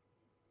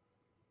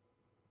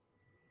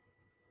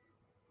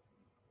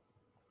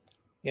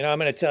 You know, I'm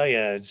going to tell you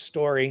a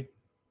story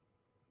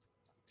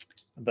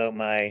about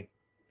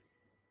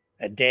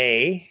a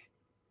day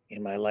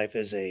in my life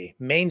as a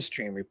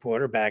mainstream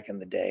reporter back in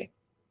the day.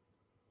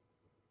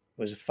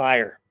 It was a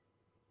fire.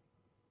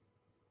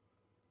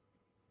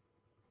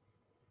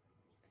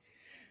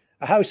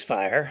 a house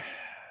fire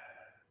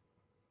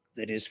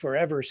that is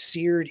forever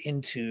seared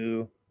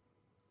into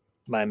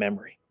my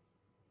memory.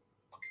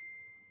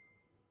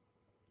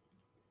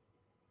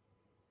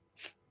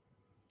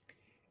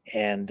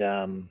 And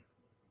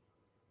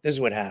this is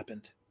what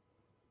happened.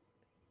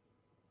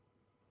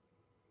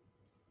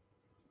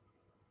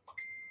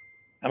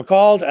 I'm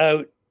called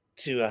out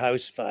to a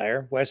house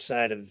fire west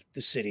side of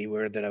the city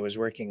that I was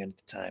working in at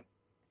the time.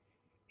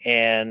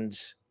 And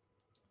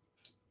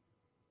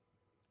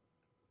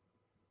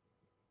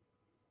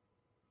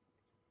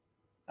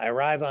I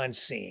arrive on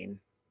scene,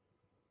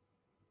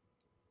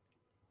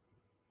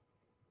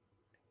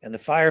 and the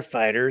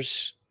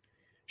firefighters,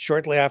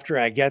 shortly after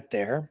I get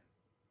there,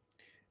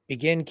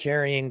 begin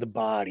carrying the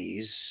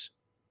bodies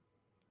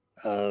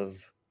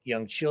of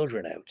young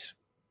children out.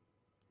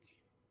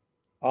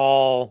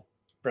 All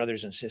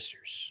brothers and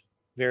sisters,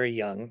 very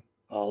young,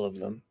 all of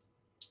them,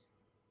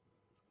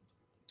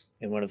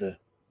 in one of the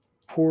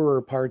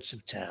poorer parts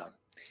of town.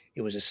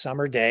 It was a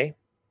summer day,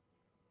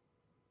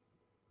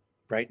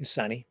 bright and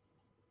sunny,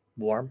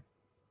 warm.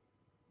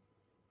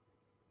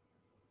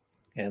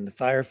 And the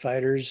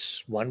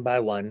firefighters, one by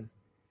one,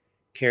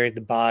 carried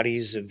the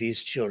bodies of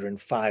these children,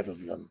 5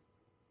 of them,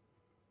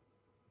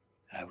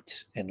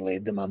 out and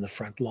laid them on the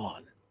front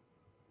lawn.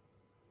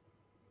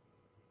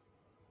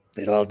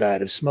 They'd all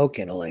died of smoke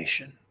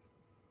inhalation.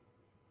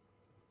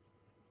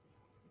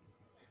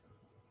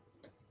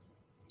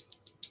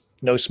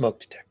 No smoke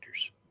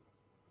detectors.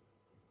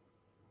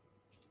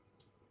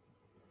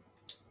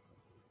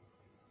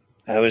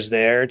 I was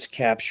there to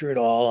capture it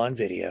all on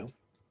video.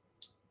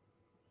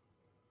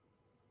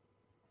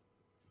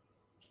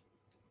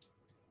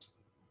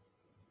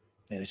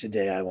 And it's a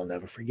day I will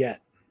never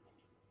forget.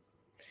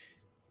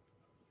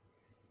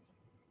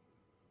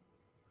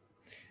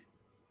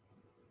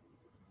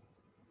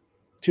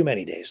 Too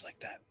many days like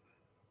that.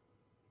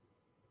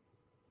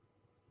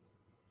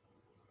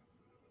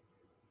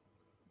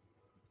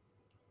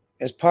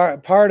 As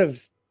part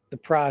of the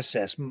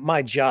process,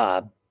 my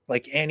job,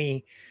 like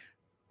any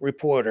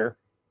reporter,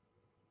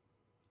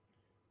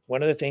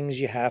 one of the things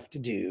you have to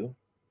do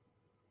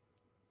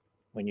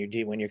when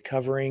you're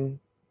covering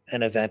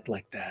an event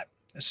like that,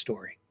 a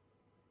story,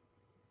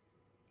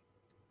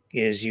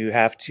 is you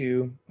have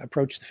to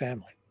approach the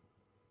family.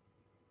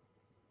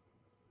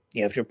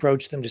 You have to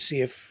approach them to see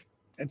if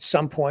at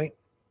some point,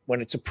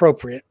 when it's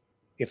appropriate,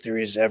 if there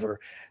is ever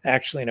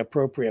actually an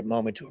appropriate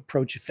moment to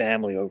approach a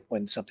family or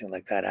when something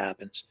like that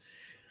happens,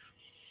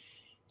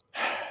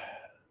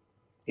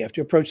 you have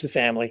to approach the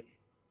family,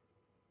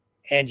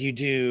 and you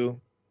do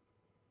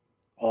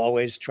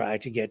always try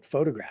to get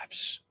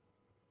photographs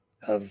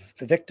of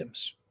the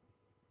victims.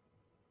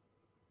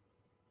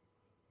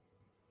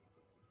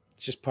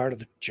 It's just part of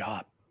the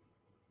job.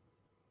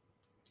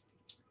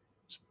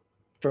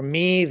 For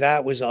me,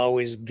 that was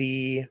always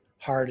the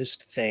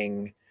hardest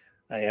thing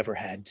I ever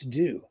had to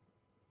do.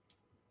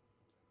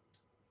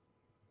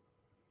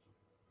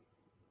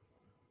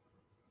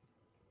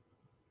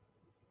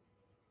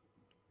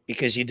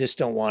 Because you just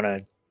don't want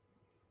to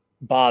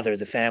bother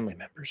the family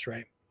members,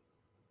 right?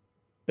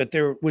 But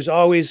there was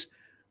always,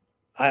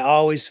 I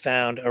always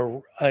found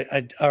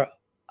a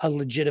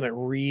legitimate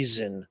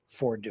reason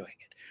for doing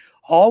it.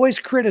 Always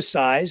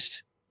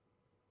criticized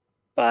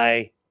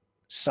by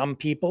some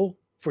people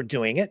for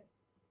doing it.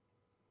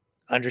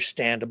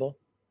 Understandable.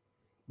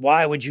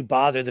 Why would you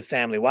bother the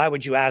family? Why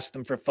would you ask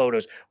them for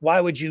photos? Why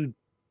would you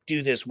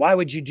do this? Why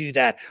would you do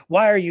that?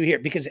 Why are you here?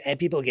 Because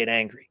people get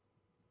angry.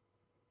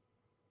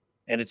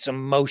 And it's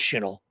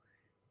emotional,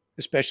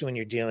 especially when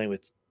you're dealing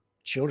with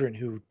children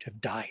who have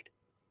died.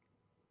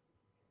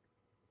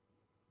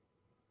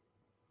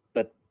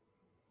 But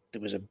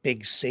there was a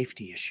big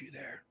safety issue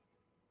there.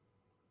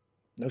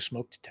 No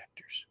smoke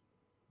detectors.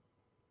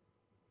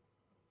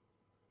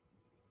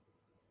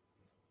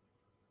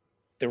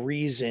 The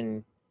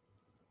reason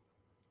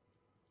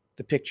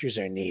the pictures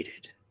are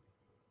needed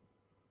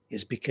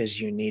is because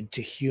you need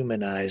to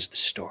humanize the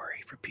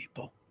story for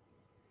people.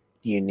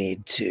 You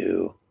need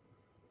to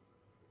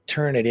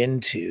turn it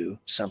into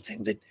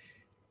something that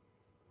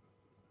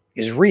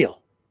is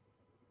real,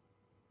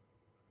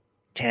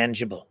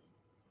 tangible,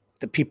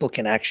 that people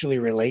can actually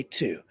relate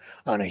to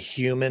on a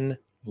human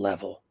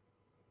level.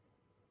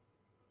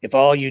 If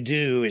all you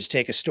do is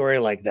take a story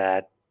like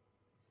that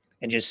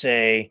and just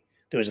say,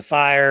 there was a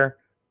fire,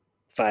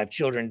 5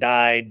 children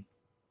died,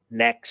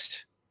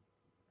 next,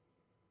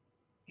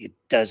 it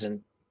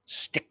doesn't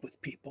stick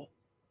with people.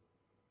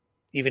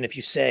 Even if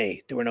you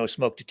say there were no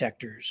smoke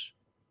detectors,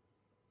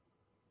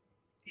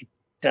 it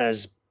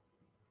does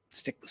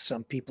stick with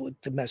some people.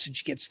 The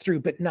message gets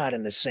through, but not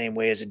in the same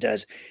way as it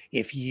does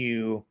if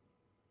you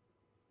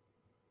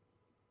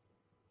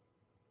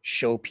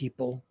show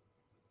people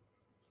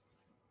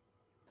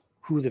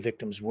who the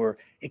victims were,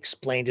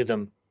 explain to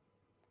them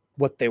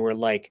what they were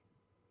like,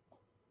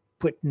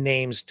 put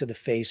names to the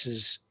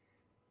faces,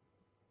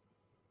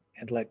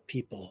 and let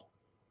people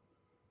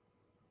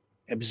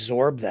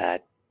absorb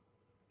that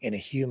in a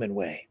human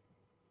way.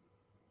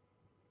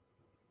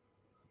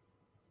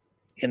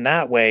 In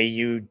that way,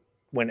 you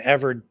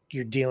whenever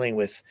you're dealing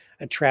with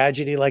a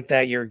tragedy like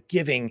that, you're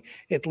giving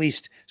at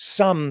least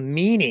some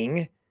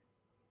meaning,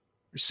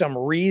 some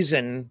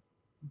reason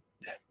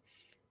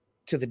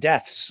to the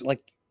deaths.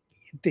 Like,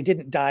 they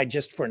didn't die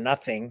just for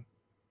nothing.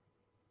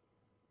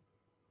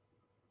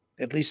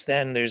 At least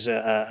then there's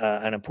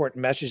an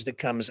important message that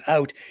comes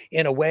out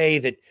in a way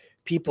that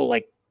people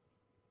like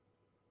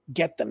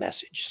get the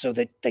message, so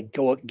that they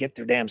go out and get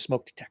their damn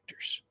smoke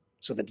detectors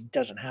so that it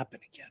doesn't happen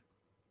again.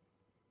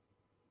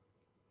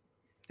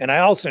 And I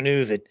also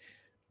knew that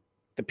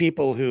the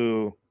people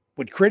who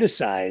would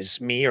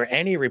criticize me or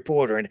any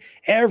reporter, and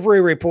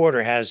every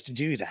reporter has to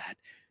do that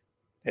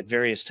at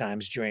various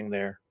times during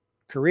their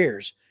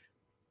careers,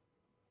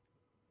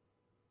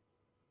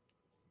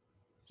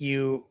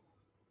 you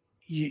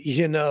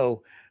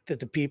know that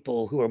the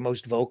people who are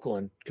most vocal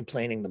and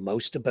complaining the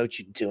most about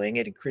you doing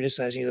it and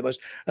criticizing you the most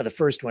are the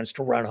first ones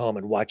to run home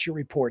and watch your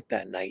report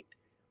that night.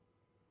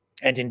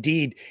 And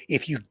indeed,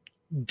 if you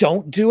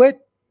don't do it,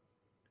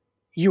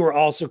 you are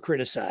also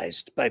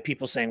criticized by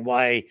people saying,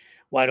 why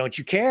don't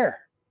you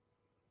care?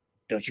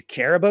 Don't you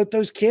care about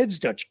those kids?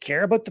 Don't you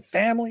care about the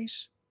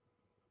families?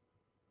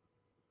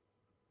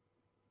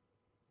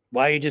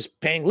 Why are you just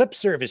paying lip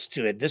service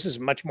to it? This is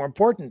much more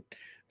important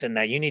than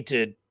that. You need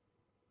to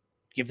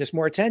give this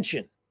more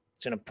attention.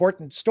 It's an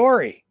important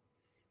story.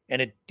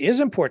 And it is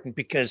important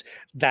because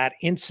that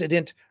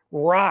incident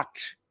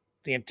rocked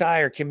the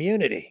entire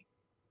community.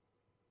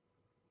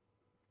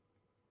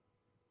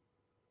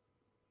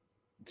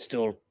 It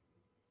still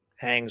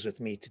hangs with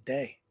me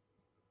today.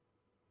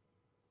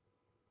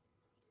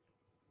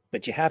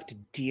 But you have to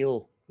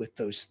deal with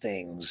those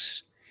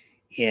things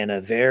in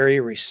a very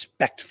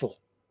respectful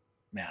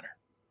manner.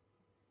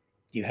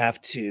 You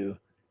have to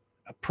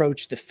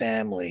approach the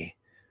family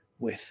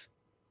with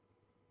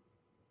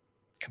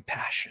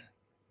compassion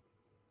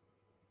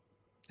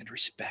and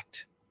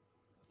respect.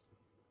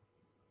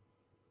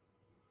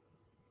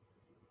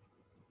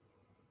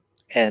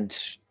 And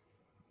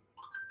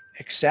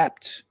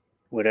accept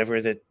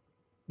whatever that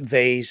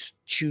they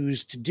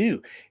choose to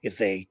do. If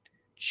they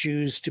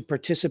choose to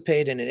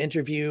participate in an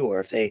interview, or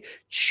if they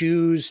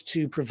choose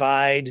to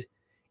provide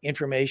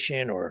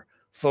information or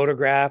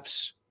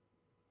photographs,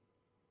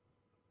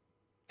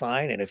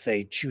 fine. And if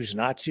they choose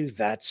not to,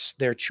 that's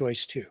their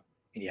choice too.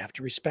 And you have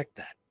to respect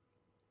that.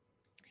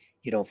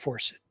 You don't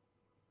force it.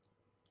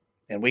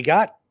 And we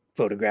got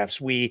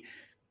photographs. We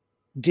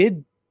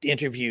did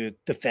interview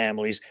the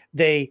families.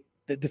 The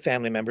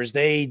family members,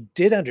 they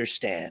did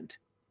understand.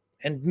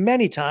 And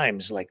many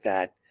times like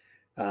that,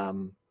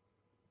 on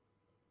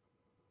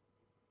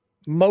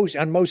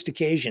most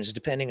occasions,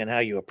 depending on how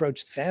you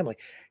approach the family,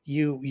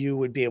 you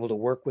would be able to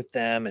work with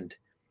them and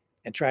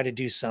try to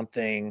do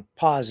something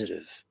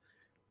positive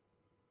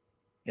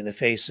in the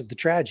face of the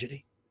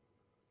tragedy.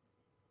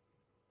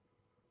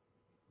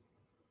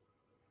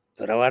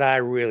 But what I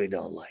really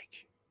don't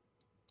like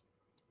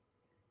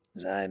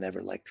is I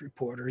never liked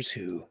reporters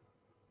who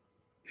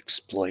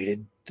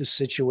exploited the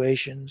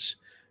situations,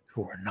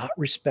 who were not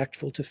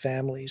respectful to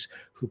families,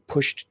 who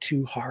pushed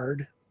too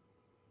hard.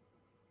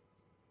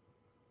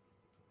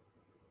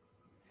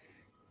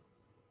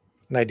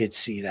 And I did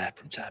see that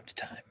from time to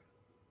time.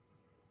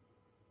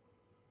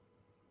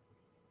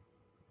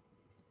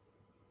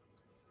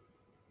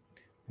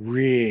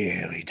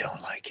 Really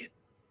don't like it.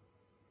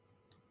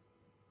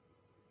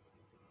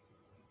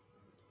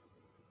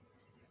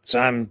 So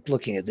I'm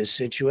looking at this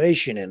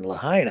situation in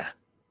Lahaina.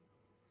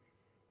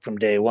 From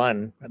day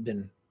one, I've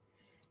been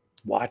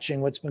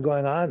watching what's been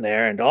going on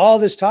there, and all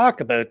this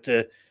talk about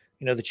the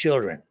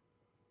children,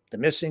 the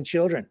missing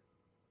children.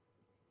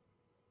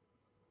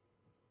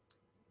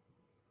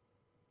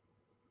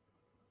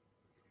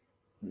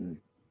 And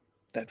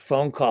that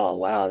phone call,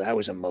 wow, that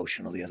was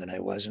emotional the other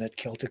night, wasn't it?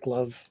 Celtic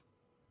Love.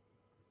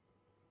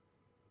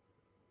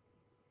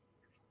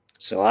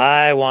 So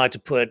I want to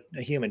put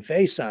a human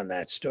face on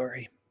that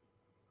story.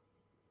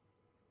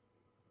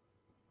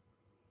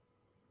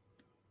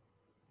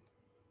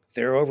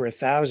 There are over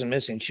 1,000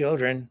 missing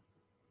children.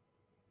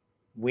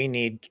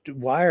 Why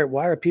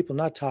are people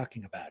not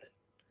talking about it?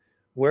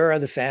 Where are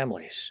the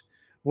families?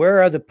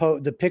 Where are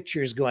the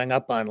pictures going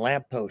up on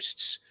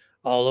lampposts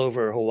all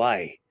over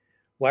Hawaii?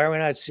 Why are we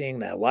not seeing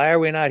that? Why are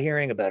we not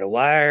hearing about it?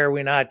 Why are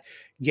we not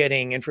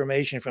getting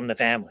information from the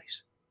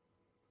families?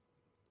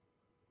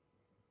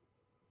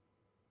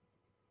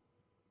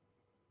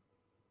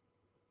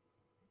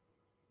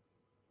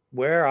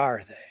 Where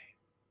are they?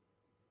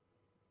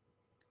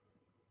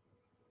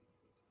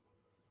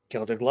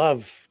 Celtic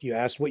Love, you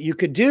asked what you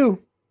could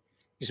do.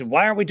 You said,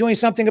 why aren't we doing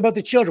something about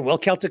the children? Well,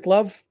 Celtic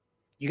Love,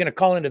 you're going to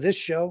call into this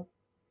show.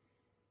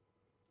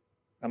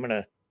 I'm going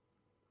to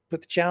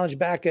put the challenge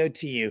back out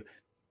to you.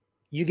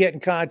 You get in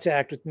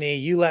contact with me.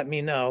 You let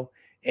me know.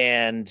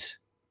 And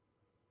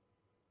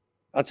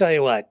I'll tell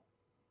you what,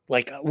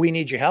 we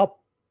need your help.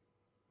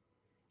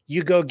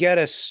 You go get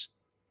us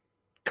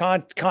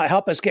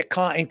help us get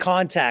in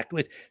contact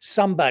with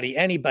somebody,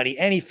 anybody,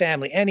 any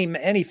family,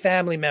 any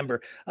family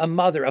member, a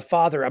mother, a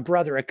father, a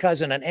brother, a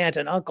cousin, an aunt,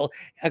 an uncle,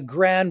 a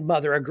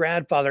grandmother, a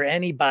grandfather,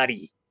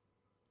 anybody,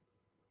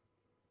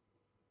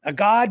 a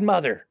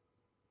godmother,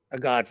 a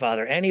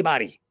godfather,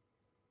 anybody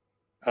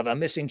of a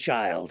missing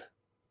child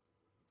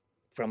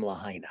from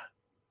Lahaina.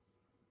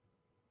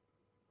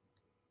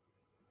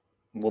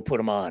 We'll put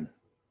them on.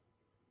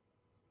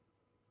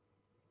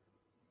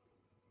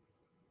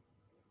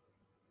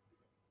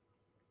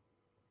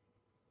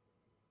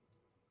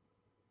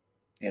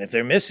 And if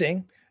they're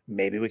missing,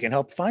 maybe we can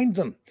help find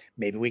them.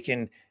 Maybe we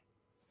can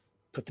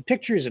put the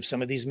pictures of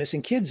some of these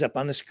missing kids up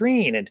on the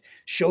screen and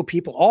show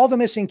people all the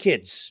missing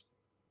kids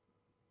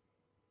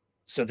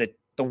so that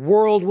the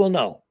world will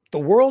know. The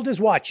world is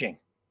watching.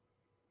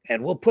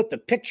 And we'll put the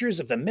pictures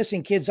of the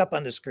missing kids up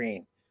on the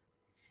screen.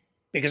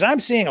 Because I'm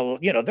seeing,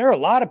 there are a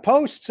lot of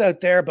posts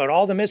out there about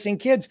all the missing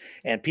kids,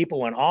 and people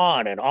went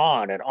on and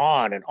on and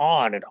on and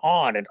on and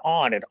on and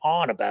on and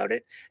on about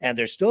it, and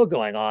they're still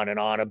going on and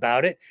on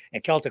about it.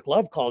 And Celtic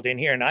Love called in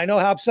here, and I know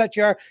how upset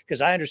you are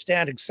because I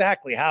understand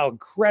exactly how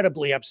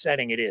incredibly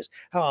upsetting it is,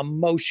 how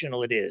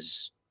emotional it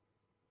is.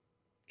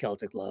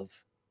 Celtic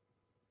Love.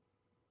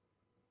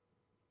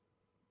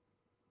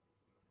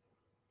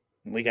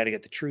 And we got to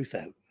get the truth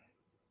out.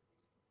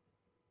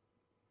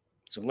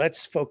 So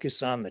let's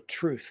focus on the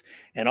truth.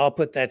 And I'll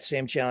put that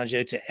same challenge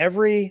out to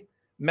every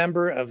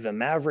member of the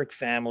Maverick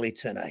family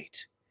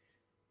tonight.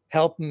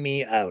 Help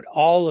me out.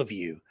 All of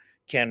you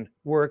can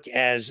work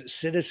as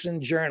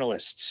citizen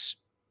journalists.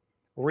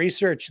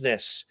 Research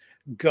this.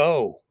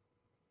 Go.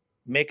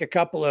 Make a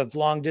couple of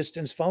long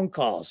distance phone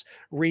calls.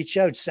 Reach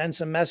out. Send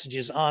some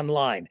messages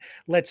online.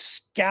 Let's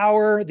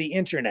scour the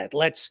internet.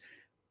 Let's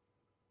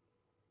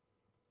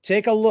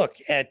take a look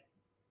at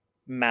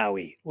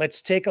Maui.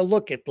 Let's take a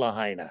look at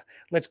Lahaina.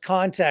 Let's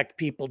contact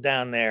people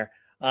down there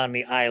on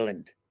the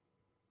island.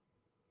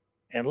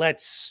 And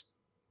let's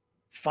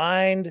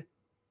find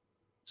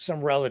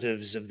some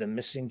relatives of the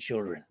missing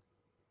children.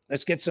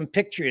 Let's get some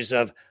pictures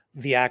of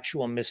the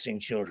actual missing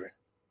children.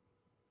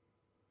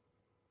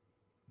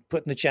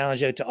 Putting the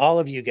challenge out to all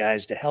of you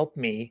guys to help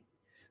me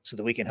so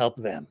that we can help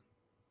them.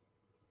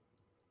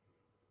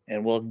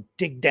 And we'll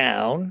dig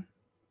down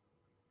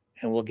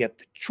and we'll get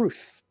the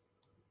truth.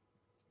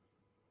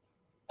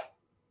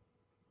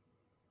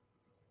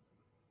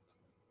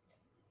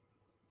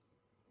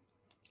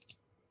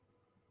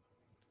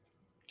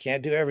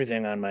 Can't do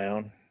everything on my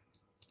own.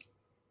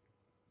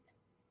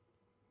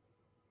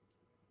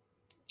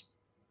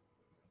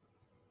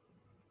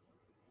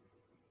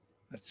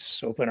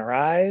 Let's open our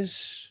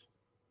eyes,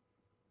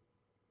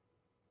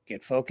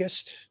 get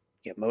focused,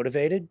 get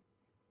motivated,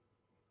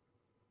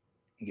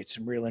 and get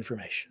some real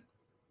information.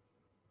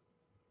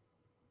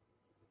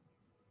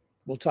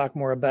 We'll talk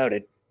more about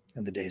it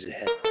in the days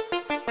ahead.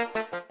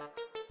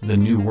 The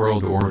New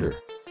World Order.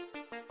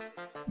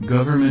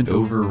 Government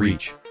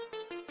overreach.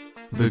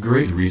 The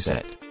Great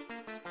Reset.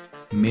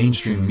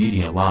 Mainstream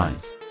media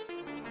lies.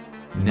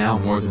 Now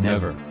more than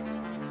ever,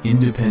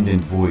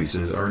 independent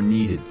voices are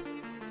needed.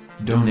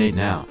 Donate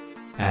now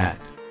at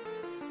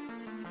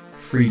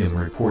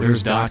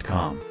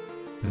freedomreporters.com.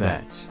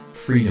 That's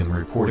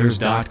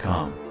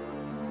freedomreporters.com.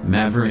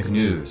 Maverick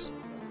News.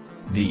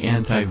 The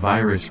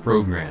antivirus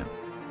program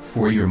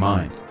for your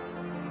mind.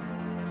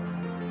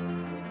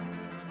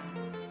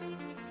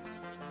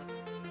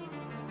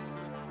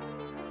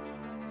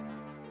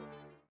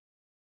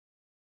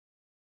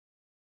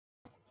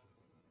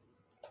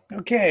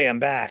 Okay, I'm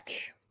back.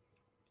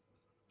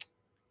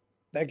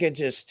 That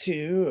gets us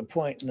to a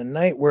point in the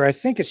night where I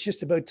think it's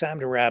just about time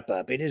to wrap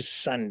up. It is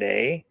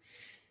Sunday.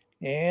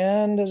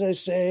 And as I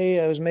say,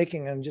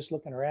 I'm just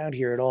looking around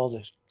here at all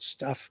the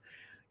stuff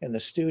in the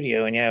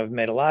studio. And yeah, I've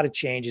made a lot of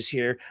changes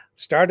here.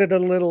 Started a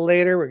little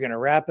later. We're going to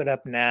wrap it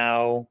up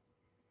now.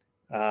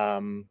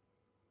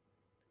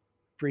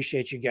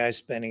 Appreciate you guys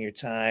spending your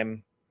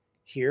time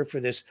here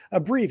for this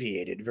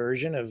abbreviated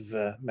version of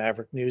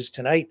Maverick News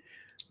tonight.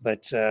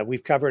 But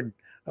we've covered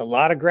a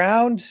lot of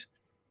ground,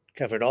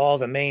 covered all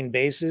the main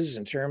bases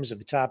in terms of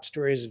the top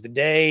stories of the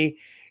day.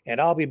 And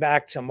I'll be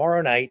back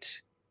tomorrow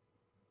night,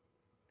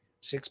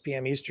 6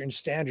 p.m. Eastern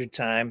Standard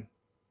Time,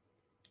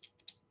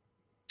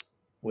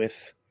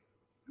 with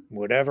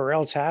whatever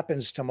else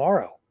happens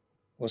tomorrow.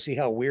 We'll see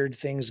how weird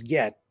things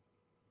get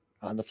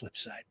on the flip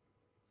side.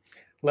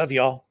 Love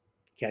y'all.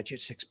 Catch you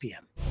at 6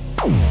 p.m.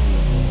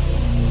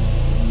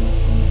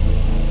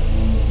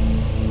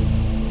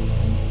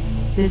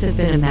 This has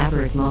been a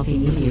Maverick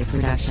Multimedia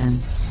production.